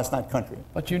maybe why it's not country.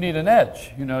 But you need an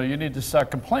edge. You know, you need to start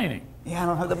complaining. Yeah, I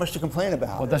don't have that much to complain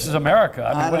about. Well, this is America.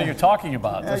 I mean, what are you talking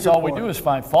about? That's all we do is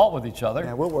find fault with each other.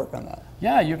 Yeah, we'll work on that.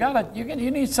 Yeah, you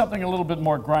need something a little bit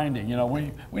more grinding. You know,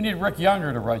 we need Rick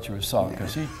Younger to write you a song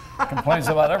because he complains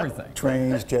about everything.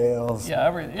 Trains, jails.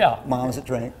 Yeah, moms that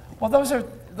drink. Well,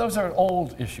 those are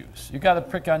old issues. You got to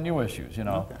pick on new issues. You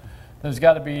know, there's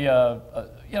got to be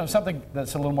you know, something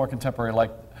that's a little more contemporary,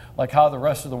 like how the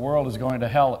rest of the world is going to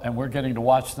hell and we're getting to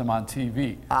watch them on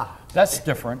TV. That's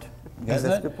different. Yeah,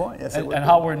 that's a good point. Yes, and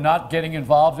how we're not getting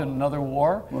involved in another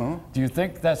war. Do you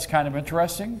think that's kind of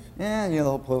interesting? Yeah, you know, the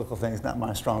whole political thing is not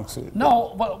my strong suit.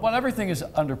 No, but everything is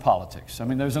under politics. I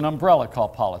mean, there's an umbrella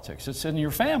called politics. It's in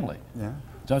your family. Yeah.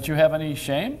 Don't you have any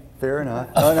shame? Fair enough.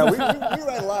 Oh, no, we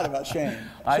write a lot about shame.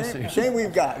 I see. Shame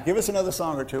we've got. Give us another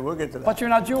song or two. We'll get to that. But you're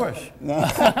not Jewish. No.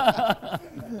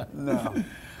 No.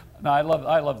 No, I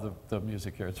love the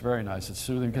music here. It's very nice. It's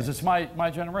soothing because it's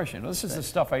my generation. This is the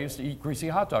stuff I used to eat greasy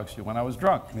hot dogs to when I was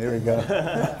drunk. There we go.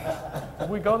 Did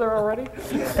we go there already?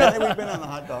 Yeah, I think we've been on the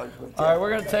hot dogs. All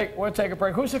right, we'll take a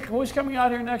break. Who's coming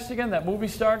out here next again? That movie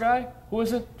star guy? Who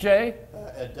is it? Jay?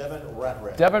 Devin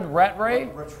Ratray. Devin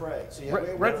Ratray? Ratray. See,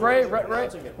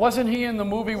 Ratray. Wasn't he in the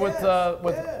movie with? Yeah,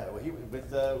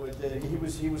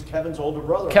 he was Kevin's older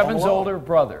brother. Kevin's older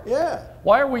brother. Yeah.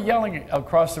 Why are we yelling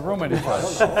across the room at each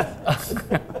other?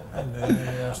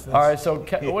 All right, so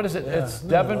what is it? It's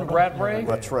Devin Ratray?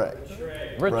 Ratray.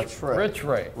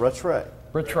 Ratray. Ratray.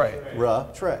 Ratray.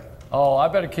 Ratray. Oh, I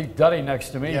better keep Duddy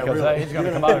next to me because really. he's going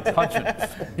to come out and punch it.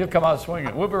 He'll come out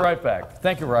swinging. We'll be right back.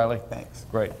 Thank you, Riley. Thanks.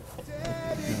 Great.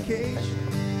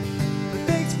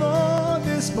 Thanks for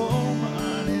this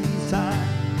moment in time.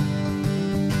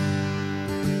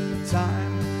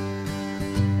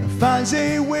 Time finds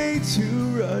a way to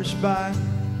rush by.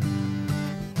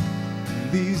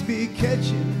 Leaves me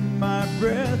catching my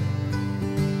breath.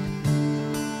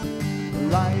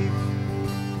 Life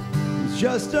is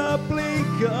just a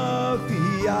blink of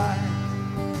the eye.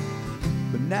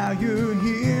 But now you're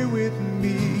here with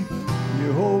me.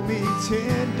 You hold me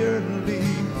tenderly.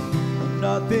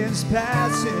 Nothing's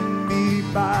passing me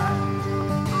by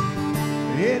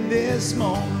in this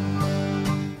moment.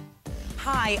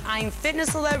 Hi, I'm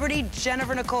fitness celebrity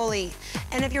Jennifer Nicoli.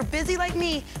 And if you're busy like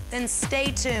me, then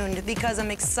stay tuned because I'm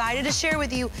excited to share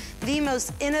with you the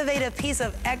most innovative piece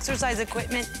of exercise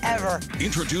equipment ever.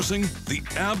 Introducing the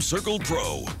Ab Circle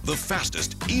Pro, the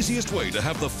fastest, easiest way to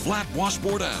have the flat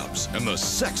washboard abs and the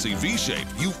sexy V shape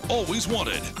you've always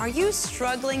wanted. Are you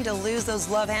struggling to lose those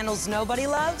love handles nobody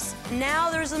loves?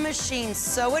 Now there's a machine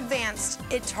so advanced,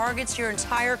 it targets your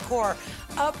entire core,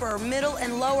 upper, middle,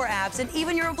 and lower abs, and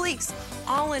even your obliques,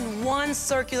 all in one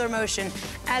circular motion,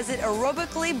 as it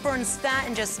aerobically burns fat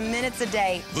in just minutes a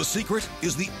day. The secret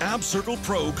is the Ab Circle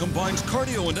Pro combines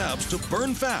cardio and abs to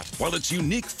burn fat, while its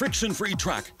unique friction-free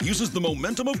track uses the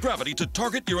momentum of gravity to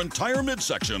target your entire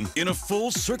midsection in a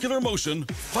full circular motion,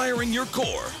 firing your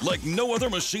core like no other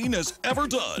machine has ever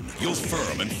done. You'll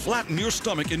firm and flatten your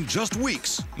stomach in just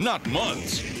weeks, not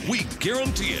months. We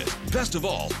guarantee it. Best of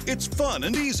all, it's fun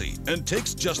and easy and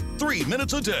takes just 3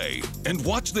 minutes a day. And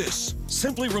watch this.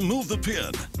 Simply remove the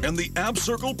pin, and the Ab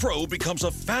Circle Pro becomes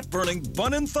a fat-burning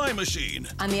bun and thigh machine.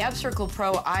 On the Ab Circle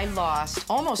Pro, I lost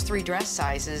almost 3 dress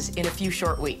sizes in a few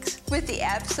short weeks. With the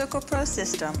Ab Circle Pro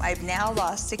system, I've now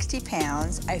lost 60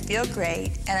 pounds, I feel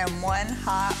great, and I'm one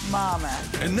hot mama.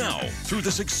 And now, through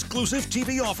this exclusive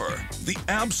TV offer, the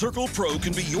Ab Circle Pro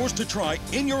can be yours to try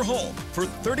in your home for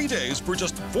 30 days for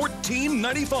just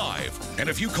 $14.95. And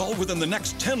if you call within the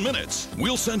next 10 minutes,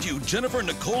 we'll send you Jennifer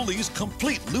Nicoli's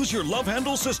complete Lose Your Love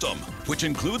Handle system, which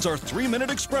includes our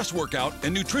 3-minute express workout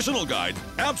and nutritional guide,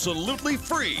 absolutely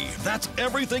free. That's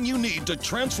everything you need to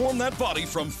transform that body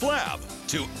from flab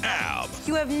to ab.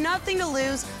 You have nothing to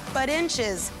lose but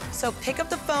inches, so pick up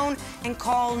the phone and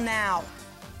call now.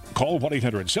 Call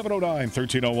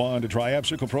 1-800-709-1301 to try Ab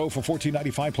Circle Pro for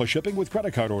 $14.95 plus shipping with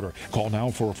credit card order. Call now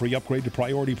for a free upgrade to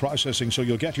priority processing so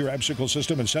you'll get your Ab Circle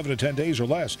system in 7 to 10 days or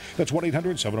less. That's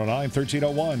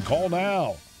 1-800-709-1301. Call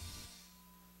now.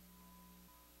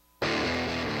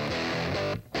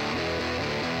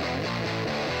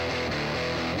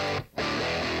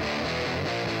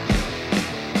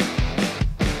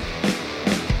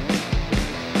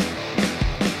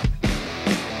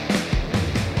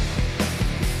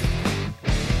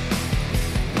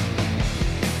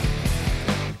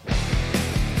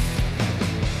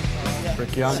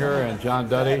 Younger and John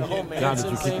Duddy. John,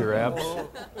 did you keep your abs?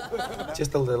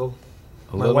 Just a little.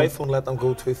 A My little? wife won't let them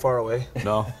go too far away.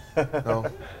 No. No.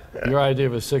 Your idea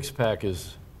of a six-pack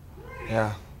is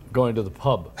going to the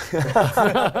pub.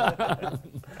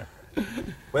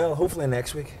 Well, hopefully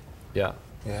next week. Yeah.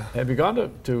 Yeah. Have you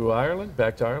gone to Ireland,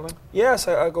 back to Ireland? Yes,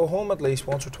 I go home at least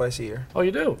once or twice a year. Oh,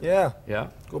 you do? Yeah. Yeah.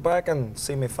 Go back and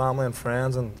see my family and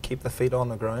friends and keep the feet on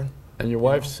the ground. And your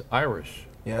wife's Irish?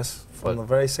 Yes, from the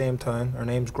very same town. Her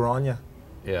name's Grania.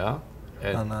 Yeah.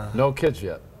 And no kids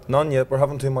yet? None yet. We're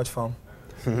having too much fun.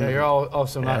 Yeah, you're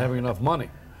also not having enough money.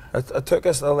 It took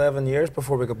us 11 years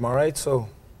before we got married, so,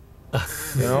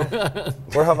 you know,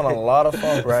 we're having a lot of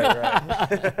fun.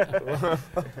 Right.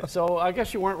 So I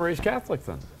guess you weren't raised Catholic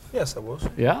then? Yes, I was.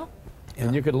 Yeah?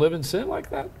 And you could live in sin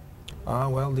like that?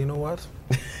 Well, do you know what?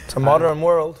 It's a modern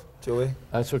world, Joey.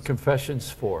 That's what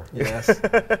confession's for. Yes.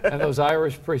 And those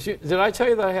Irish priests. Did I tell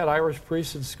you that I had Irish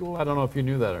priests in school? I don't know if you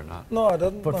knew that or not. No, I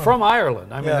didn't. But no. from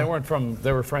Ireland. I mean,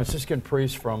 they were Franciscan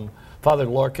priests from Father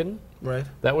Lorcan. Right.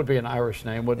 That would be an Irish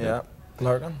name, wouldn't it? Yeah,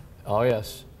 Lorcan. Oh,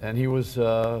 yes. And he was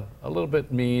a little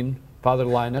bit mean, Father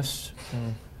Linus.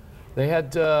 Mm. They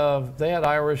had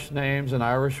Irish names and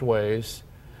Irish ways,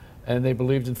 and they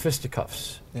believed in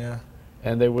fisticuffs. Yeah.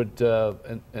 And they would,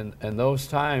 and those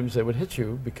times they would hit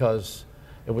you because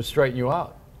it would straighten you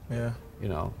out. Yeah. You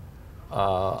know,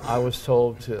 I was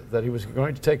told that he was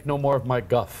going to take no more of my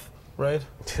guff. Right.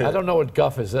 I don't know what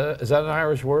guff is. Is that an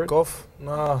Irish word? Guff?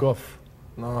 No. Guff.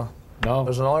 No. No.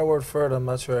 There's another word for it. I'm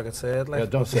not sure I could say it. Like, Yeah,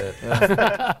 don't say it.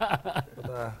 Yeah.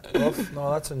 But, guff?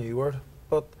 No, that's a new word.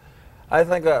 But I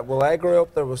think that, well, I grew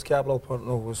up, there was capital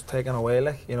punishment was taken away,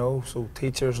 like, you know, so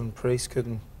teachers and priests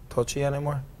couldn't touch you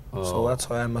anymore. Oh. So that's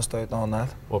how I missed out on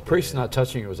that. Well, priests not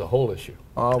touching you was a whole issue.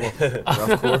 Oh, well,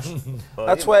 of course.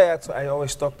 That's why I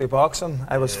always stuck to boxing.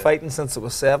 I was fighting since I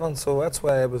was 7, so that's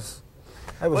why I was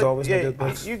always in good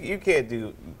books. You can't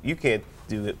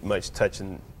do much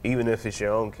touching, even if it's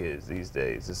your own kids these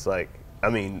days. It's like, I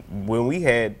mean, when we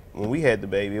had the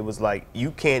baby, it was like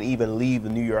you can't even leave the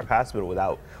New York hospital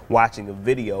without watching a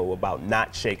video about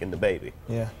not shaking the baby.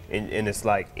 Yeah. And it's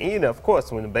like, you know, of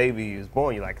course, when the baby is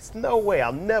born, you're like, it's no way,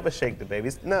 I'll never shake the baby.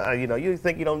 It's not, you know, you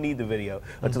think you don't need the video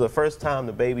until the first time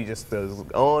the baby just goes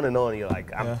on and on. And you're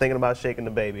like, I'm thinking about shaking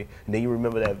the baby, and then you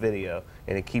remember that video,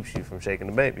 and it keeps you from shaking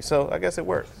the baby. So I guess it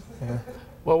works. Yeah.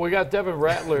 Well, we got Devin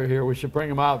Ratray here. We should bring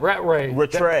him out. Ratray.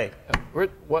 Ratray.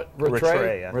 What?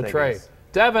 Ratray, I think it Ratray. is.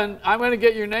 Devin, I'm going to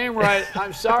get your name right.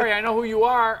 I'm sorry. I know who you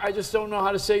are. I just don't know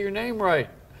how to say your name right.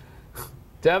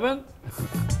 Devin?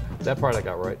 That part I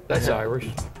got right. That's Irish.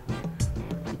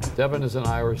 Devin is an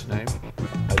Irish name,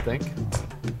 I think.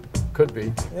 Could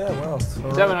be. Yeah, well.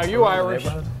 Devin, are you Irish?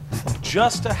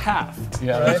 Just a half.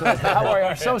 Yeah. Right? How are you?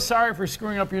 I'm so sorry for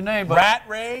screwing up your name. But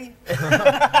Ratray?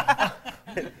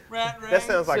 That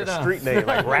sounds like a street name,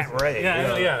 like Ratray.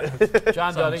 Yeah.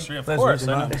 John Duddy. Of course,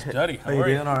 I know. Duddy. How you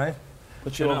doing? All right.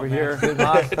 Put you over here. Good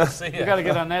to see You got to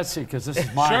get on that seat because this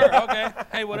is mine. Sure, okay.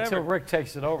 Hey, whatever. Until Rick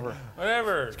takes it over.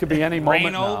 Whatever. This could be any moment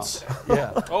Reynolds. now.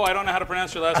 Yeah. Oh, I don't know how to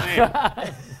pronounce your last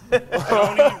name.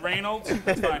 Tony Reynolds.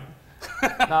 That's fine.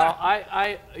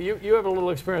 Now, you have a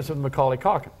little experience with Macaulay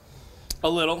Culkin. A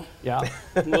little. Yeah.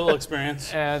 A little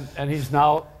experience. And he's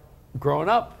now grown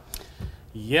up.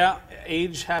 Yeah,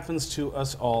 age happens to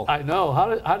us all. I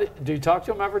know. Do you talk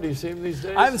to him ever? Do you see him these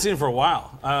days? I haven't seen him for a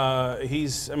while.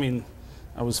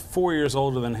 I was 4 years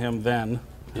older than him then.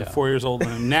 Yeah. 4 years older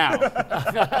than him now.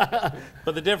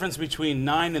 But the difference between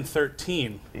 9 and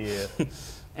 13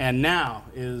 and now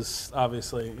is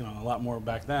obviously, a lot more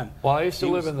back then. Well, I used to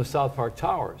live in the South Park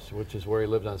Towers, which is where he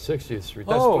lived on 60th Street.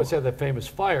 That's Oh. what's had that famous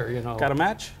fire, Got a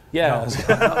match? Yeah.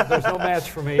 No, there's no match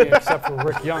for me except for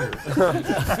Rick Younger.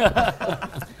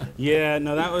 Yeah,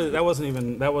 no, that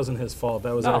wasn't his fault.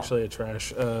 That was actually a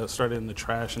trash, started in the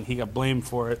trash, and he got blamed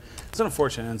for it. It's an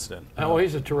unfortunate incident. Well,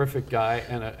 he's a terrific guy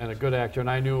and a good actor, and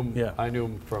I knew him. Yeah. I knew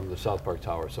him from the South Park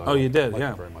Tower. So you did, like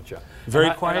yeah. him very much. Yeah.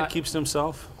 Very quiet, keeps to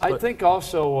himself. I think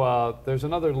also there's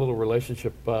another little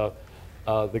relationship.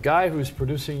 The guy who's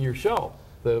producing your show,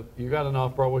 you got an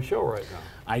off-Broadway show right now.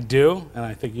 I do, and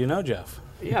I think you know Jeff.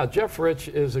 Yeah, Jeff Rich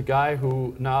is a guy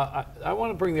who, now I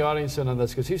want to bring the audience in on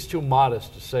this because he's too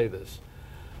modest to say this,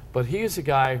 but he's a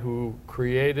guy who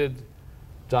created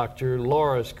Dr.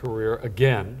 Laura's career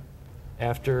again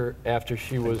after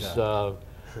she was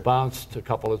bounced a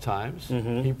couple of times.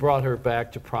 Mm-hmm. He brought her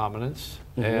back to prominence,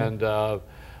 and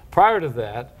prior to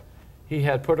that, he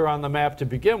had put her on the map to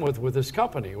begin with his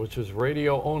company, which was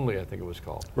Radio Only, I think it was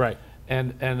called. Right.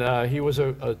 And he was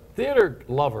a theater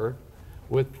lover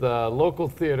with local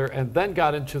theater, and then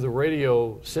got into the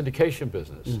radio syndication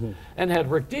business, and had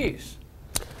Rick Dees.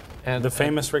 And the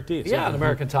famous Rick Dees. Yeah, an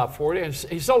American Top 40. And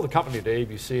he sold the company to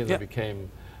ABC and then became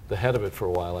the head of it for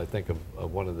a while, I think, of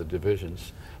one of the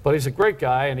divisions. But he's a great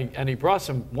guy, and he brought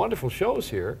some wonderful shows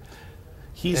here.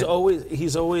 He's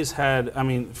always had, I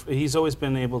mean, he's always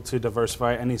been able to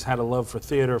diversify, and he's had a love for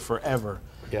theater forever.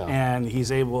 Yeah. And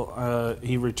he's able,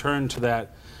 he returned to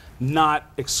that, not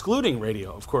excluding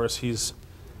radio. Of course, he's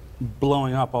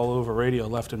blowing up all over radio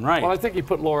left and right. Well, I think he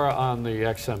put Laura on the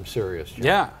XM Sirius.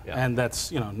 Yeah, and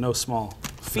that's, you know, no small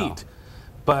feat. No.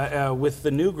 But with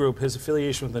the new group, his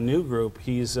affiliation with the new group,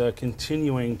 he's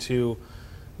continuing to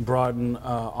broaden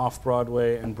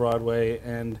off-Broadway and Broadway.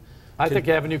 And I think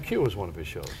Avenue Q was one of his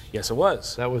shows. Yes, it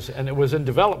was. That was, and it was in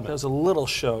development. There was a little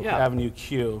show, Avenue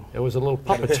Q. It was a little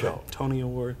puppet show. Tony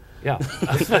Award. Yeah.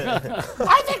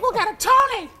 I think we'll get a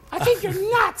Tony. I think you're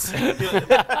nuts.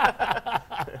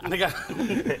 They got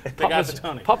the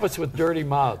Tony. Puppets with dirty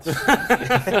mouths. Go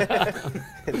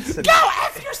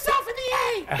F yourself in the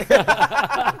A.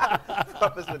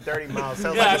 Puppets with dirty mouths.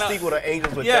 Sounds like a sequel to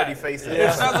Angels with Dirty Faces.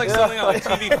 It sounds like something on like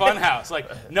TV Funhouse.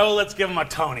 Like, no, let's give him a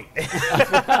Tony.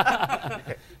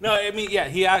 No, I mean, yeah,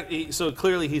 he so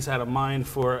clearly he's had a mind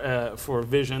for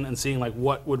vision and seeing like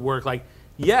what would work. Like,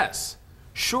 yes.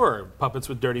 Sure, Puppets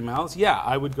with Dirty Mouths. Yeah,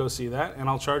 I would go see that, and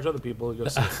I'll charge other people to go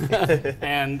see it.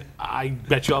 And I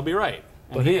bet you I'll be right.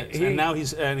 And and now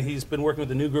he's been working with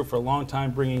the new group for a long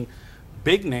time, bringing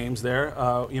big names there.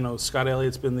 You know, Scott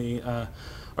Elliott's been the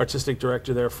artistic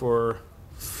director there for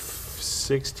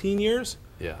 16 years.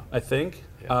 Yeah, I think.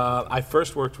 Yeah. I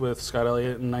first worked with Scott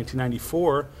Elliott in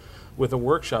 1994 with a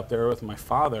workshop there with my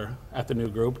father at the new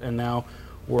group, and now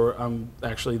I'm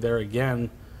actually there again,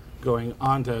 going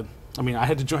on to. I mean, I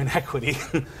had to join Equity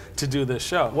to do this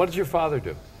show. What did your father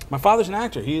do? My father's an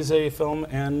actor. He's a film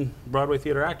and Broadway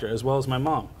theater actor, as well as my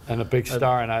mom. And a big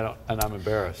star, and I'm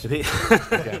embarrassed. Okay.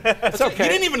 It's okay. You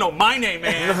didn't even know my name,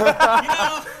 man. You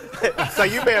know? So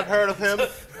you may have heard of him,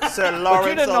 Sir Lawrence. But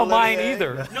you didn't know mine Olivier.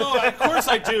 either. No, of course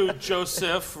I do.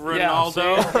 Joseph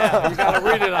Ronaldo. Yeah, you got to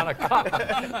read it on a cup.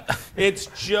 It's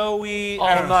Joey.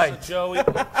 All night. Joey.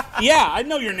 Yeah, I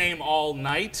know your name all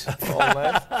night. All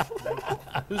night.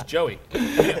 Who's Joey?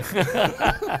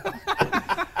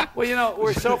 Well, you know,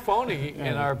 we're so phony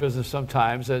in our business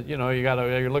sometimes that, you know,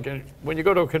 you're looking, when you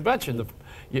go to a convention,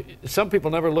 some people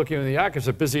never look you in the eye because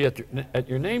they're busy at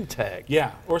your name tag.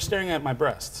 Yeah, or staring at my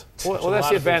breasts. Well, that's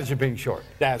the advantage of being short.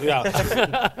 Yeah.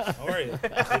 How are you?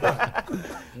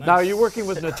 Nice. Now, are you working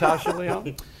with Natasha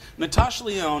Lyonne? Natasha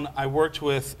Lyonne, I worked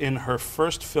with in her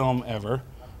first film ever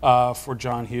for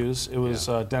John Hughes. It was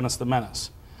Dennis the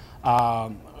Menace.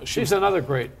 She's another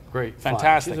great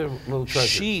fantastic. She's a little treasure.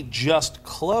 She just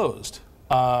closed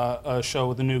a show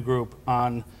with the new group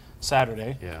on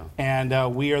Saturday. Yeah.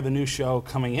 And we are the new show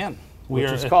coming in.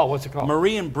 What's it called?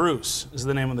 Marie and Bruce is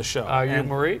the name of the show. Are you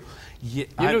Marie? Yeah,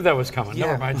 you knew that was coming. Yeah.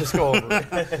 Never mind. Just go over it.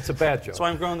 It's a bad joke. That's why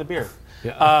I'm growing the beard.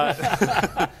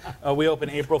 Yeah. We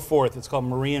open April 4th. It's called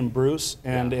Marie and Bruce,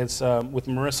 and it's with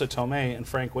Marissa Tomei and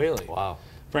Frank Whaley. Wow.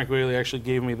 Frank Whaley actually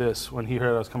gave me this when he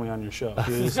heard I was coming on your show.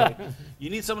 He was like, you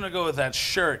need someone to go with that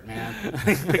shirt, man.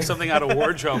 Pick something out of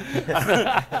wardrobe.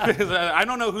 Because I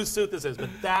don't know whose suit this is, but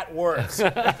that works.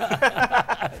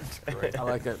 That's great. I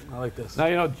like it. I like this. Now,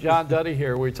 you know, John Duddy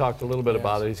here, we talked a little bit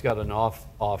about it. He's got an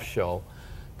off show.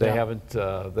 They haven't,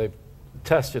 they've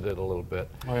tested it a little bit.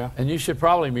 Oh, yeah? And you should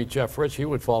probably meet Jeff Rich. He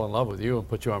would fall in love with you and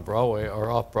put you on Broadway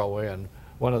or off Broadway and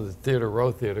one of the Theater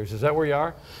Row theaters. Is that where you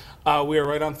are? We are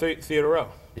right on Theater Row.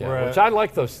 Yeah, which I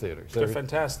like those theaters. They're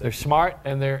fantastic. They're smart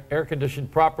and they're air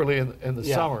conditioned properly in the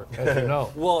summer, as you know.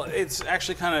 Well, it's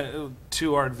actually kind of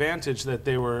to our advantage that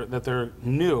they're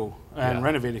new and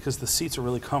renovated because the seats are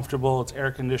really comfortable. It's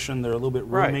air conditioned. They're a little bit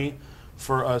roomy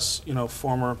for us, you know,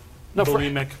 former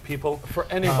bulimic people. For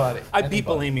anybody. I beat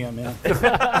bulimia, man.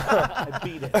 I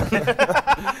beat it.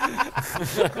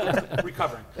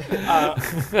 Recovering.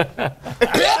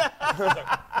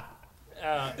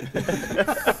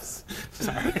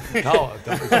 Sorry. No,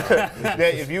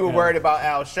 if you were worried about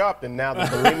Al Sharpton, now the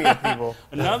bulimia people.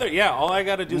 All I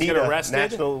got to do is get arrested,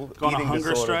 National go on a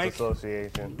hunger strike.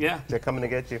 Association. Yeah. They're coming to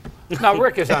get you. Now,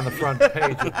 Rick is on the front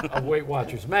page of Weight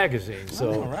Watchers magazine.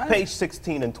 So Page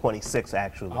 16 and 26,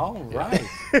 actually. All right.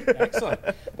 Excellent.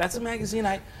 That's a magazine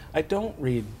I don't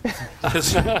read.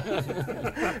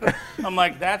 I'm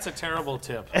like, that's a terrible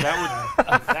tip.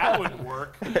 That would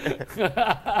work.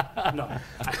 No.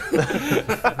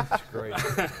 That's great.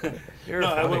 You're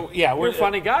a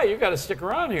funny guy. You got to stick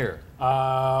around here.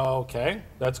 Okay,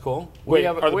 that's cool. Wait,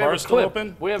 are the bars still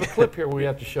open? We have a clip here we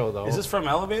have to show, though. Is this from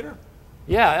Elevator?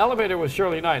 Yeah, Elevator was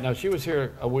Shirley Knight. Now, she was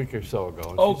here a week or so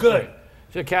ago. Oh, good.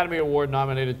 She's Academy Award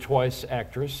nominated twice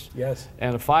actress. Yes.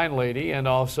 And a fine lady, and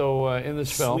also in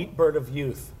this film. Sweet Bird of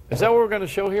Youth. Is that what we're going to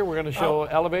show here? We're going to show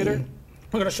Elevator?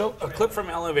 We're going to show a clip from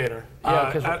Elevator.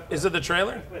 Yeah, is it the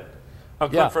trailer? A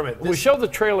clip Yeah, from it. we showed the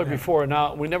trailer before.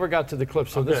 Now, we never got to the clip,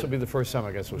 so this will be the first time,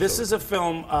 I guess. This is a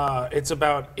film, it's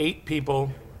about 8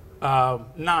 people,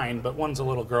 9, but one's a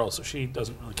little girl, so she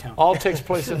doesn't really count. All takes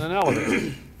place in an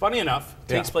elevator. Funny enough,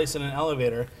 takes place in an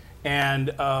elevator,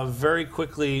 and very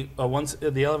quickly, once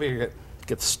the elevator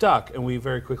gets stuck, and we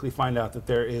very quickly find out that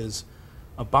there is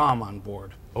a bomb on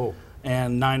board. Oh.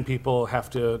 And 9 people have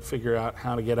to figure out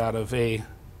how to get out of a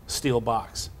steel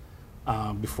box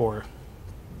before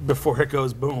it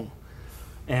goes boom.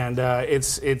 And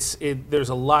there's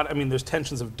a lot, I mean, there's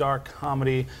tensions of dark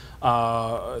comedy,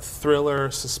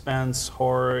 thriller, suspense,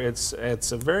 horror. It's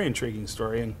a very intriguing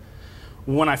story. And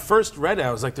when I first read it,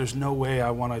 I was like, there's no way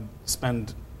I want to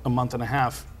spend a month and a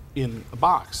half in a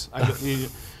box.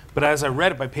 But as I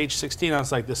read it by page 16, I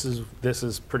was like, this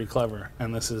is pretty clever.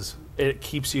 And it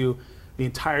keeps you the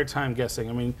entire time guessing.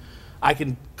 I mean, I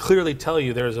can clearly tell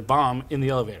you there's a bomb in the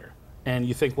elevator. And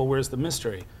you think, well, where's the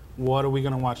mystery? What are we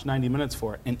going to watch 90 minutes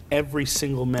for? And every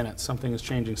single minute, something is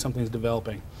changing, something's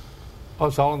developing. Oh,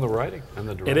 it's all in the writing and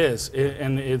the directing. It is,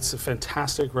 and it's a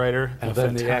fantastic writer. And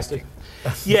then fantastic, the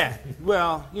acting. Yeah,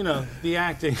 well, you know, the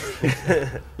acting.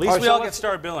 At least we all get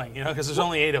star billing, you know, because there's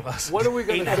only 8 of us. What are we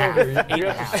going to show here? Do you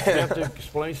have to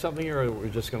explain something here, or we're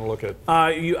just going to look at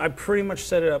I pretty much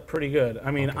set it up pretty good.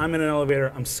 I mean, I'm in an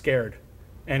elevator, I'm scared.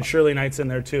 And Shirley Knight's in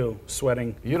there too,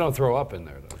 sweating. You don't throw up in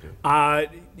there, don't you?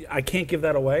 I can't give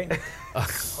that away.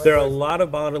 There are a lot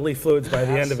of bodily fluids by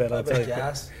the end of it, I'll tell you.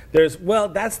 Gas? Well,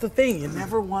 that's the thing. You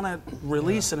never want to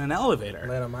release in an elevator.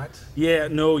 Max? Yeah,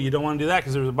 no, you don't want to do that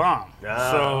because there's a bomb.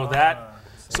 So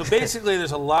basically,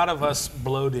 there's a lot of us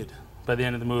bloated by the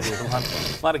end of the movie. A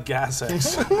lot of gas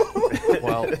eggs.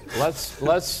 Well,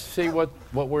 let's see what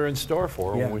we're in store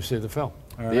for when we see the film.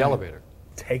 All the right. elevator.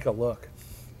 Take a look.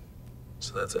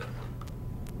 So that's it.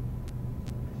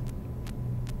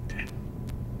 Okay.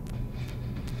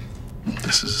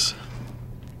 This is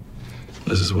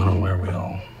when and where we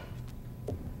all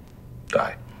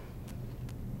die.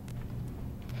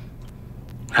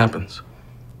 Happens.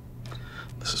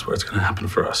 This is where it's going to happen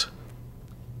for us.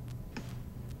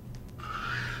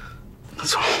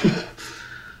 It's all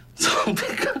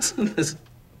because of this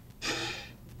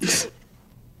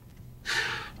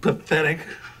pathetic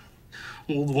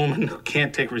old woman who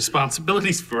can't take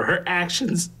responsibilities for her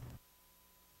actions.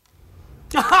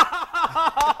 Wasn't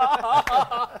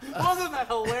that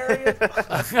hilarious?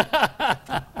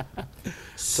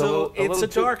 So it's a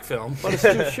dark film. But it's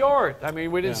too short. I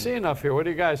mean, we didn't see enough here. What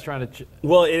are you guys trying to...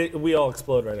 Well, we all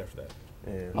explode right after that.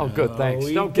 Yeah. Oh, good, thanks.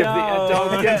 Don't give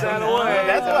Don't give that away.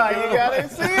 That's why you gotta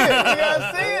see it. You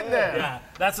gotta see it then. Yeah,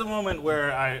 that's the moment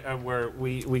where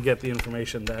we get the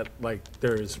information that like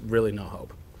there is really no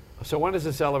hope. So when is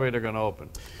this elevator going to open?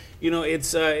 You know,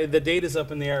 it's the date is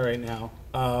up in the air right now.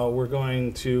 We're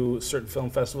going to a certain film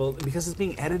festival because it's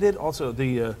being edited. Also,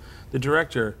 the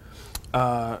director,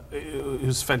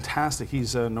 who's fantastic.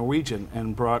 He's Norwegian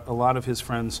and brought a lot of his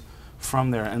friends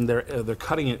from there, and they're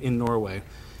cutting it in Norway.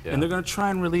 Yeah. And they're going to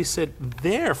try and release it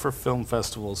there for film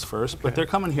festivals first, but they're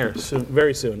coming here soon,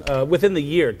 very soon, within the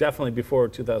year, definitely before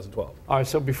 2012. All right,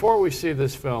 so before we see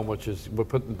this film, which is we'll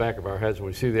put in the back of our heads, when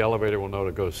we see the elevator, we'll know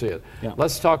to go see it. Yeah.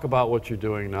 Let's talk about what you're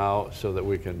doing now so that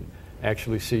we can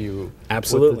actually see you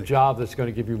Absolutely. with the job that's going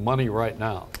to give you money right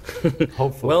now,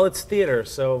 hopefully. Well, it's theater,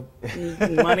 so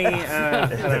money, I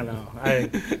don't know. I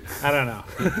don't know.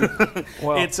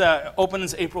 Well, it's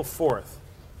opens April 4th.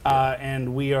 And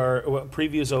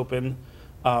previews open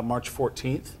March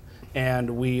 14th,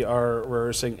 and we are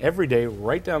rehearsing every day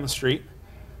right down the street.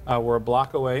 We're a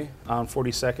block away on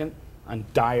 42nd on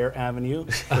Dyer Avenue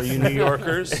for you New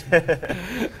Yorkers.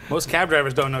 Most cab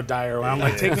drivers don't know Dyer. I'm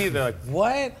like, take me. They're like,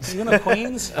 what? You know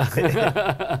Queens? Probably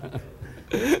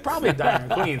Dyer in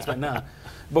Queens, but no.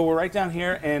 But we're right down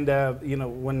here, and you know,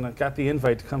 when I got the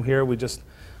invite to come here,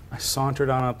 I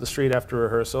sauntered on up the street after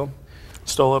rehearsal,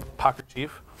 stole a pocket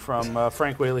chief from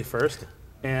Frank Whaley first,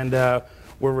 and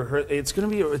it's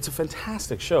a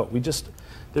fantastic show.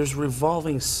 There's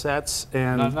revolving sets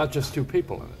and not just 2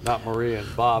 people in it, not Maria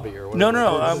and Bobby or whatever.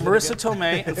 No. Marissa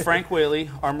Tomei and Frank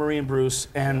Whaley are Marie and Bruce,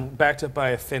 and backed up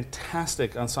by a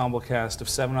fantastic ensemble cast of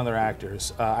 7 other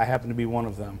actors. I happen to be one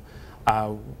of them.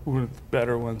 One of the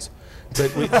better ones.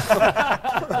 But you're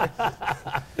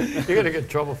going to get in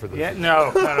trouble for this. Yeah,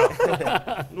 no.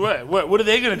 What are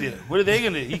they going to do? What are they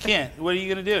going to do? You can't. What are you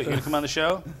going to do? You going to come on the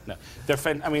show? No.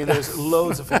 There's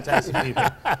loads of fantastic people.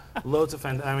 Loads of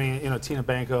I mean, you know, Tina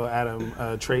Banco,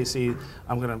 Adam Tracy.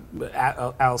 I'm gonna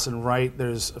Allison Wright.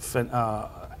 There's a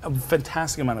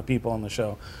fantastic amount of people on the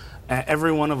show.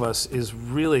 Every one of us is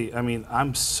really. I mean,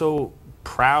 I'm so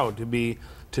proud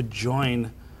to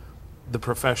join the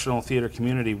professional theater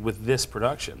community with this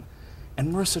production.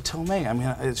 And Marissa Tomei, I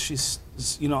mean, she's,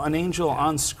 you know, an angel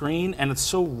on screen, and it's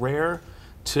so rare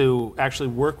to actually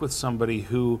work with somebody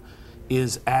who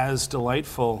is as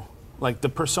delightful, like the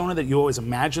persona that you always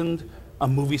imagined a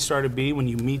movie star to be when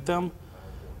you meet them.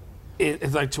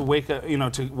 It's like to wake up, you know,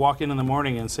 to walk in the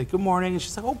morning and say, good morning, and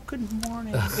she's like, oh, good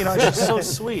morning. You know, she's so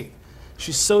sweet.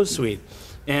 She's so sweet.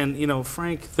 And, you know,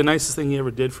 Frank, the nicest thing he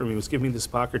ever did for me was give me this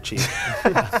poker chip.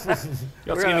 He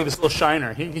also gave me this little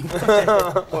shiner.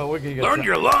 Well, we can get learn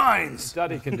your lines.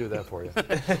 Duddy can do that for you.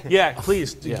 Yeah,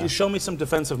 please. Yeah. Show me some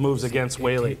defensive moves against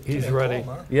Whaley. He's ready.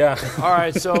 Yeah. All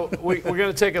right, so we're going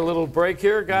to take a little break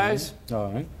here, guys.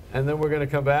 All right. And then we're going to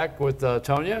come back with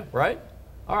Tonia, right?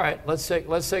 All right, let's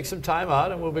take some time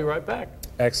out, and we'll be right back.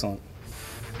 Excellent.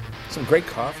 Some great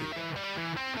coffee.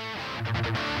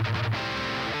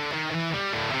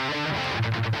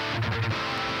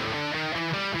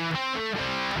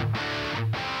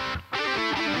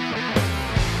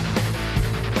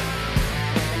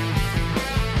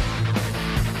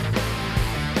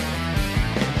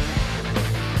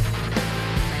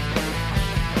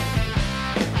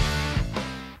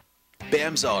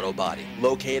 Bam's Auto Body,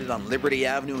 located on Liberty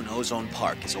Avenue in Ozone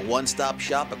Park, is a one-stop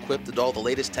shop equipped with all the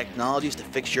latest technologies to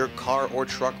fix your car or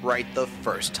truck right the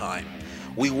first time.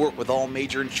 We work with all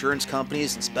major insurance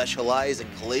companies and specialize in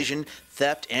collision,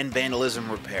 theft, and vandalism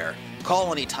repair.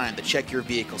 Call anytime to check your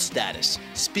vehicle status.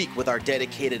 Speak with our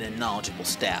dedicated and knowledgeable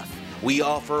staff. We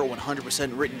offer a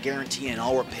 100% written guarantee on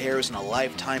all repairs and a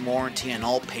lifetime warranty on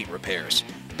all paint repairs.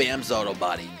 Bam's Auto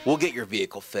Body. We'll get your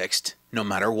vehicle fixed, no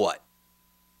matter what.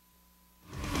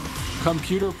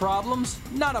 Computer problems?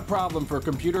 Not a problem for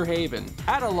Computer Haven.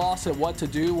 At a loss at what to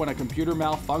do when a computer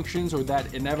malfunctions or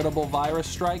that inevitable virus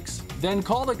strikes? Then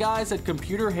call the guys at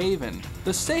Computer Haven,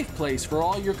 the safe place for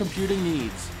all your computing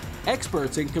needs.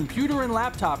 Experts in computer and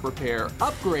laptop repair,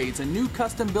 upgrades, and new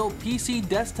custom-built PC,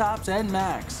 desktops, and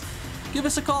Macs. Give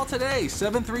us a call today,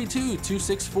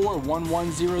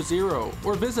 732-264-1100,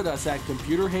 or visit us at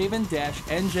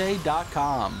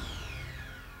computerhaven-nj.com.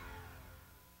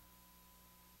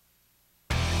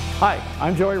 Hi,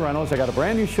 I'm Joey Reynolds. I got a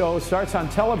brand new show. It starts on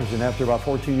television after about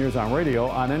 14 years on radio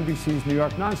on NBC's New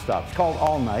York Nonstop. It's called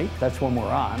All Night. That's when we're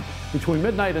on. Between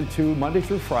midnight and 2, Monday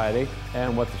through Friday.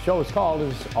 And what the show is called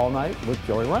is All Night with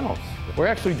Joey Reynolds. We're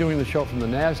actually doing the show from the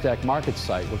NASDAQ market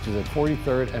site, which is at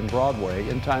 43rd and Broadway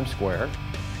in Times Square.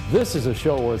 This is a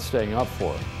show worth staying up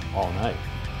for all night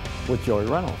with Joey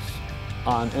Reynolds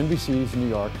on NBC's New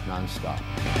York Nonstop.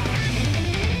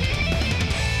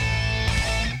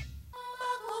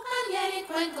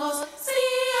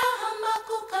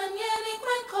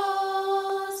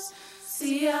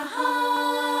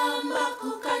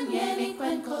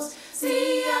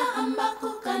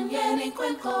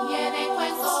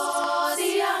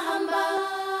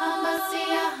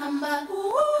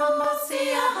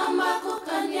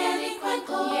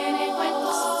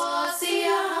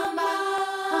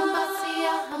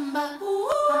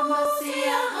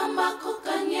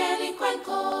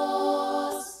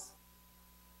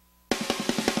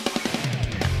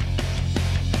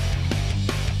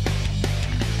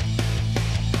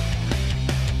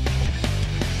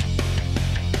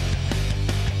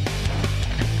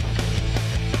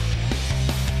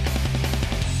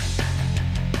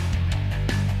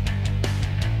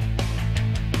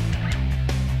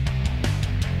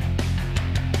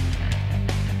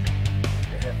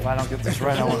 If I don't get this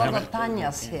right, I won't have it.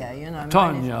 Tonia's here, you know.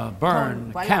 Tonia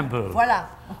Bern-Campbell. Voilà.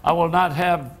 I will not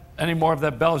have any more of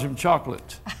that Belgian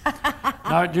chocolate.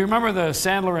 Now, do you remember the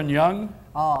Sandler and Young?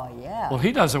 Oh, yeah. Well,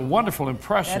 he does a wonderful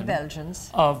impression. They're Belgians.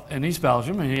 And he's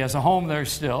Belgian, and he has a home there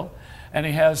still. And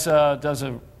he has does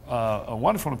a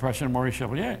wonderful impression of Maurice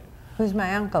Chevalier. Who's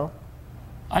my uncle?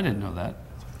 I didn't know that.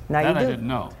 Now that you do. I didn't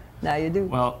know. Now you do.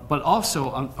 Well, but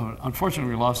also,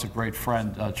 unfortunately, we lost a great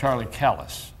friend, Charlie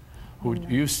Callis, who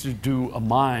used to do a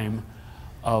mime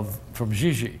from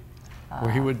Gigi,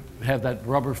 where he would have that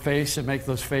rubber face and make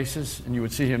those faces, and you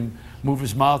would see him move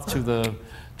his mouth to the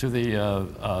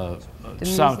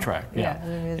soundtrack. Yeah,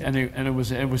 and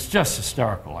it was just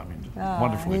hysterical. I mean,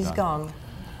 wonderfully done. He's gone.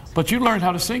 But you learned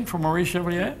how to sing from Maurice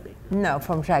Chevalier? No,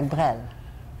 from Jacques Brel.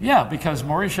 Yeah, because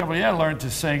Maurice Chevalier learned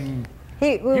to sing.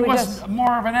 He was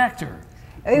more of an actor.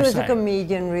 He was a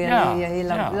comedian, really. Yeah, he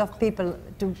loved people.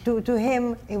 To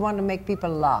him, he wanted to make people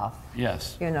laugh.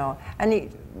 Yes. You know,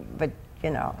 but you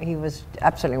know, he was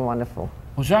absolutely wonderful.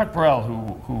 Well, Jacques Brel,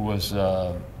 who was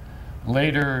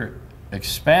later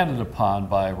expanded upon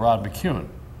by Rod McEwen.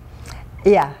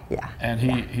 Yeah, yeah. And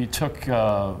he took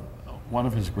one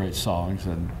of his great songs,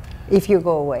 and If You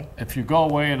Go Away. If You Go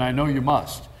Away, and I Know You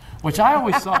Must, which I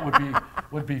always thought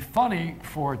would be funny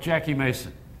for Jackie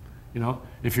Mason. You know,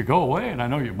 if you go away, and I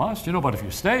know you must, you know, but if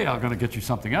you stay, I'm going to get you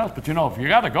something else. But you know, if you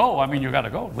got to go, I mean, you got to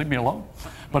go. Leave me alone.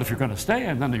 But if you're going to stay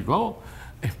and then you go,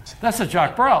 that's a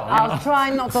Jacques Brel. I'll try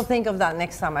not to think of that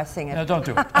next time I sing it. No, don't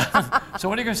do it. So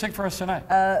what are you going to sing for us tonight?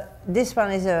 This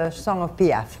one is a song of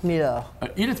Piaf, Miller.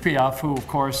 Edith Piaf, who of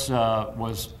course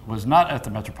was not at the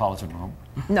Metropolitan Room.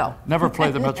 No. Never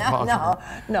played the Metropolitan Room.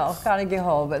 No, Carnegie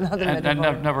Hall, but not the Metropolitan.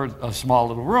 And never a small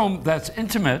little room that's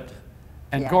intimate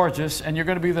and gorgeous, and you're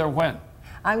going to be there when?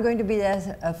 I'm going to be there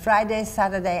Friday,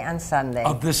 Saturday, and Sunday.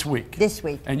 Of this week? This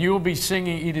week. And you will be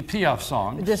singing Edith Piaf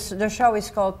songs? The show is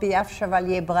called Piaf,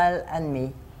 Chevalier, Brel, and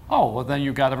me. Oh, well then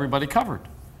you got everybody covered.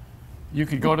 You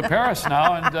could go to Paris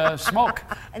now and smoke.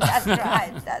 That's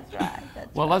right, that's right.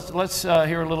 Well, let's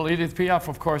hear a little. Edith Piaf,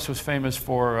 of course, was famous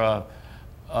for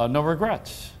No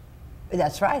Regrets.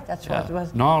 That's right, that's what it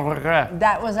was. No Regrets.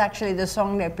 That was actually the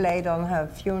song they played on her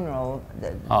funeral.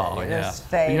 Yeah.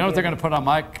 You know what they're going to put on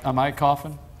my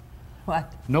coffin?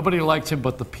 What? Nobody liked him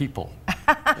but the people.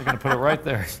 They're going to put it right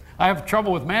there. I have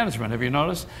trouble with management, have you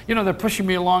noticed? You know, they're pushing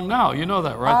me along now. You know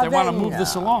that, right? They want to move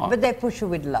this along. But they push you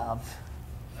with love.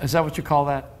 Is that what you call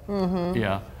that? Mm-hmm.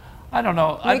 Yeah. I don't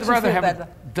know. I'd rather have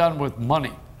it done with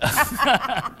money.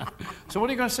 So what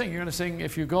are you going to sing? You're going to sing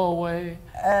If You Go Away?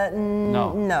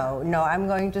 No. I'm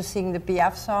going to sing the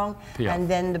Piaf song and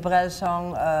then the Brel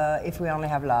song, If We Only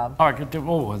Have Love. All right.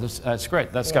 Oh, that's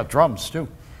great. That's got drums, too.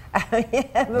 Yeah,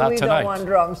 but Not we tonight. don't want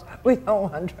drums. We don't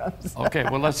want drums. Okay,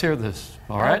 well, let's hear this.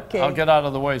 All right? Okay. I'll get out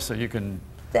of the way so you can...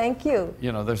 Thank you.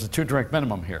 You know, there's a 2-drink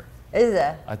minimum here. Is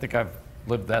there? I think I've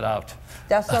lived that out.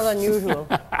 That's not unusual.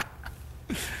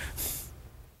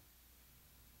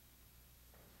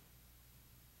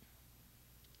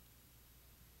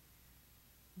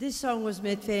 This song was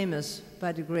made famous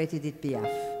by the great Edith Piaf.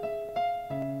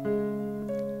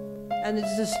 And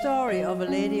it's the story of a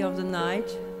lady of the night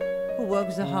who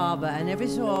works the harbor, and every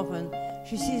so often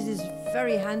she sees this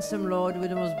very handsome lord with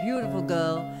the most beautiful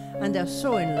girl, and they're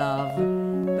so in love.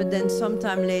 But then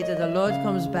sometime later the lord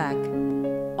comes back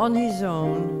on his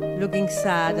own, looking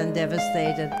sad and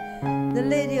devastated. The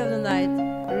lady of the night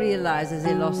realizes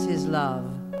he lost his love,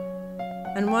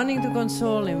 and wanting to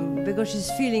console him because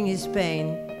she's feeling his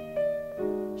pain,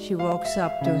 she walks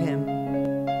up to him.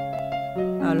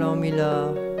 Allons,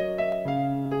 Miller,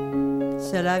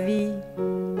 c'est la vie.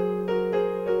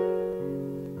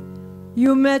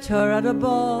 You met her at a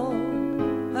ball,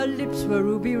 her lips were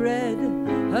ruby red,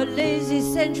 her lazy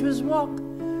sensuous walk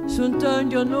soon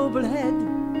turned your noble head.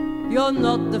 You're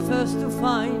not the first to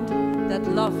find that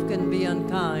love can be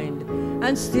unkind,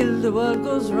 and still the world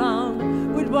goes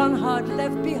round with one heart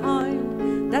left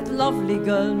behind. That lovely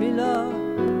girl, Miller,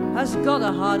 has got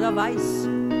a heart of ice.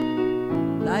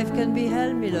 Life can be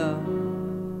hell, Miller,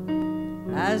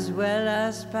 as well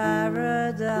as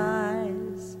paradise.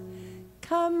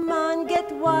 Come on, get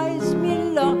wise,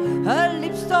 Miller. Her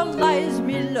lips don't lies,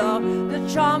 Miller. The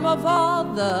charm of all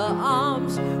the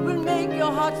arms will make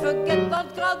your heart forget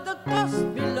that God the cost,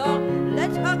 Miller.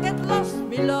 Let her get lost,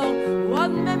 Miller.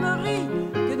 One memory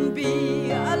can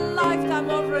be a lifetime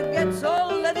of regret,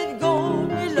 so let it go,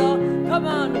 Miller. Come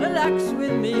on, relax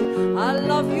with me. I'll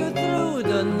love you through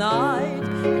the night,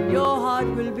 and your heart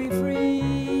will be free.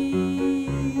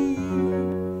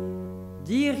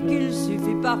 Dire qu'il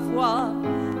suffit parfois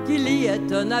qu'il y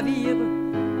ait un navire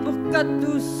pour que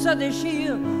tout se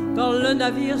déchire. Quand le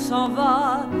navire s'en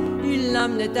va, il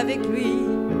l'amenait avec lui,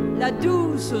 la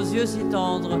douce aux yeux si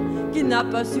tendres, qui n'a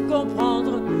pas su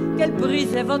comprendre qu'elle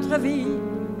brisait votre vie.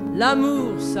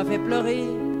 L'amour, ça fait pleurer,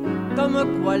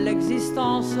 comme quoi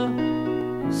l'existence,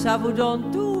 ça vous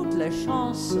donne toutes les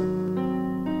chances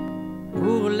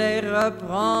pour les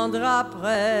reprendre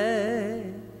après.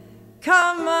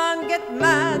 Come on, get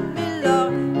mad,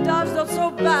 Miller. That's not so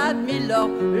bad, Miller.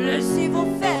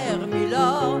 Laissez-vous faire,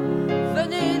 Miller.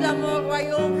 Venez dans mon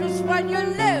royaume, je soigne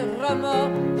les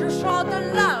remords. Je chante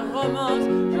la romance,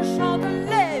 je chante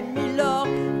les Miller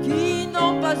qui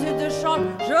n'ont pas eu de chance.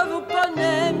 Je vous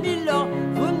connais, Miller,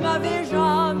 vous ne m'avez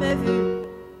jamais vu.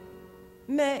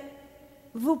 Mais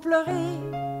vous pleurez,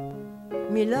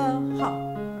 Miller,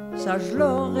 ça je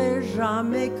l'aurais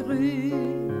jamais cru.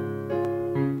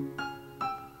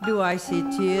 Do I see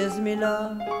tears,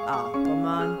 Miller? Ah, come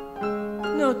on.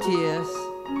 No tears.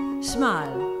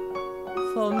 Smile.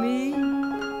 For me?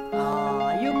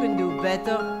 Ah, you can do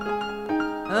better.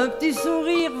 Un petit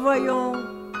sourire, voyons.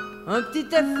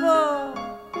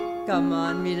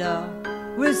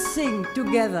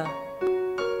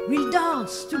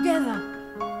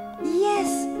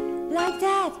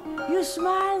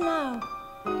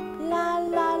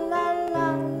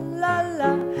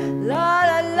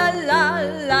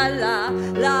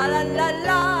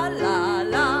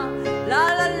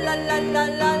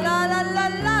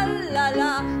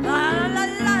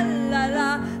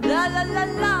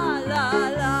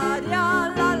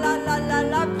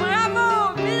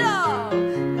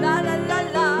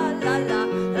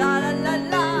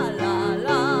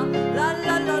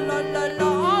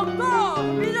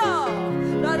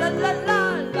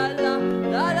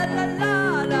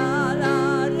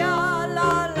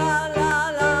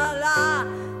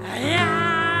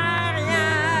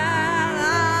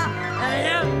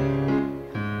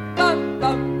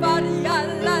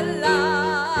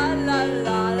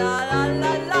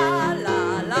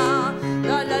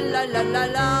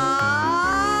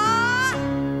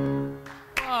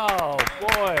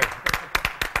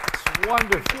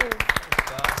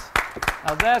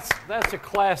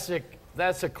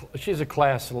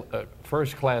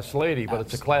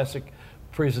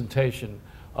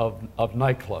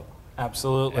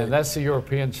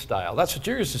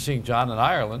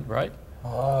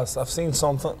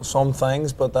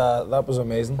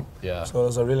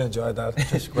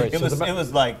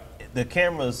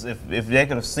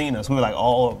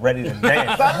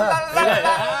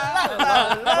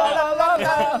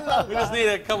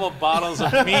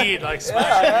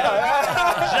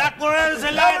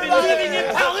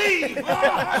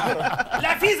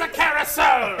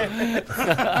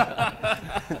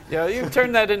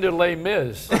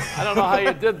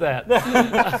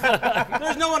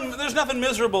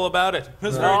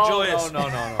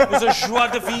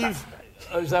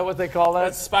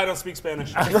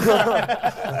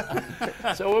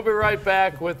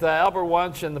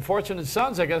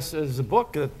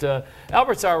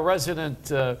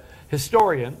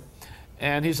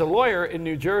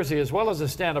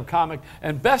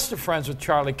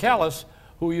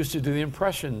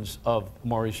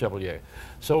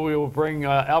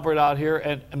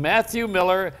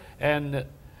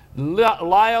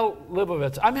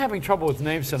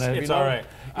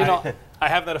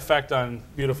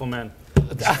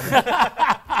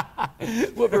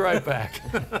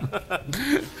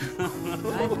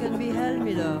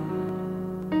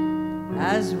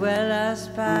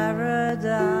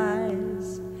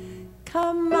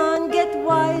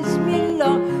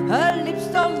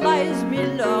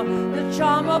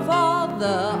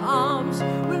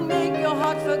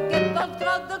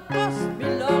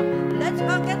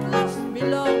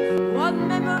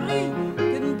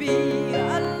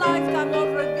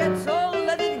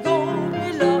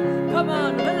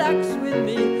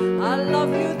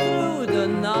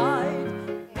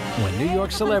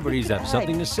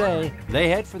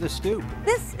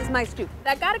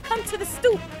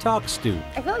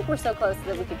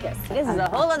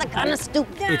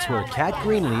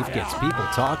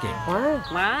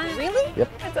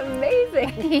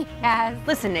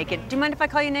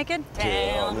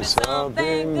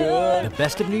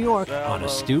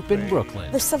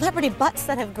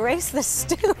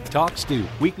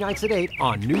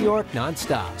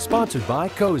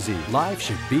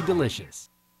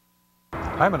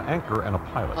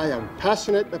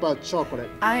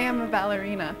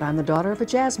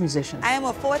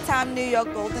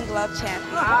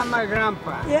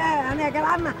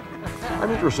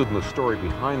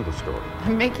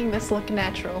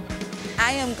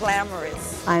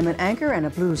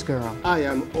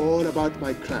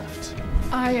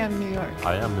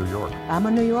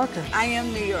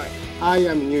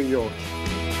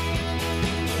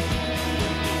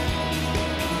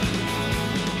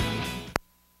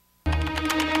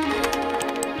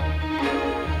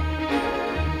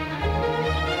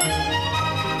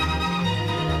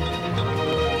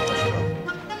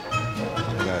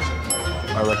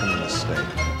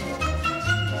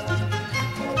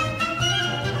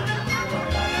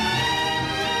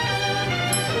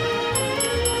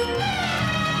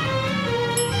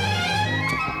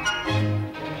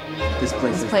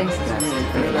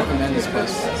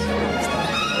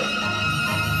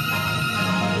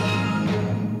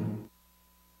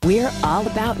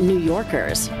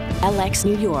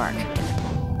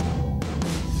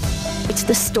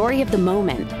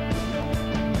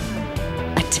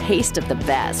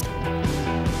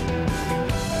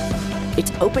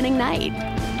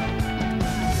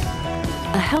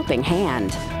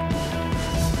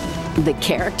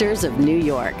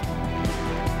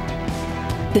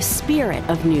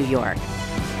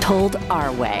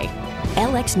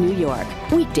 LX New York,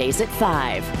 weekdays at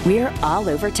 5. We're all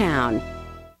over town.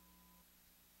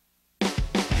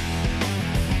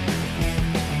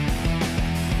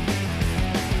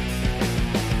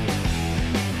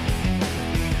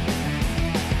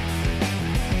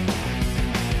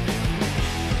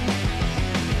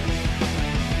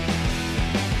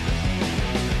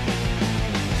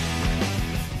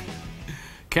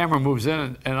 Camera moves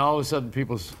in, and all of a sudden,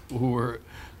 people who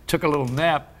took a little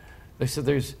nap, they said,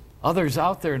 "There's others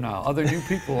out there now, other new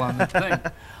people on the thing."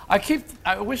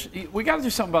 I wish we got to do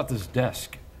something about this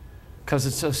desk, because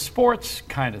it's a sports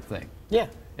kind of thing. Yeah.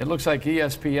 It looks like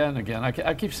ESPN again.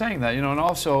 I keep saying that, you know, and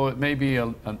also it may be a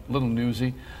little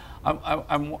newsy.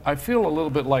 I feel a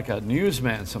little bit like a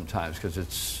newsman sometimes,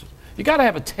 because you got to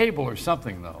have a table or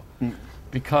something though,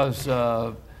 because.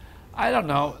 I don't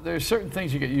know. There's certain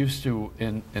things you get used to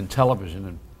in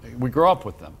television, and we grow up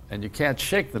with them, and you can't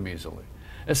shake them easily.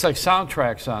 It's like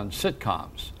soundtracks on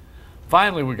sitcoms.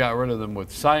 Finally, we got rid of them with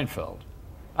Seinfeld.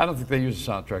 I don't think they use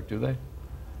a soundtrack, do they?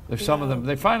 There's some of them.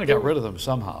 They finally got rid of them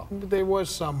somehow. There was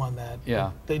some on that.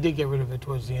 Yeah. They did get rid of it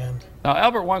towards the end. Now,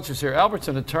 Albert Wunsch is here. Albert's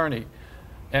an attorney,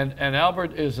 and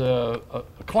Albert is a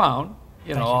clown.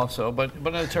 You know, also, but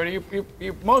an attorney,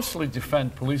 you mostly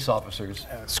defend police officers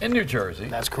in New Jersey.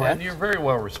 That's correct. And you're very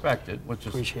well respected, which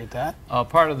is appreciate that.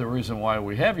 Part of the reason why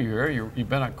we have you here. You've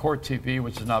been on Court TV,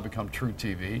 which has now become True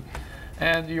TV,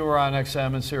 and you were on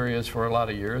XM and Sirius for a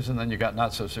lot of years, and then you got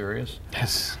Not So Serious.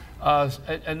 Yes.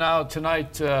 And now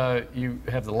tonight you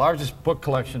have the largest book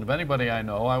collection of anybody I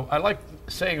know. I like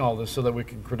saying all this so that we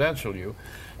can credential you.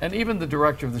 And even the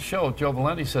director of the show, Joe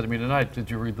Valenti, said to me tonight, "Did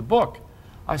you read the book?"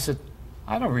 I said,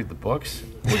 "I don't read the books.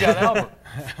 We got Albert."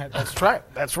 That's right.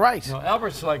 That's right. You know,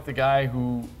 Albert's like the guy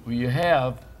who you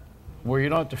have where you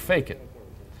don't have to fake it.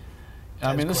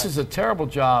 I mean, this is a terrible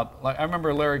job. Like I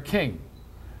remember Larry King.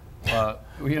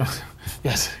 You know,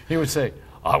 yes, he would say,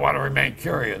 "I want to remain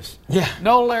curious." Yeah.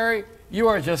 No, Larry, you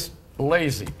are just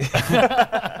lazy.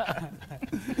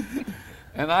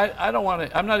 And I don't want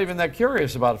to. I'm not even that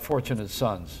curious about Fortunate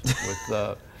Sons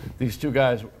with. These two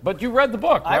guys, but you read the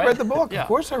book, right? I read the book. Yeah. Of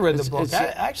course I read the book.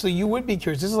 Actually, you would be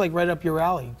curious. This is like right up your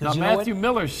alley. Now, Matthew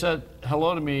Miller said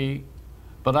hello to me,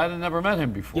 but I never met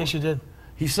him before. Yes, you did.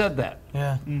 He said that.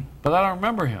 Yeah. But I don't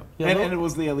remember him. Yeah, and it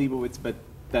was Liel Leibovitz, but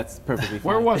that's perfectly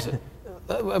fine. Where was it?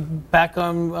 Back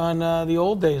on the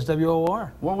old days,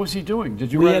 WOR. What was he doing?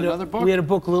 Did you read another book? We had a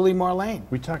book, Lily Marlene.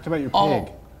 We talked about your pig.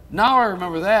 Oh, now I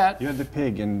remember that. You had the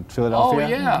pig in Philadelphia? Oh,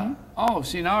 yeah. Oh,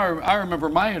 see, now I remember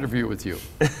my interview with you.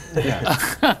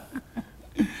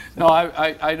 No,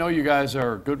 I know you guys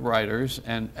are good writers,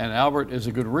 and Albert is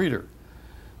a good reader.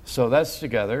 So that's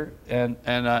together. And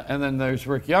then there's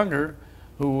Rick Younger,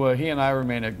 who he and I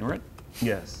remain ignorant.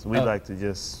 Yes, we like to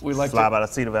just fly by the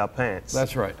seat of our pants.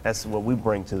 That's right. That's what we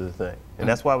bring to the thing. And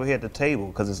that's why we're here at the table,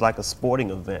 because it's like a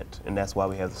sporting event, and that's why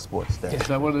we have the sports day. Is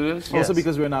that what it is? Also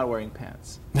because we're not wearing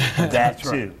pants. That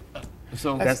too.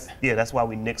 So that's why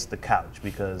we nixed the couch,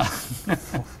 because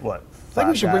what? I think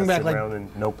we should bring back around in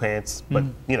no pants, but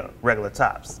you know, regular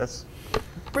tops. That's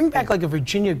bring back like a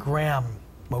Virginia Graham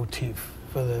motif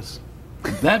for this.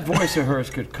 That voice of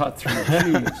hers could cut through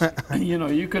cheese. You know,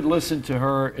 you could listen to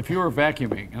her if you were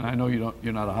vacuuming, and I know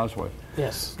you're not a housewife.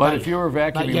 Yes. But if you were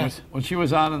vacuuming, when she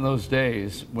was on in those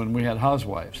days when we had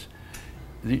housewives,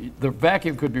 the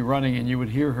vacuum could be running and you would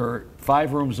hear her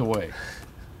 5 rooms away.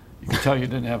 You could tell you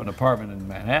didn't have an apartment in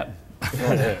Manhattan.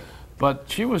 But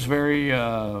she was very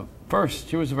first.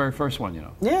 She was the very first one, you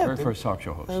know. Yeah. Very first talk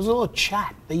show host. There was a little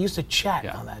chat. They used to chat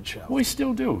on that show. We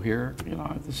still do here. You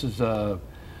know, this is.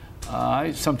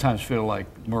 I sometimes feel like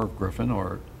Merv Griffin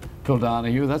or Phil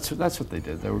Donahue. That's what they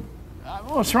did. They were.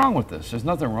 What's wrong with this? There's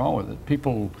nothing wrong with it.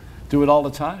 People do it all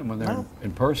the time when they're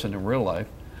in person in real life.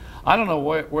 I don't know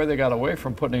where they got away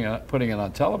from putting it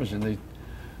on television.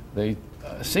 They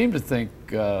seem to think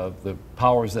the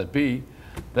powers that be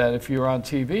that if you're on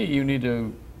TV, you need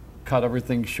to cut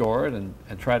everything short and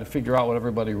try to figure out what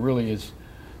everybody really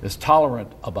is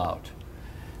tolerant about.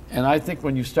 And I think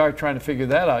when you start trying to figure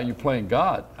that out, you're playing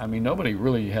God. I mean, nobody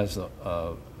really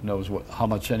knows how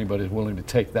much anybody is willing to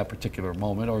take that particular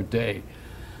moment or day,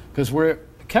 because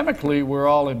chemically we're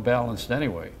all imbalanced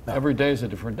anyway. Every day is a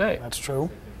different day. That's true.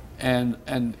 And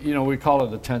you know, we call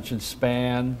it attention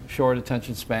span, short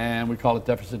attention span. We call it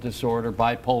deficit disorder,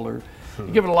 bipolar. You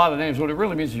give it a lot of names. What it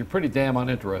really means is you're pretty damn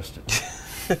uninterested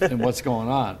in what's going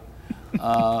on.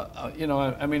 You know,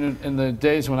 I mean, in the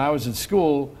days when I was in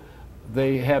school,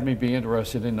 they had me be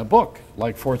interested in a book.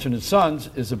 Like Fortunate Sons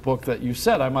is a book that you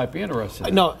said I might be interested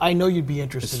in. No, I know you'd be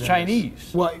interested in It's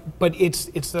Chinese. Well, but it's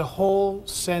the whole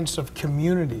sense of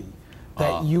community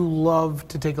that you love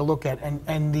to take a look at,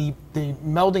 and the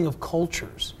melding of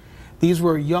cultures. These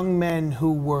were young men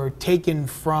who were taken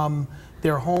from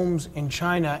their homes in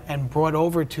China and brought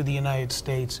over to the United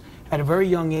States at a very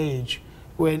young age,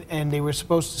 and they were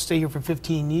supposed to stay here for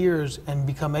 15 years and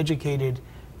become educated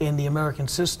in the American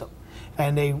system.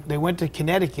 And they went to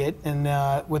Connecticut and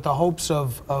with the hopes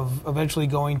of eventually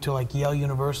going to like Yale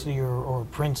University or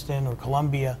Princeton or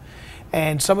Columbia.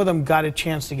 And some of them got a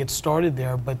chance to get started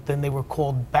there, but then they were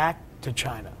called back to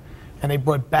China. And they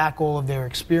brought back all of their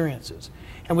experiences.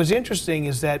 And what's interesting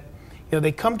is that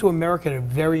they come to America at a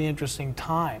very interesting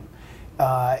time.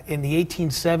 In the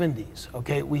 1870s,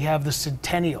 okay, we have the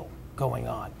centennial going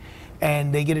on.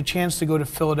 And they get a chance to go to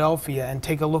Philadelphia and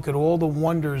take a look at all the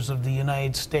wonders of the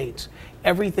United States.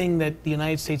 Everything that the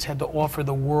United States had to offer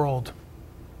the world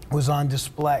was on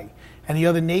display. And the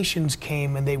other nations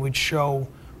came and they would show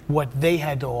what they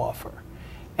had to offer.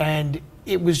 And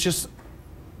it was just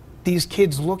these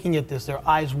kids looking at this, their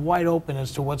eyes wide open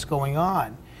as to what's going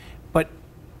on. But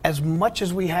as much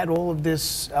as we had all of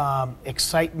this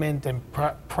excitement and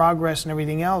progress and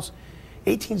everything else,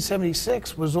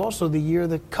 1876 was also the year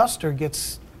that Custer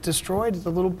gets destroyed at the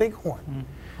Little Bighorn.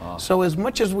 So as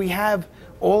much as we have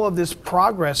all of this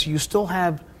progress, you still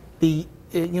have the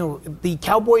the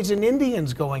cowboys and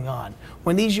Indians going on.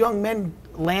 When these young men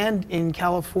land in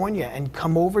California and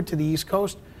come over to the East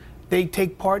Coast, they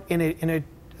take part in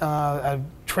a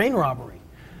train robbery.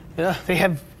 They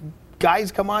have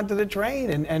guys come onto the train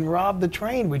and rob the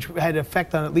train, which had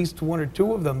effect on at least one or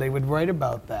two of them. They would write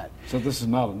about that. So this is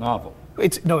not a novel.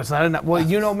 No, it's not a novel. Well,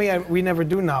 you know me, we never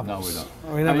do novels. No,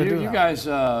 we don't. We never do you guys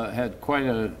had quite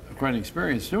an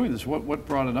experience doing this. What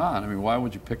brought it on? I mean, why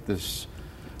would you pick this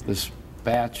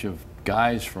batch of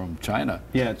guys from China?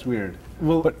 Yeah, it's weird.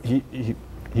 Well, but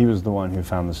he was the one who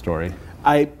found the story.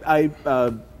 I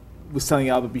was telling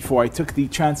Albert before, I took the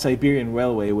Trans-Siberian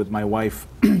Railway with my wife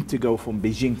to go from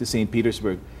Beijing to St.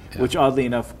 Petersburg, which oddly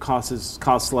enough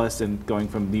costs less than going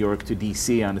from New York to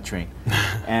DC on a train.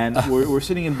 And we're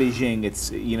sitting in Beijing. It's,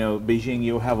 Beijing,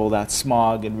 you have all that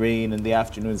smog and rain in the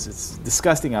afternoons. It's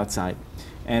disgusting outside.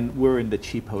 And we're in the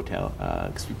cheap hotel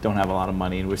because we don't have a lot of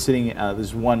money. And we're sitting,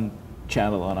 there's one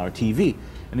channel on our TV,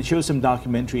 and it shows some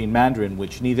documentary in Mandarin,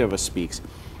 which neither of us speaks.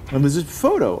 And there's a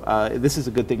photo. This is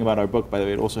a good thing about our book, by the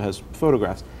way. It also has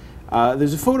photographs.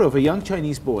 There's a photo of a young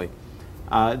Chinese boy.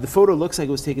 The photo looks like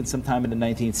it was taken sometime in the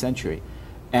 19th century.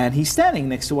 And he's standing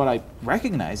next to what I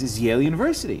recognize as Yale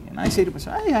University. And I say to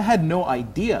myself, I had no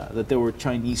idea that there were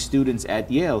Chinese students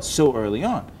at Yale so early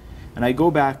on. And I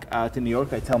go back to New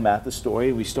York. I tell Matt the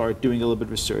story. We start doing a little bit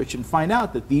of research and find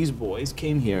out that these boys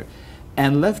came here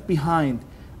and left behind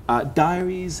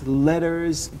diaries,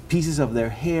 letters, pieces of their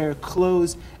hair,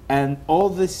 clothes, and all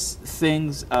these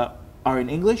things are in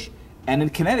English and in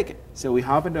Connecticut. So we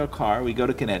hop into our car, we go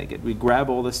to Connecticut, we grab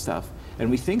all this stuff, and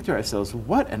we think to ourselves,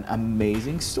 what an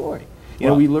amazing story. You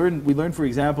know, we learned, for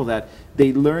example, that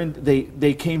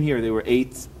they came here, they were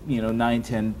 8, 9,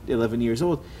 10, 11 years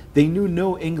old. They knew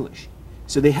no English.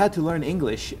 So they had to learn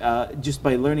English just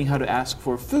by learning how to ask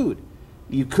for food.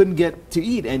 You couldn't get to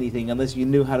eat anything unless you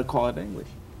knew how to call it in English.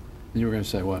 You were going to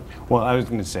say what? Well, I was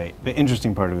going to say, the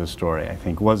interesting part of the story, I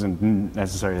think, wasn't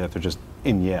necessarily that they're just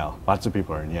in Yale. Lots of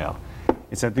people are in Yale.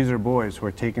 It's that these are boys who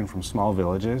are taken from small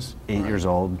villages, 8 years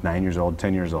old, 9 years old,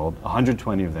 10 years old,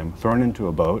 120 of them, thrown into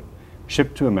a boat,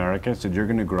 shipped to America, said, you're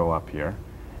going to grow up here.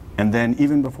 And then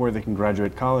even before they can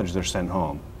graduate college, they're sent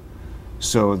home.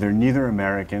 So they're neither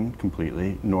American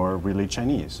completely, nor really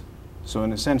Chinese. So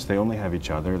in a sense, they only have each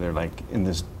other. They're like in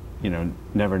this,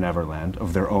 never land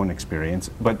of their own experience,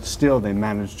 but still they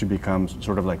managed to become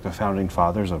sort of like the founding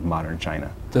fathers of modern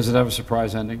China. Does it have a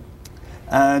surprise ending?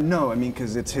 No, I mean,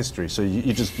 because it's history, so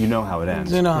you know how it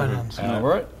ends. You know how it ends.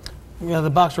 Right. Yeah,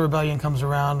 the Boxer Rebellion comes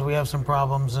around, we have some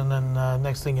problems, and then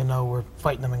next thing you know, we're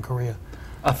fighting them in Korea.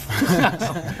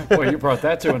 Boy, you brought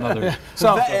that to another.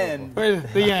 So the end.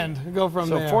 The end. Go from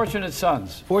there. So Fortunate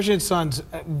Sons. Fortunate Sons,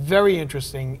 very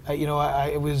interesting.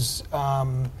 It was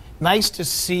nice to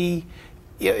see.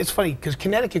 Yeah, it's funny because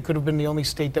Connecticut could have been the only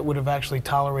state that would have actually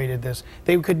tolerated this.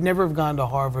 They could never have gone to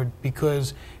Harvard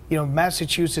because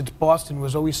Massachusetts, Boston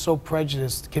was always so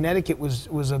prejudiced. Connecticut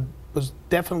was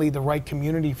definitely the right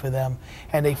community for them,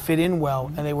 and they fit in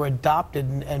well, and they were adopted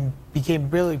and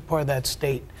became really part of that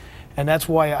state. And that's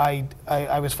why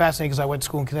I was fascinated because I went to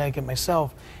school in Connecticut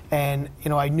myself, and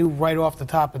I knew right off the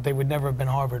top that they would never have been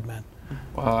Harvard men.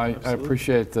 Well, I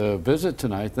appreciate the visit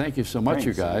tonight. Thank you so much,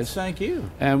 you guys. Thank you.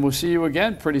 And we'll see you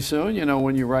again pretty soon,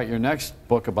 when you write your next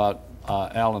book about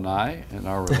Al and I, and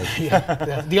our relationship.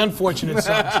 Yeah, the unfortunate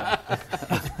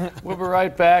Sorensen. We'll be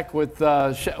right back with,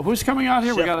 who's coming out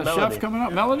here? Chef We got a Melody. chef coming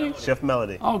up. Melody? Chef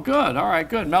Melody. Oh, good. All right,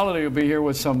 good. Melody will be here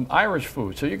with some Irish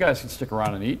food, so you guys can stick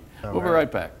around and eat. We'll be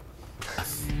right back.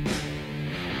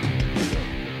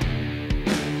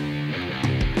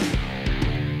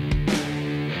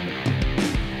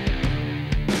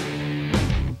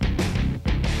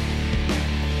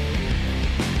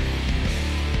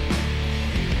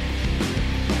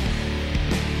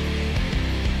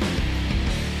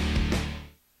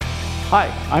 Hi,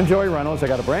 I'm Joey Reynolds. I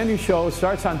got a brand new show. It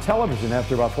starts on television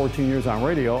after about 14 years on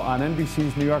radio on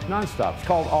NBC's New York Nonstop. It's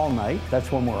called All Night.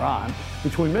 That's when we're on.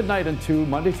 Between midnight and 2,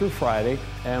 Monday through Friday.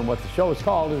 And what the show is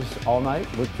called is All Night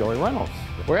with Joey Reynolds.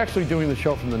 We're actually doing the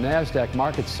show from the NASDAQ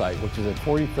market site, which is at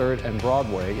 43rd and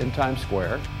Broadway in Times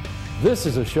Square. This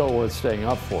is a show worth staying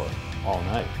up for all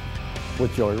night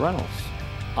with Joey Reynolds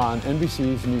on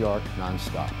NBC's New York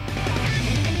Nonstop.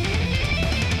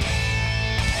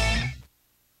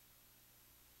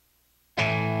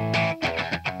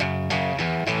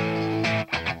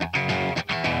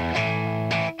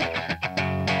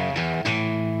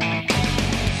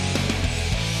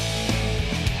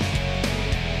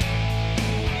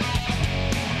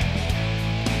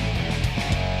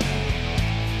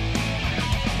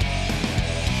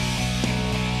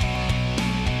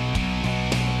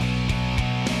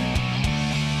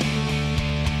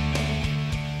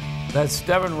 That's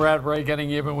Devin Ratray getting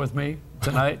even with me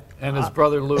tonight, and his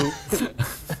brother Lou.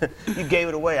 You gave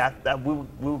it away. We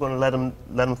were going to let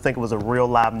him think it was a real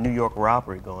live New York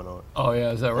robbery going on. Oh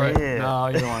yeah, is that right? Yeah. No,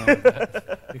 you don't want to do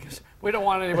that. Because we don't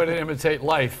want anybody to imitate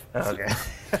life. Okay.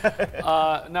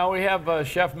 Now we have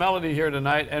Chef Melody here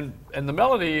tonight, and the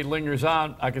melody lingers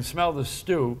on. I can smell the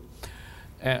stew,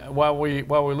 while we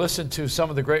listen to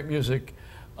some of the great music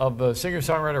of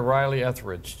singer-songwriter Riley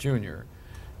Etheridge Jr.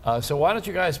 So why don't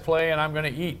you guys play, and I'm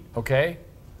going to eat, okay?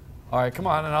 All right, come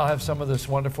on, and I'll have some of this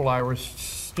wonderful Irish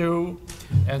stew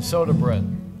and soda bread.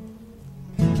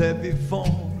 Left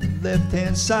phone,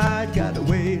 left-hand side, got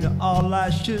away to all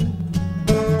I should.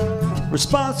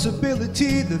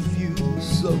 Responsibility, the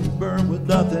fuse, so burned with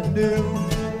nothing new.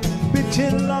 Been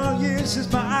 10 long years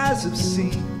since my eyes have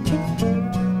seen.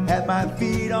 Had my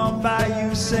feet on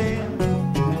bayou sand.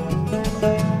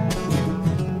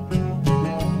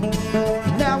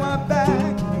 Now I'm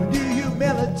back with new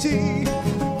humility.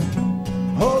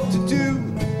 Hope to do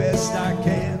the best I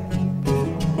can.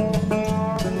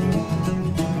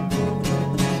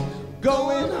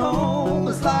 Going home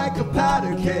is like a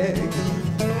powder keg.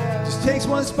 Just takes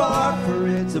one spark for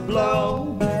it to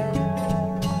blow.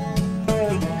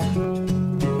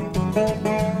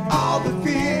 All the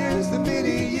fears the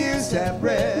many years have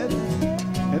bred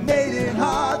and made it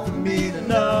hard for me to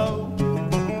know.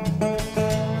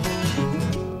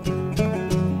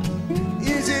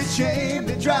 Shame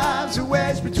that drives a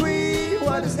wedge between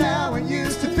what is now and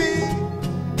used to be.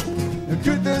 Or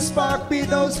could the spark be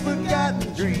those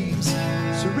forgotten dreams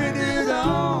surrendered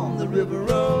on the river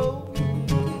road?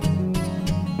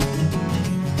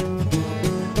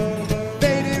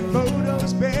 Faded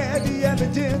photos bear the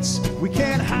evidence. We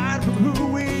can't hide from who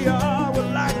we are.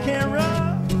 Well, I can't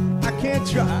run, I can't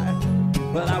try,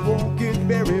 but I won't get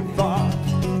very far.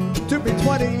 Took me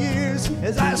 20 years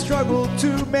as I struggled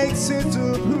to make sense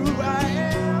of who I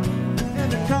am, and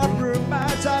the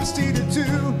compromise I've steered to,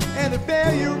 and the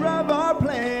failure of our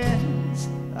plans.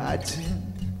 I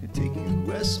tend to take you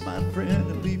west, my friend,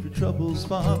 and leave your troubles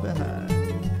far behind.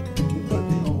 But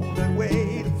the only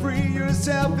way to free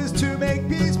yourself is to make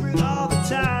peace with all the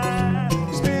time.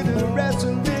 Spending the rest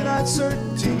of it in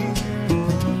uncertainty,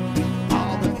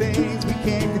 all the things we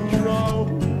can't control.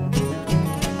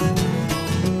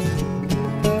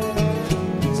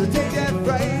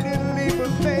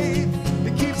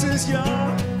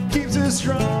 Young, keeps us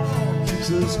strong, keeps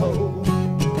us whole.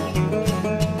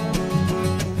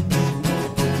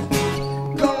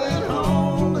 Going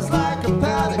home is like a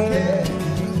powder keg.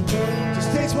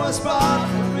 Just takes one spark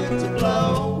for it to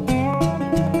blow.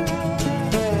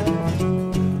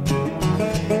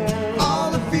 All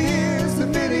the fears that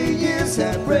many years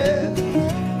have bred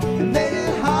and made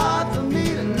it hard for me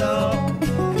to know.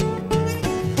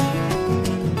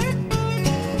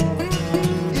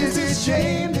 Is it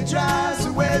shame drives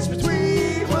a wedge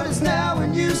between what is now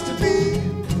and used to be?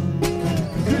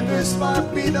 Could the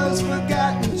spark be those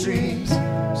forgotten dreams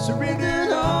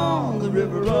surrendered on the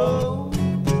river road?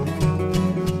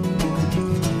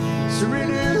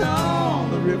 Surrendered on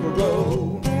the river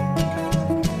road.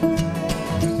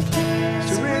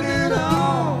 Surrendered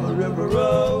on the river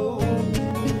road.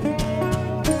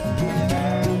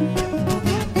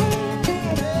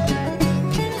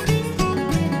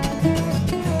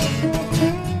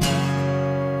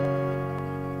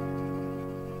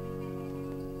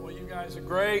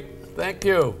 Thank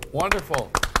you.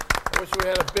 Wonderful. I wish we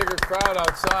had a bigger crowd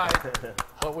outside,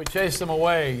 but we chased them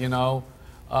away, you know.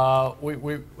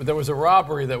 There was a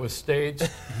robbery that was staged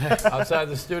outside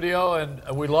the studio, and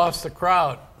we lost the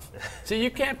crowd. See,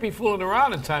 you can't be fooling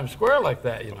around in Times Square like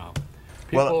that, you know.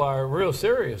 People are real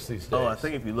serious these days. Oh, I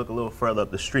think if you look a little further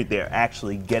up the street, they're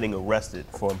actually getting arrested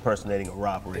for impersonating a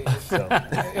robbery. So.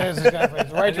 Yes, exactly.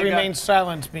 The right to remain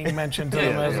silent being mentioned to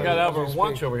them. He's got Albert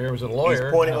Wunsch over here, who's a lawyer.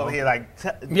 He's pointing over here like,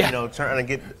 you know, trying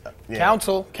to get...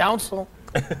 Counsel.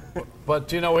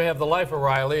 But, you know, we have the life of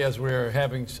Riley as we're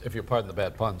having, if you pardon the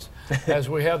bad puns, as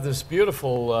we have this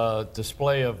beautiful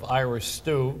display of Irish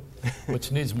stew, which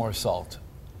needs more salt.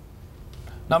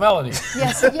 Now, Melody.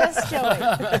 Yes,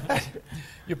 Joey.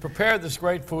 You prepared this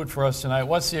great food for us tonight.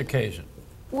 What's the occasion?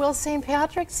 Well, St.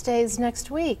 Patrick's Day is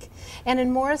next week. And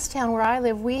in Morristown, where I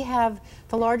live, we have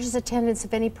the largest attendance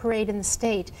of any parade in the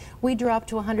state. We draw up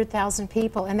to 100,000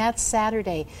 people, and that's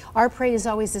Saturday. Our parade is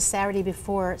always the Saturday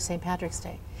before St. Patrick's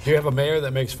Day. Do you have a mayor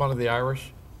that makes fun of the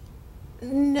Irish?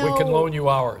 No. We can loan you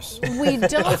ours. We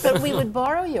don't, but we would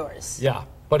borrow yours. Yeah,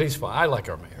 but he's fun. I like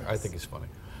our mayor. I think he's funny.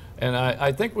 And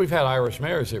I think we've had Irish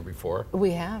mayors here before. We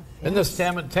have. In this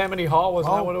Tammany Hall,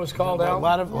 wasn't that what it was called, Al? A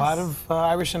lot of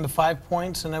Irish in the 5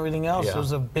 Points and everything else. Yeah. There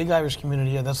was a big Irish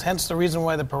community here. That's hence the reason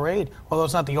why the parade, although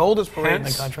it's not the oldest parade in the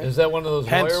country. Is that one of those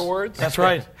lawyer words? That's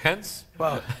right. Hence?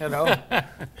 Well, you know,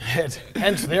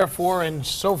 hence, therefore, and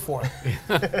so forth.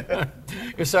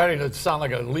 You're starting to sound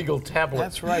like a legal tablet.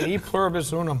 That's right. E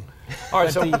pluribus unum. All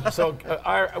right, so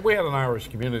we had an Irish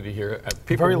community here.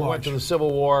 People who went to the Civil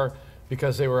War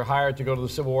because they were hired to go to the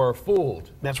Civil War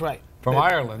fooled. That's right. From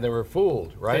Ireland, they were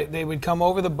fooled, right? They would come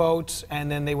over the boats, and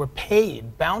then they were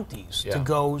paid bounties to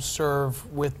go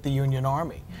serve with the Union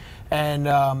Army. And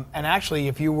actually,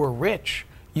 if you were rich,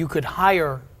 you could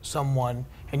hire someone,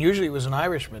 and usually it was an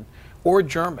Irishman or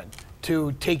German,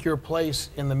 to take your place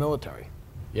in the military.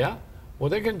 Yeah? Well,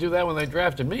 they couldn't do that when they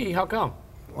drafted me. How come?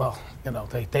 Well, you know,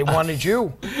 they wanted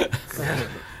you.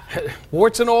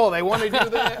 Warts and all, they wanted you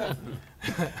there.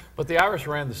 But the Irish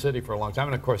ran the city for a long time,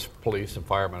 and of course, police and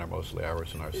firemen are mostly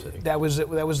Irish in our city. That was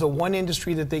the one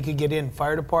industry that they could get in.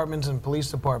 Fire departments and police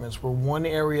departments were one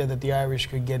area that the Irish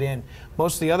could get in.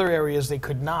 Most of the other areas they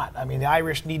could not. I mean, the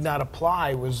Irish need not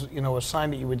apply was, you know, a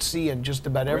sign that you would see in just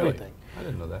about everything. I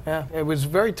didn't know that. Yeah, it was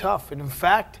very tough. And in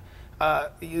fact,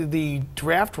 the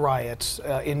draft riots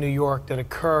in New York that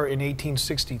occur in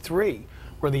 1863,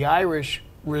 where the Irish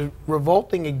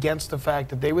revolting against the fact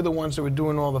that they were the ones that were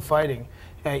doing all the fighting.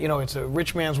 You know, it's a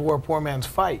rich man's war, poor man's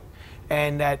fight.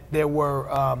 And that there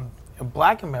were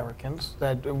black Americans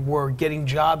that were getting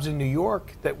jobs in New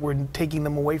York that were taking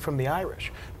them away from the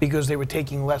Irish because they were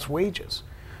taking less wages.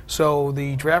 So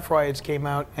the draft riots came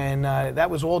out, and that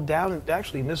was all down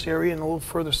actually in this area and a little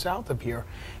further south of here.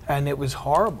 And it was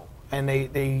horrible. And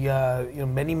they you know,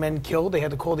 many men killed. They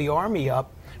had to call the army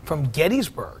up from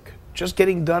Gettysburg, just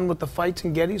getting done with the fights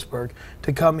in Gettysburg,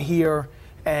 to come here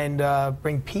and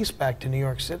bring peace back to New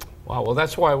York City. Wow, well,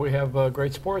 that's why we have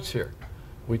great sports here.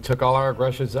 We took all our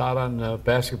aggressions out on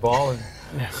basketball, and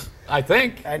I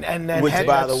think. Which,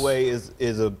 by the way,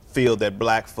 is a field that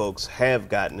black folks have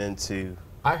gotten into.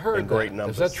 I heard in great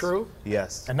numbers. Is that true?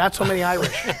 Yes. And not so many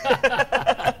Irish.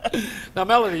 Now,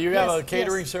 Melody, you have a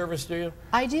catering service, do you?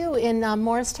 I do, in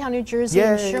Morristown, New Jersey,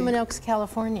 and Sherman Oaks,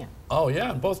 California. Oh,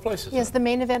 yeah, in both places. Yes, the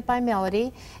Main Event by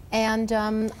Melody. And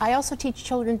I also teach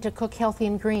children to cook healthy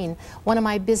and green. One of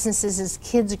my businesses is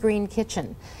Kids Green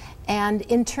Kitchen. And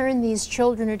in turn, these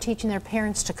children are teaching their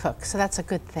parents to cook, so that's a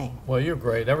good thing. Well, you're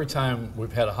great. Every time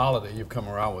we've had a holiday, you've come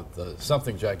around with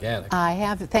something gigantic. I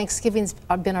have. Thanksgiving's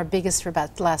been our biggest for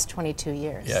about the last 22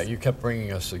 years. Yeah, you kept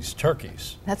bringing us these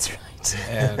turkeys. That's right.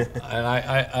 And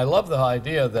I love the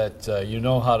idea that you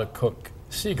know how to cook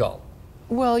seagull.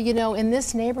 Well, you know, in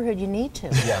this neighborhood, you need to.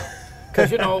 Yeah,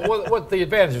 because you know what the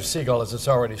advantage of seagull is, it's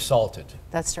already salted.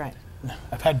 That's right.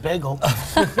 I've had bagel.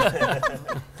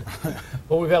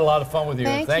 Well, we've had a lot of fun with you.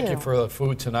 Thank you for the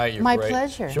food tonight. You're My great.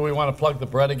 pleasure. Should we want to plug the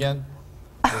bread again?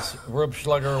 This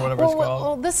Rubschlager or whatever it's called?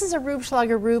 Well, this is a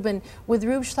Rubschlager Reuben with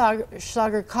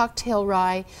Rubschlager cocktail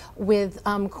rye with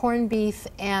corned beef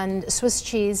and Swiss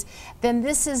cheese. Then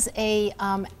this is a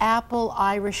apple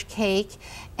Irish cake.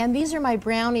 And these are my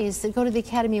brownies that go to the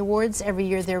Academy Awards every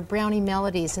year. They're brownie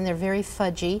melodies, and they're very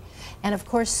fudgy. And, of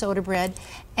course, soda bread.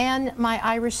 And my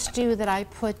Irish stew that I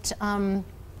put...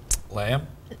 Lamb?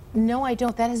 No, I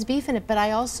don't. That has beef in it, but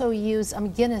I also use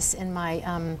Guinness in my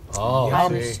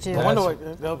Irish stew. I wonder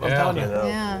what, I'm telling you,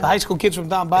 the high school kids from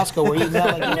Don Bosco were eating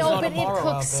that like no, but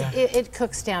it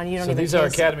cooks down. You don't so even these are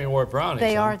Academy Award brownies.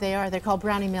 They are. They're called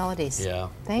Brownie Melodies. Yeah.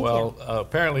 Thank you. Well,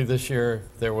 apparently this year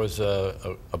there was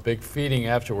a big feeding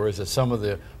afterwards that some of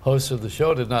the hosts of the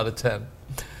show did not attend.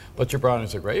 But your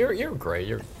brownies are great. You're great.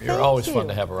 You're always fun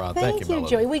to have around. Thank you, Melody.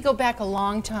 Joey. We go back a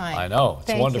long time. I know.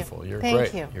 It's wonderful. You're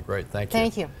great. You're great. Thank you.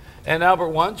 Thank you. And Albert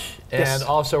Wunsch, and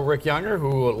also Rick Younger,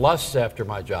 who lusts after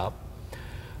my job.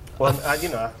 Well, you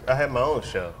know, I have my own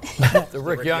show. The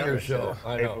Rick Younger show.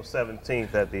 I know. April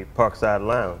 17th at the Parkside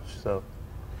Lounge. So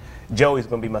Joey's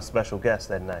going to be my special guest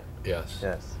that night. Yes.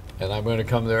 Yes. And I'm going to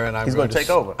come there, and He's going to take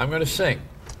over. I'm going to sing.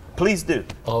 Please do.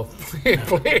 Oh,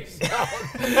 please.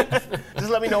 Just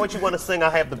let me know what you want to sing. I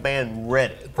have the band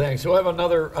ready. Thanks. We'll have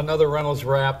another Reynolds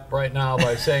rap right now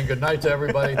by saying good night to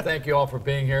everybody. Thank you all for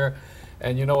being here.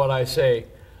 And you know what I say?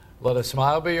 Let a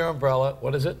smile be your umbrella.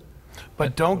 What is it?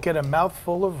 But don't get a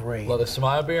mouthful of rain. Let a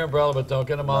smile be your umbrella, but don't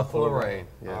get a mouthful of rain.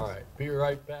 Yes. All right. Be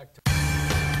right back.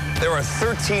 There are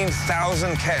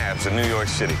 13,000 cabs in New York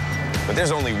City, but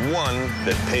there's only one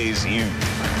that pays you.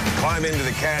 Climb into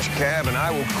the cash cab and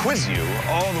I will quiz you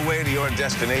all the way to your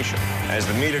destination. As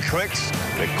the meter clicks,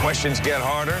 the questions get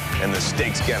harder and the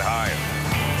stakes get higher.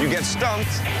 If you get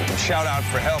stumped, you can shout out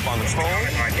for help on the phone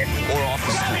or off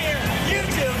the street.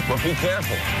 But be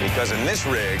careful, because in this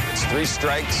rig, it's 3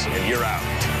 strikes and you're out.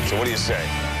 So what do you say?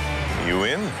 You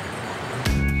in?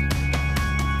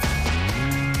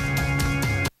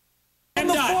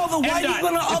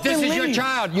 If this is your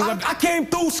child, I came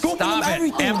through scooping them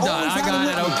everything. I got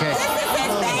it, okay.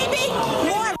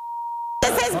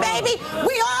 This is his baby.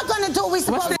 We all gonna do what we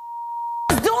supposed to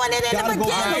doing it in the beginning. All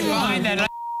right, find that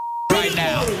right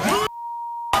now.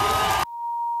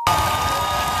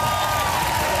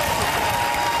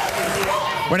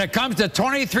 When it comes to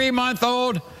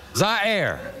 23-month-old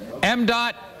Zaire,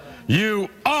 M.Dot, you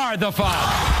are the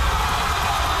father.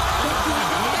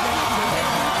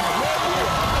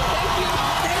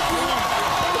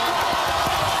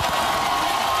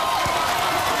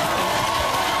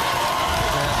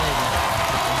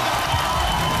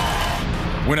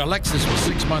 When Alexis was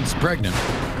 6 months pregnant,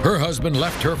 her husband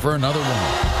left her for another woman.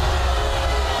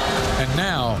 And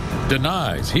now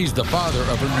denies he's the father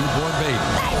of her newborn baby.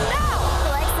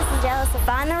 Alexis is jealous, so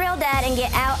find the real dad and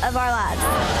get out of our lives.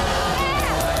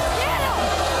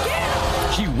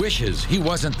 She wishes he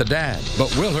wasn't the dad,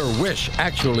 but will her wish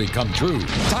actually come true?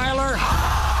 Tyler?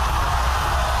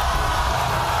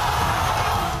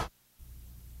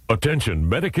 Attention,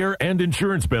 Medicare and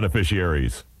insurance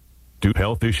beneficiaries. Do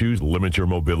health issues limit your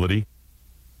mobility?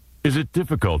 Is it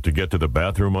difficult to get to the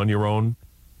bathroom on your own?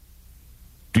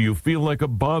 Do you feel like a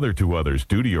bother to others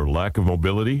due to your lack of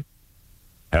mobility?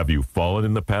 Have you fallen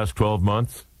in the past 12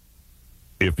 months?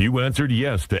 If you answered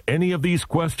yes to any of these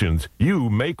questions,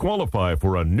 you may qualify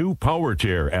for a new power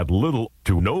chair at little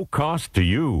to no cost to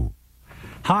you.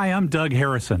 Hi, I'm Doug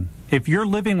Harrison. If you're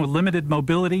living with limited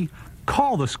mobility,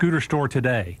 call the Scooter Store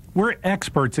today. We're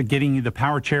experts at getting you the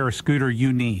power chair or scooter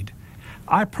you need.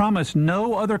 I promise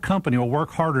no other company will work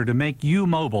harder to make you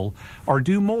mobile or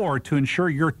do more to ensure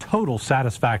your total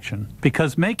satisfaction,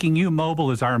 because making you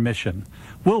mobile is our mission.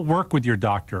 We'll work with your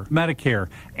doctor, Medicare,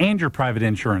 and your private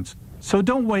insurance, so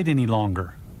don't wait any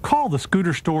longer. Call the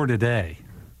Scooter Store today.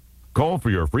 Call for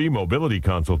your free mobility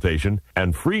consultation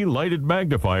and free lighted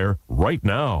magnifier right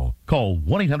now. Call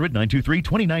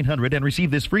 1-800-923-2900 and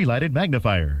receive this free lighted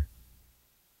magnifier.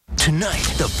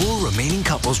 Tonight, the 4 remaining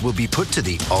couples will be put to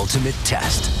the ultimate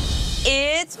test.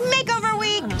 It's makeover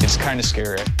week. It's kind of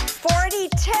scary.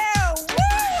 42. Woo!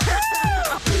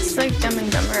 It's like Dumb and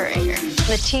Dumber right here.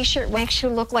 The t-shirt makes you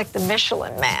look like the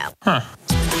Michelin Man.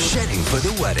 Shedding for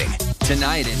the wedding.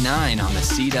 Tonight at 9 on the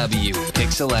CW,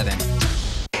 Pix 11.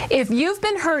 If you've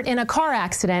been hurt in a car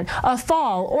accident, a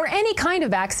fall, or any kind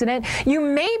of accident, you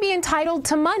may be entitled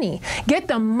to money. Get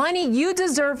the money you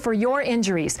deserve for your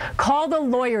injuries. Call the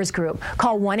Lawyers Group.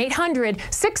 Call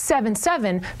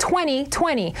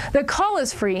 1-800-677-2020. The call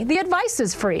is free. The advice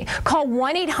is free. Call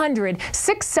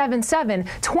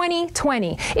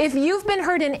 1-800-677-2020. If you've been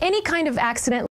hurt in any kind of accident,